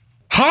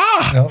 Hæ?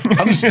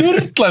 Hann er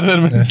styrlar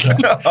þegar mynd.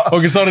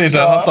 Ok, sorry, ég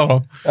segi alltaf frá.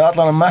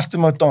 Allan að Marty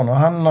McDonough,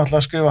 hann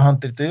náttúrulega skrifa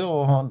handriti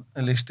og hann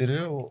er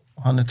leikstýri og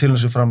hann er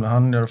tilnefndur framlega,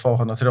 hann er að fá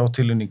hann 3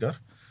 tilnefningar.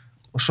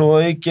 Og svo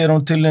er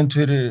hún tilnefnd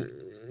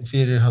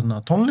fyrir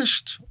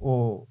tónlist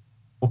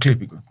og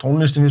klippingu.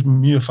 Tónlistin finnst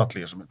mjög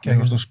falleg þessum.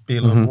 Mér finnst hún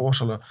spila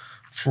rosalega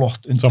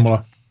flott undir. Sammála.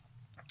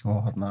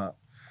 Og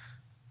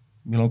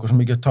mér langar svo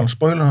mikið að tala um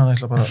spoilerna, þannig að ég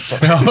ætla bara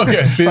Já, ok,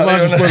 við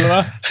maður sem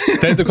spoilerna.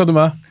 Teitur, hvað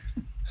með það?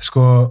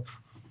 Sko,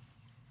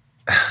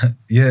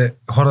 ég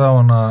horfði á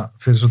hana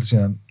fyrir svolítið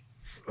síðan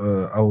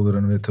áður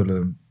en við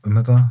töluðum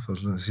þetta,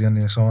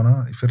 síðan ég sá hana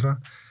í fyrra,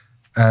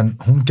 en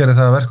hún gerði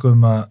það að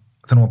verkum að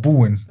þegar hún var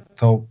búin,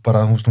 þá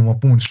bara hún var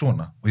búin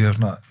svona og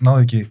ég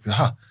náði ekki,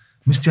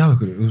 misti ég af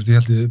ykkur, þú veist, ég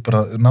held ég bara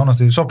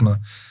nánast ég sofnað,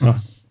 Já.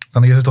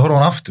 þannig að ég þurfti að horfa á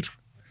hana aftur.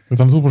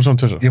 Þannig að þú er búin að sjá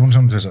hann tvisvar? Ég er búin að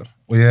sjá hana tvisvar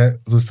og ég,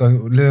 þú veist, það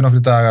liði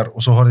nokkri dagar og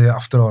svo horfði ég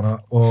aftur á hana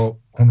og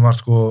hún var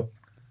sko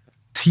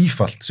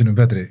tífalt sinnum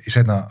betri í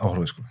seinna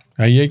áhorfi, sko.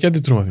 Já, ég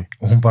geti trúið því.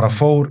 Og hún bara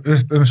fór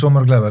upp svo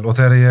mörg level og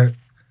þegar ég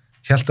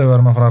held að við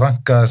varum að fara að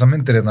ranka þessar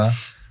myndir hérna,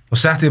 og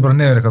setti ég bara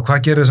niður eitthvað,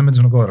 hvað gerir þessar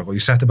myndir svona góðar? Og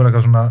ég setti bara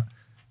eitthvað svona,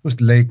 þú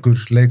veist, leikur,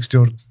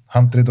 leikstjórn,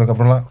 handrit og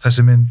eitthvað bara,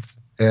 þessi mynd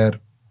er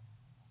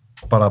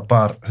bara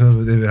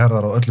höfuð yfir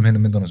herðar á öllum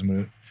hinnum myndunum sem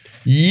eru.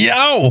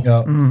 Já! Já,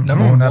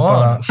 hún er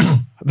bara...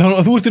 Þannig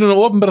að þú ert í raun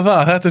að opinbera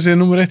það, þetta sé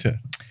nummer 1 hér.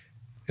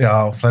 Já,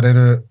 þær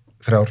eru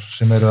 3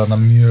 sem eru þarna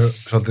mjög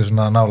svolítið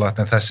svona nálægt,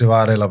 en þessi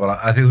var eiginlega bara,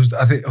 að því, þú veist,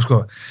 sko,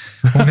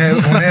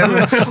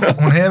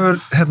 hún hefur,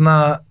 hérna,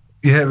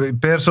 ég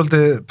ber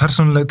svolítið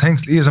persónuleg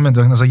tengsl í þessa myndu,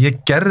 vegna þess að ég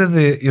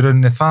gerði í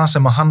rauninni það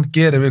sem að hann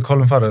gerir við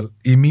Colin Farrell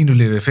í mínu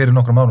lífi fyrir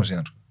nokkrum árum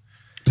síðan, sko.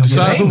 Þú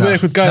sagði þú við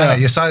eitthvað gæja? Nei,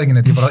 ég sagði ekki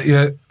neitt,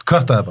 ég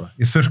köttaði bara,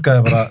 ég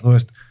þurrkaði bara, þú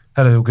veist,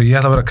 herrðu, ok, ég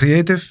ætla að vera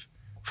creative,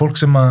 fólk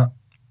sem að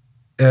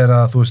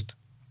þú veist,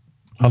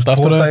 halda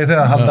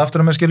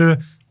aftur af mér, skilur,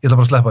 ég ætla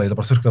bara að sleppa, ég ætla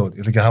bara að þurrka út,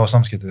 ég ætla ekki að hafa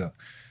samskipti við það.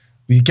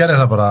 Og ég gerði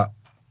það bara,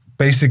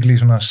 basically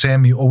svona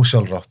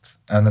semi-ósjálfrátt,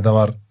 en þetta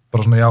var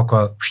bara svona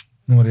jákvæð,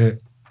 nú er ég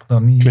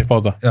klippa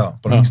á það. Já,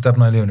 bara ný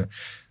stefna í lífinu.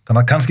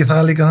 Þannig að kannski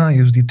það líka það,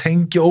 ég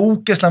tengi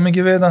ógeðslega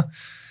mikið við það,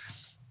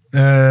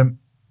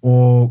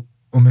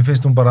 og mér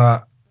finnst hún bara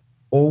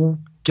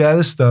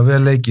ógeðslega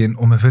vel leikinn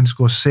og mér finnst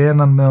sko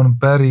senan með honum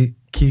Barry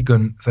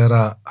Keoghan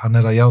þegar hann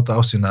er að játa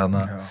ásýna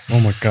þarna. Oh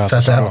my God.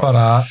 Þetta er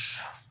bara,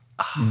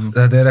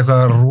 þetta er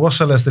eitthvað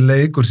rosalegasti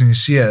leikur sem ég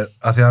sé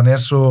að því að hann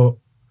er svo,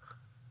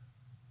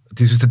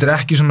 þetta er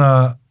ekki svona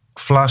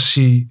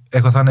flashy,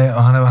 eitthvað þannig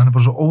að hann er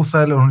bara svo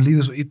óþægileg og hann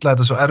líður svo illa,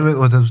 þetta er svo erfið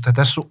og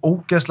þetta er svo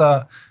ógeðslega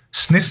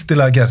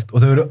snirtilega gert og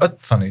þau eru öll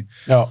þannig.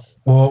 Já.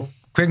 Og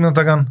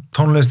kvikmyndatakan,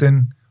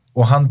 tónlistin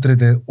og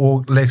handritið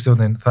og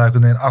leikstjórnin, það er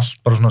einhvern veginn allt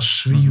bara svona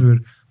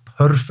svífur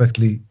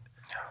perfectly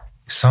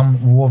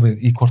samvofið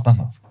í hvort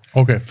annað.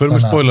 Ok, förum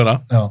við spoilera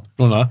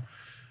núna.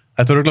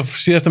 Þetta er örugglega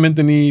síðasta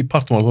myndin í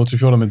part 1, þótt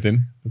sér 4. myndin,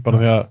 bara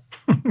því að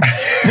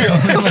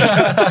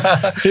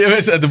ég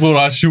veist, þetta er búin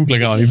að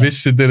sjúklega gaman, ég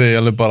vissi þetta er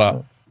alveg bara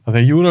að því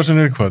að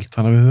Júrason er í kvöld,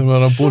 þannig að við þurfum að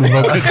vera búin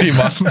frá hver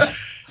tíma.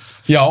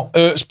 Já,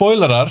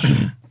 spoilerar.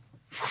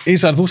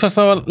 Ísar, þú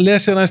sagst að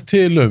lesið næst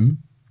til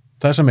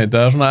þessa mynd,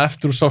 eða svona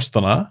eftir úr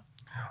sástana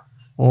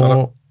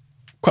og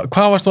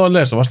hvað varst þú að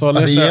lesa? Varst þú að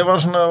lesa? Ég var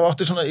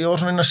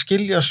svona að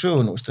skilja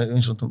sögun,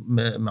 eins og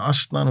með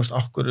Asnan,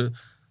 okkur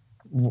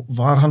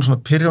var hann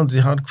svona pyrrjóndi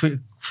í hann,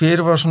 hver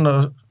var svona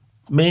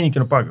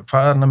meiningin á baka,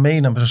 hvað er hann að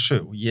meina með þessa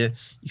sög og ég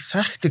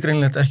þekkti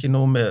greinlega ekki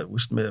nóg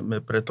með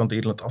Bretland og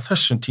Írland á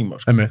þessum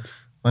tíma, sko.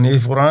 Þannig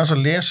ég fór aðeins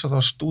að lesa það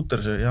á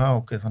stúdar og segja, já,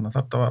 ok, þannig að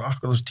þetta var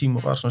akkurat þessu tíma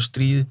var svona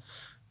stríð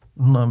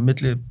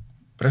milli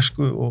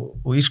bresku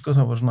og írsku,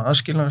 það var svona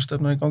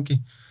aðskilnaðarstefna í gangi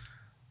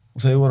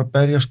og þau voru að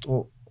berjast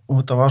og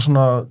þetta var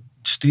svona,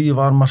 stríði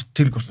var margt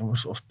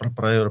tilkvæmst, oft bara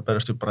bræður að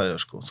berjast við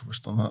bræður, sko, þú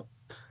veist, þannig að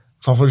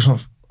þá fór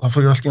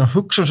ég alltaf að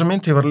hugsa þessa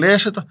mynd, ég var að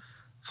lesa þetta,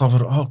 þá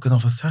fór þá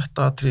fyrir þetta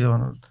atrið,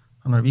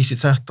 hann er vísið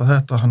þetta,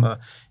 hann að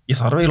ég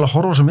þarf eiginlega að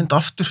horfa þessa mynd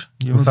aftur,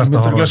 ég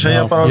myndi ekki að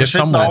segja bara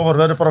seinna áhorf,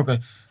 verður bara ok,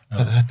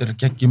 þetta er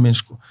geggjum minn,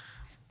 sko.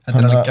 Þetta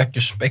er alveg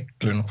geggjum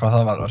speglun, hvað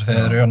það var,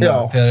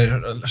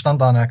 þegar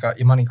standaðan eitthvað,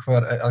 ég man ekki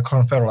hver, að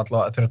Colin Farrell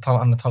alltaf,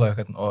 þegar hann talaði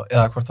eitthvað,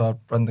 eða hvort það var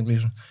Brendan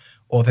Gleeson,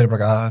 og þeir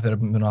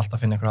munu alltaf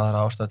finna einhverja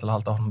aðra ástæð til að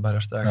halda áfram að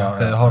berjast þegar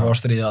þeir horfa á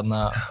stríði þarna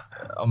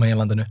á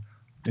meginlandinu.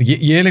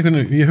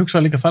 Ég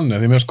hugsaði líka þannig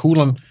að því meðast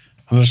kúlan,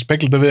 hann er að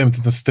spegla þetta við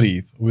þetta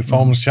stríð og við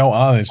fáum að sjá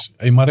aðeins,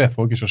 ég maður rétt,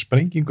 fá ekki svo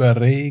sprengingu eða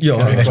reik. Já,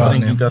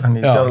 sprengingar hann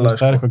í fjarlæg.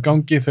 Það er eitthvað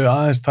gangi, þau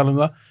aðeins tala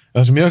það. En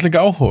það sem ég veist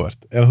líka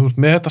áhugavert er að þú ert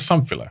með þetta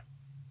samfélag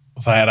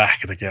og það er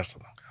ekkert að gerast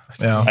þetta.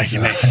 Ekki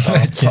neitt.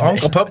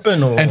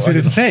 En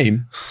fyrir þeim,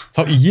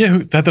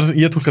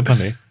 ég tólka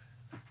þannig,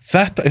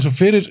 þetta eins og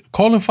fyrir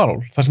Colin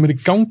Farrell, það sem er í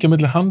gangi á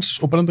milli hans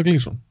og Brendan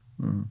Gleeson,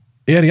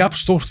 er jafn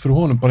stórt fyrir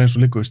honum bara eins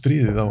og líka við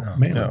stríðið á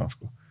meginlandinu,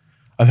 sko.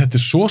 Að þetta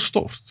er svo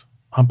stórt,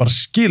 hann bara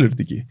skilur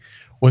þetta ekki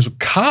og eins og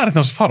Karin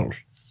hans Farrell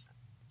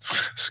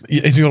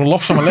eins og ég var að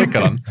lofsama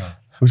leikarann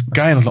þú veist,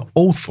 gæði náttúrulega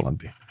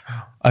óþolandi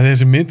að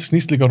þessi mynd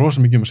snýst líka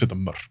rosa mikið að setja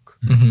mörk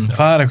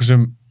það er eitthvað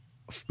sem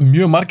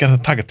mjög margir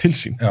að taka til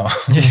sín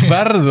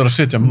verður að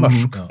setja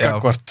mörk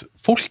gagnvart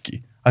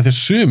fólki, að þeir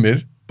sumir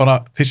bara,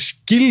 þeir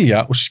skilja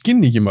og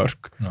skinni ekki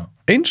mörk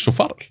eins og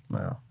Farrell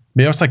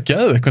mér varst það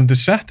geðveikt hvernig þetta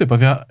er sett upp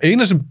að því að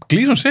eina sem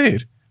Gleeson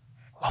segir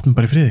látt mig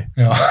bara í friði.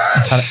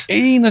 Það er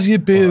eina sem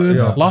ég byði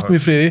látt mig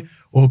í friði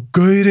og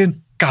gaurinn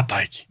gata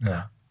ekki.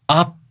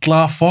 Alla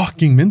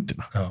fucking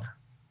myndina.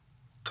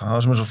 Það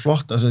sem er svo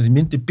flott, því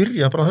myndi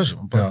byrja bara þessu,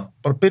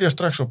 bara byrja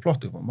strax á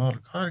plotti, hvað er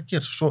að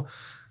gera? Svo,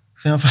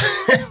 þegar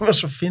hann var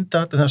svo fyndið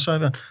þetta, þegar hann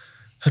sagði við hann,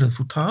 herru,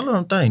 þú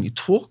talar daginn í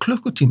 2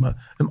 klukkutíma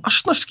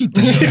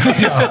asnaskíti.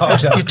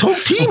 Ég tók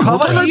tíma, þú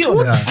talar í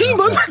 2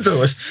 tíma þetta, þú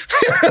veist.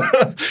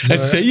 En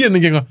segir hann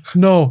ekki eitthvað,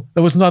 no,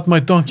 that was not my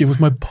donkey, it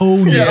was my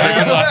pony. Ég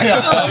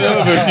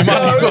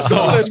man ekki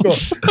hvað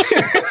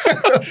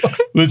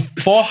Þú veist,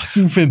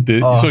 fucking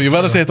fyndið. Svo ég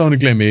verð að segja þetta á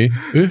henni gleymi,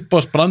 upp á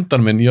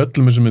brandarinn minn í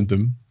öllum þessum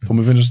myndum, og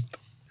mér finnst,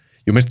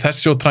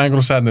 þessi og Triangle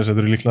of Sadness,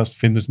 þetta eru líklegast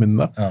fyndust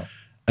myndirnar,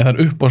 en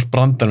það upp á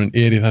brandarinn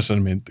minn í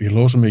þessari mynd, og ég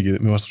hló svo mikið,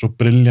 mér varst það svo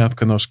brilljant,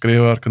 hvernig það var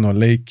skrifar, hvernig það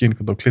var leikinn,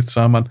 hvernig það var klift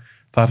saman,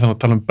 það þannig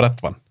að tala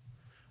Brettvan.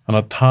 Hann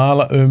að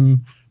tala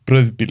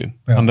brauðbílinn.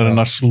 Hann að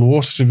reyna að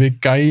slósa sig við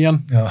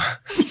gæjan.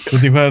 Veit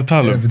ég hvað að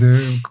tala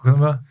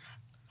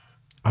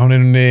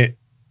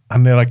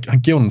Hann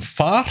gefur hann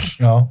far.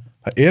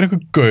 Það einhver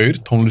gaur,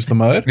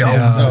 tónlistamæður,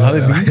 sem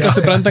hafði vingast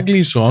til Brendan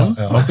Gleeson,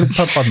 okkur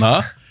pöpparna,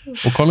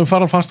 og Colin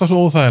Farrell fannst það svo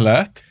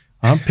óþægilegt,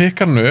 að hann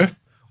pikkar hann upp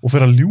og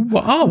fyrir að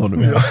ljúga af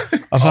honum.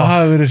 Að það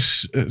hafi verið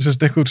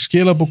eitthvað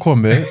skilabú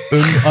komið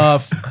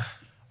að,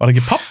 var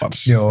ekki pappans?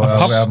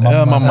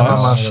 Eða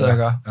mammans,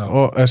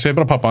 og segir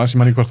bara pappans,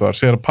 ég man ekki hvort það var,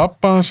 segir að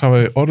pappans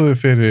hafi orðið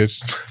fyrir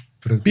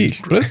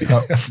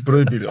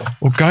brauðbíl,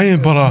 og gæinn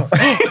bara,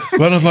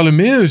 verður alltaf alveg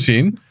miður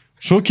sín,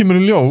 svo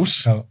kemur í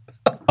ljós,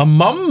 að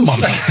mamman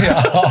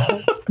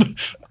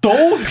dó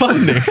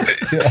þannig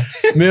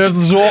mér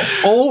fannst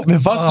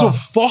það svo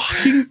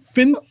fucking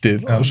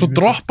fyndið og svo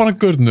droppa hann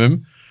að görnum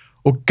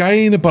og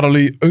gæni bara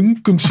alveg í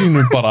öngum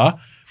sínum bara,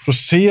 svo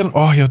segir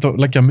hann ég ætla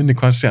að leggja að minni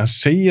hvað hann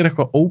segir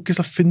eitthvað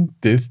ógeðslega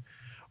fyndið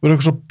og er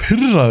eitthvað svo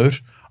pyrraður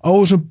á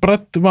þessum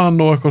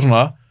brettvan og eitthvað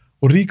svona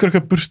og ríkur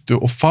eitthvað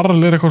burtu og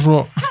Farrell er eitthvað svo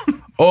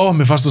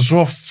mér fannst það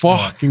svo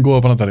fucking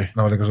góða brandari.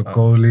 Það var líka svo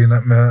góð lína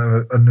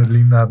með önnur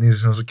lína þarna í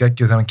þessu svo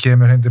geggjuð þegar hann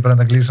kemur hindi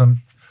Brendan Gleeson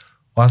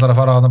og ætlar að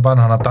fara á þarna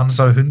barn, hann að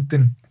dansa við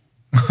hundinn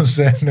og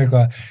segir hann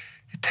eitthvað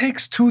It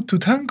takes 2 to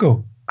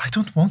tango. I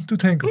don't want to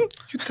tango.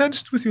 You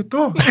danced with your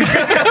dog.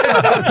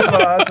 Þetta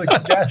var alltaf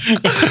gett.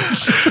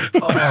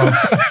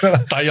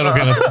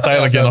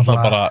 Dialogin alltaf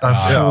bara það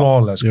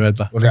flawless. Ég veit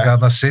það. Og líka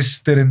þarna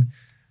systirinn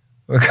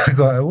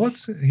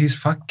he's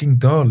fucking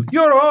dull.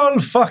 You're all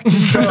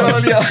fucking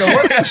dull.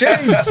 What's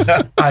changed?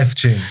 I've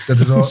changed.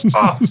 Þetta svo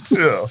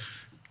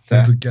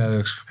þetta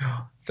er svo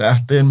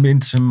Þetta er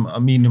mynd sem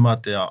að mínu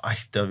mati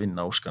ætti að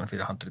vinna Óskarinn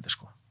fyrir handriti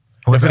sko.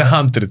 Fyrir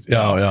handrit, já.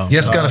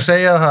 Ég skal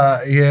segja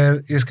það,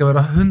 ég skal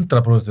vera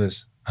 100%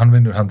 viss. Hann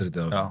vinnur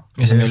handritið á.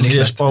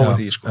 Ég spáði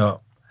því sko.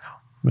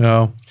 Já.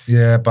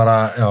 Ég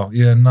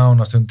er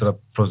nánast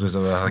 100% viss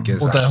að það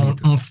gerist.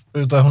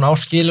 Út af hún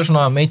áskilur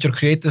svona major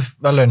creative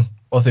verðlaun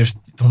og þú veist,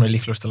 hún er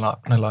líklegust til að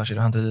næla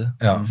sér handriðið.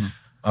 Já,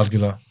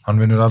 algjörlega. Hann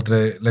vinnur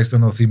aldrei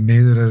leikstjórn og því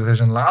miður eru þeir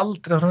sennilega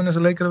aldrei að vinna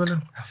þessa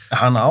leikaraverðlaun.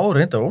 Hann á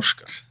reyndar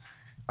Óskar.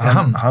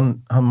 Hann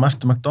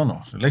Martin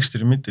McDonagh,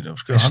 leikstjóri myndinni.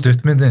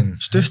 Stuttmyndin,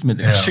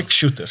 6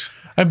 Shooter.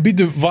 En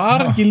býtu,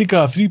 var ekki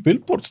líka 3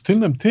 Billboards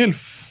tilnefnd til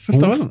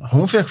fullt af verðlauna?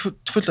 Hún fekk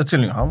fullt af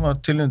tilnefningu. Hann var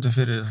tilnefndur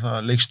fyrir það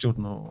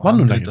leikstjórn og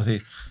vann hún ekki?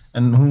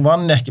 En hún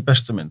vann ekki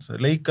besta mynd.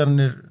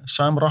 Leikarnir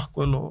Sam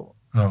Rockwell og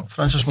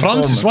Francis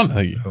vann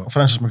það ekki? Og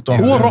Francis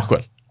McDormand. Og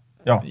Rockwell?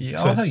 Já,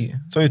 það ekki.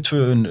 Þau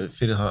 2 unnu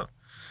fyrir það.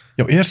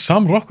 Já,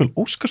 Sam Rockwell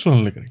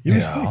Óskarsverðlaunaleikari? Ég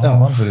veist það.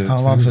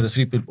 Hann vann fyrir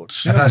 3 Billboards.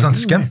 En það er samt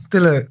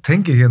skemmtileg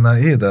tengi hérna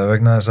í þetta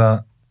vegna þess að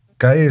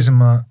gæi sem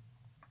að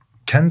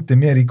kendi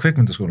mér í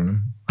kvikmyndaskólanum,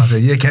 af því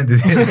að ég kendi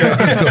þér í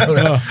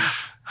kvikmyndaskólanum,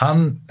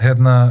 hann,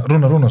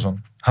 Rúnar Rúnarsson,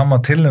 hann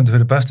var tilnefndur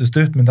fyrir bestu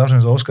stuttmynd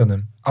ársins og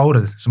Óskarnum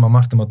árið sem að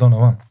Martin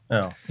McDonagh vann.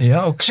 Já,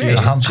 ok.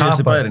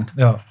 Síðasti bærinn.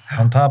 Já,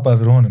 hann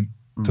tapaði fyrir honum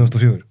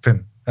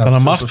 2004-05. Þannig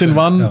að Martin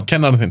vann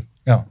kennarinn þinn?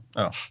 Já.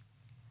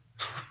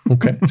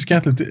 Ok,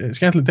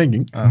 skemmtileg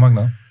tenging.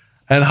 Magna.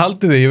 En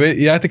haldið þið,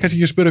 ég ætti kannski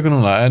ekki að spyrja ykkur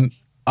núna, en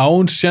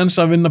án séns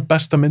að vinna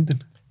besta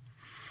myndin?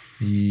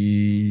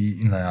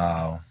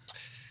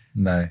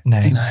 Nei.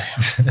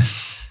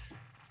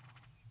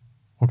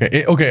 Ok,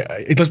 ég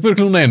ætla að spyrja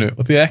ykkur núna einu,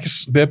 og þið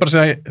er bara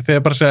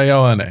að segja já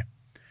eða nei.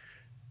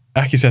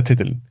 Ekki segja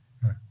titilin.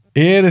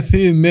 Eru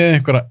þið með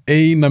einhverja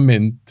eina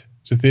mynd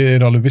sem þið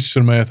eru alveg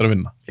vissur með eftir að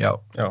vinna? Já.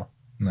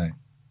 Nei.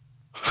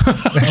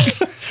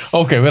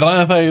 Ok, við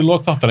ræðum það í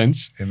lok þáttarins.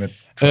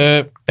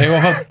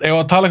 Eigum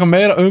að tala eitthvað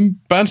meira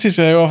Banshees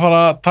eða eigum að fara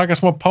að taka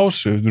smá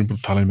pásu? Við erum bara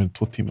að tala í meira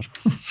 2 tíma sko.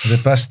 Þetta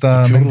er besta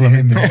mynd í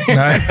heimi.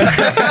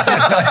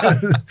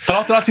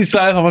 Þráttur allt ég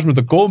sagði það var sem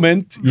þetta góð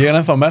mynd, ég er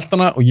ennþá að melda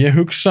hana og ég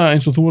hugsa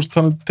eins og þú varst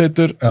þannig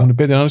Teitur, hún er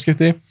betri en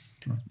annarskipti.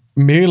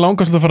 Mig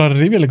langar svona að fara að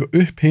rifja líka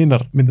upp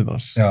hinar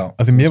myndirnas.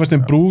 Af því mér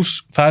veist Bruce,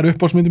 það er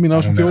uppáhaldsmyndin mín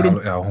á þessum 4.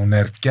 Já, hún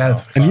er geð.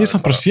 En ég er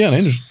samt bara að sé hana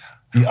einu.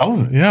 Í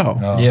alveg? Já.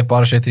 Ég hef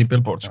bara séð 3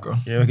 Billboards sko.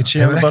 Ég hef ekki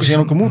séð bara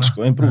síðan hún kom út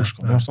sko, Bruce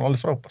sko. Það var alveg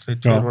frábær. Þeir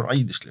 2 voru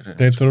æðislegir.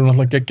 Þeir 2 voru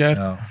náttúrulega geggjaðir.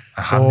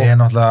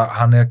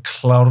 Hann er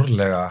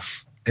klárlega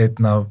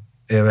einn af,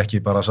 ef ekki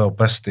bara sá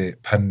besti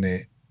penni,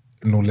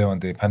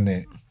 núlifandi penni.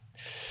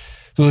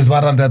 Þú veist,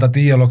 varðandi þetta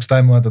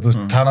dialogstæmi og þetta, þú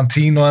veist,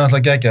 Tarantino er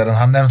náttúrulega geggjaðir, en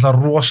hann er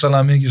náttúrulega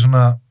rosalega mikið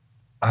svona,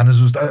 hann er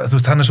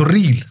svo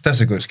real,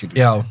 þessi gaur, skilur.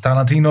 Já.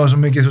 Tarantino er svo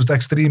mikið, þú veist,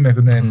 extreme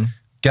einhvern veginn,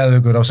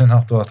 geðveikur á sinn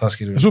hátt og það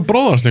skilur. Svo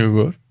bróðarslegur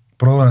gaur.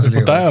 bróður hans er upp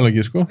á líka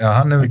dægalegi, sko. Já,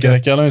 hann hefur Hann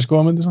gerði ekki alveg sko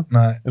að myndi,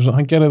 Nei,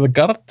 hann gerði það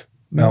Gard.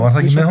 já, var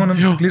það ekki með honum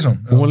Gleeson?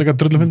 Hún var líka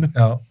drullufindin.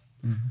 Já,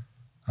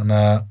 þannig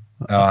að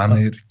já, hann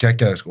er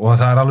geggjaður, sko, og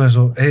það er alveg eins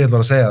og Egill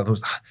var að segja, þú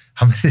veist,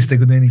 hann verðist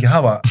einhvern veginn ekki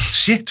hafa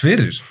shit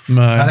fyrir þessu.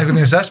 Nei. Hann einhvern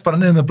veginn sest bara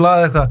niður með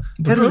blaðið eitthvað,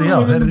 heyrðu, já,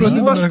 þeir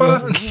rífast bara,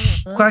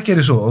 hvað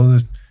gerir svo? Og þú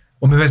veist,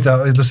 og mér veist að,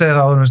 ég ætla að segja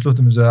það áður en við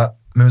slúttum þessu, að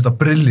mér veist það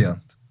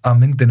brilliant að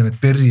myndinni mitt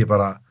byrji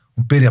bara,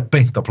 hún byrja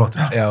beint á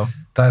plottinu. Já.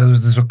 Það er, þú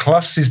veist, svo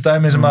klassískt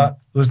dæmi sem að,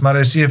 þú veist, maður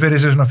hefði séð fyrir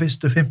sig svona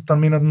fyrstu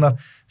 15 mínúturnar,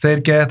 þeir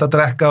geta að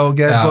drekka og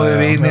geta góðir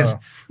vinir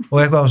og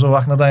eitthvað og svo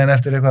vakna daginn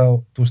eftir eitthvað og,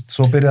 þú veist,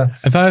 svo byrja.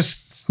 En það er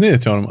sniðið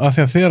hjá honum, af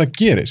því að þegar það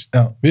gerist,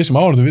 við sem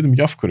áhorfendur vitum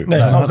ekki af hverju. Nei,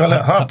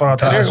 nákvæmlega, það bara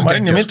dregur maður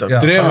inn í myndar.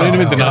 Dregur maður inn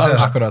í myndina,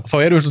 akkurat. þá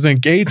erum við svona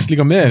Gates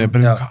líka með henni,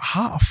 bara,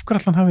 af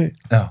hverju allan hafi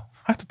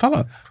hægt að tala?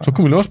 Svo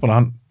kom í ljós bara,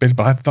 hann beil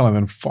bara hægt að tala, við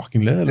erum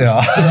fucking leðilega.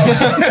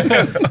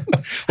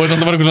 Og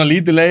þetta var eitthvað svona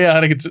lítið leiða, þetta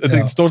er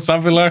ekkert stórt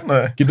samfélag,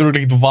 getur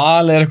ekkert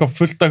valið, er eitthvað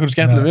fullt af eitthvað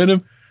skemmtilega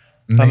vinum.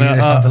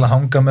 Nýðist hann til að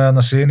hanga með hann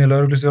að sín í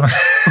lögreglustjóran.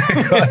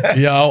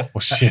 Já,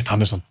 og shit,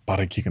 hann er svona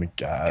bara að kíka hann í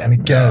gæð. Hann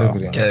er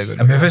geðugur.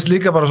 En mér finnst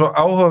líka bara svo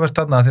áhugavert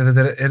þarna, því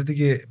þetta er þetta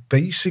ekki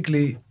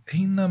basically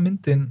eina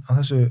myndin á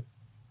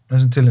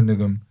þessum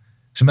tilnefningum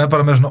sem er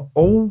bara með svona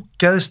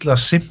ógeðslega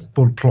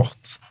simple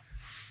plot.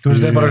 Þú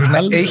veist, það er bara eitthvað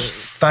svona eitt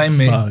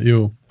dæmi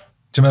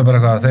sem er bara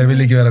eitthvað, þeir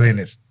vilja ekki vera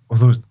vinir. Og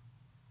þú veist,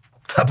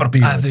 það er bara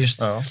bíó.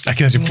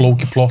 Ekki þessi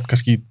flóki plot,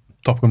 kannski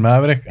Top Gun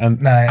Maverick, en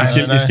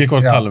ég skil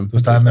hvað að tala um. Þú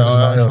veist, það er með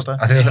svona,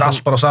 þetta er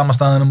allt bara á sama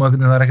staðinum og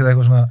það er ekkert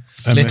eitthvað svona...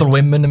 Little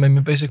Women er með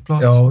mjög basic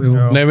plot.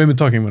 Nei, Women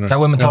Talking Women. Já,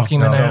 Women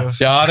Talking Women.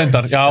 Já,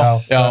 reyndar, já,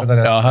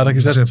 það er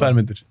ekki þessi tvær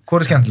myndir.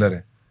 Hvor er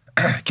skemmtilegri?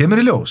 Kemur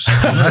í ljós.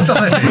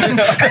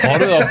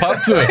 Horfið á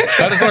part 2.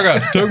 Herri strákar,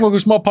 tökum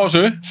okkur smá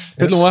pásu,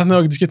 fyllum vatnið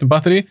og getum skipt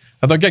batteri.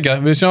 Þetta var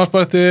geggjað, við sjáumst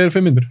bara eftir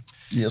 5 myndir.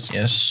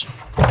 Yes.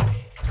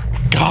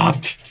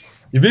 God!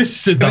 Ég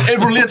vissi þetta. Er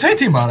búin að líða 2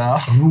 tímar, eða?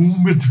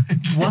 Rúmir 2.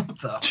 What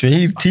the?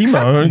 2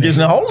 tímar, það er ekki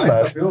svona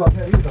hálflegar.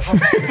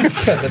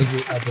 Þetta er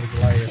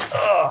ekki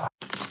lagið.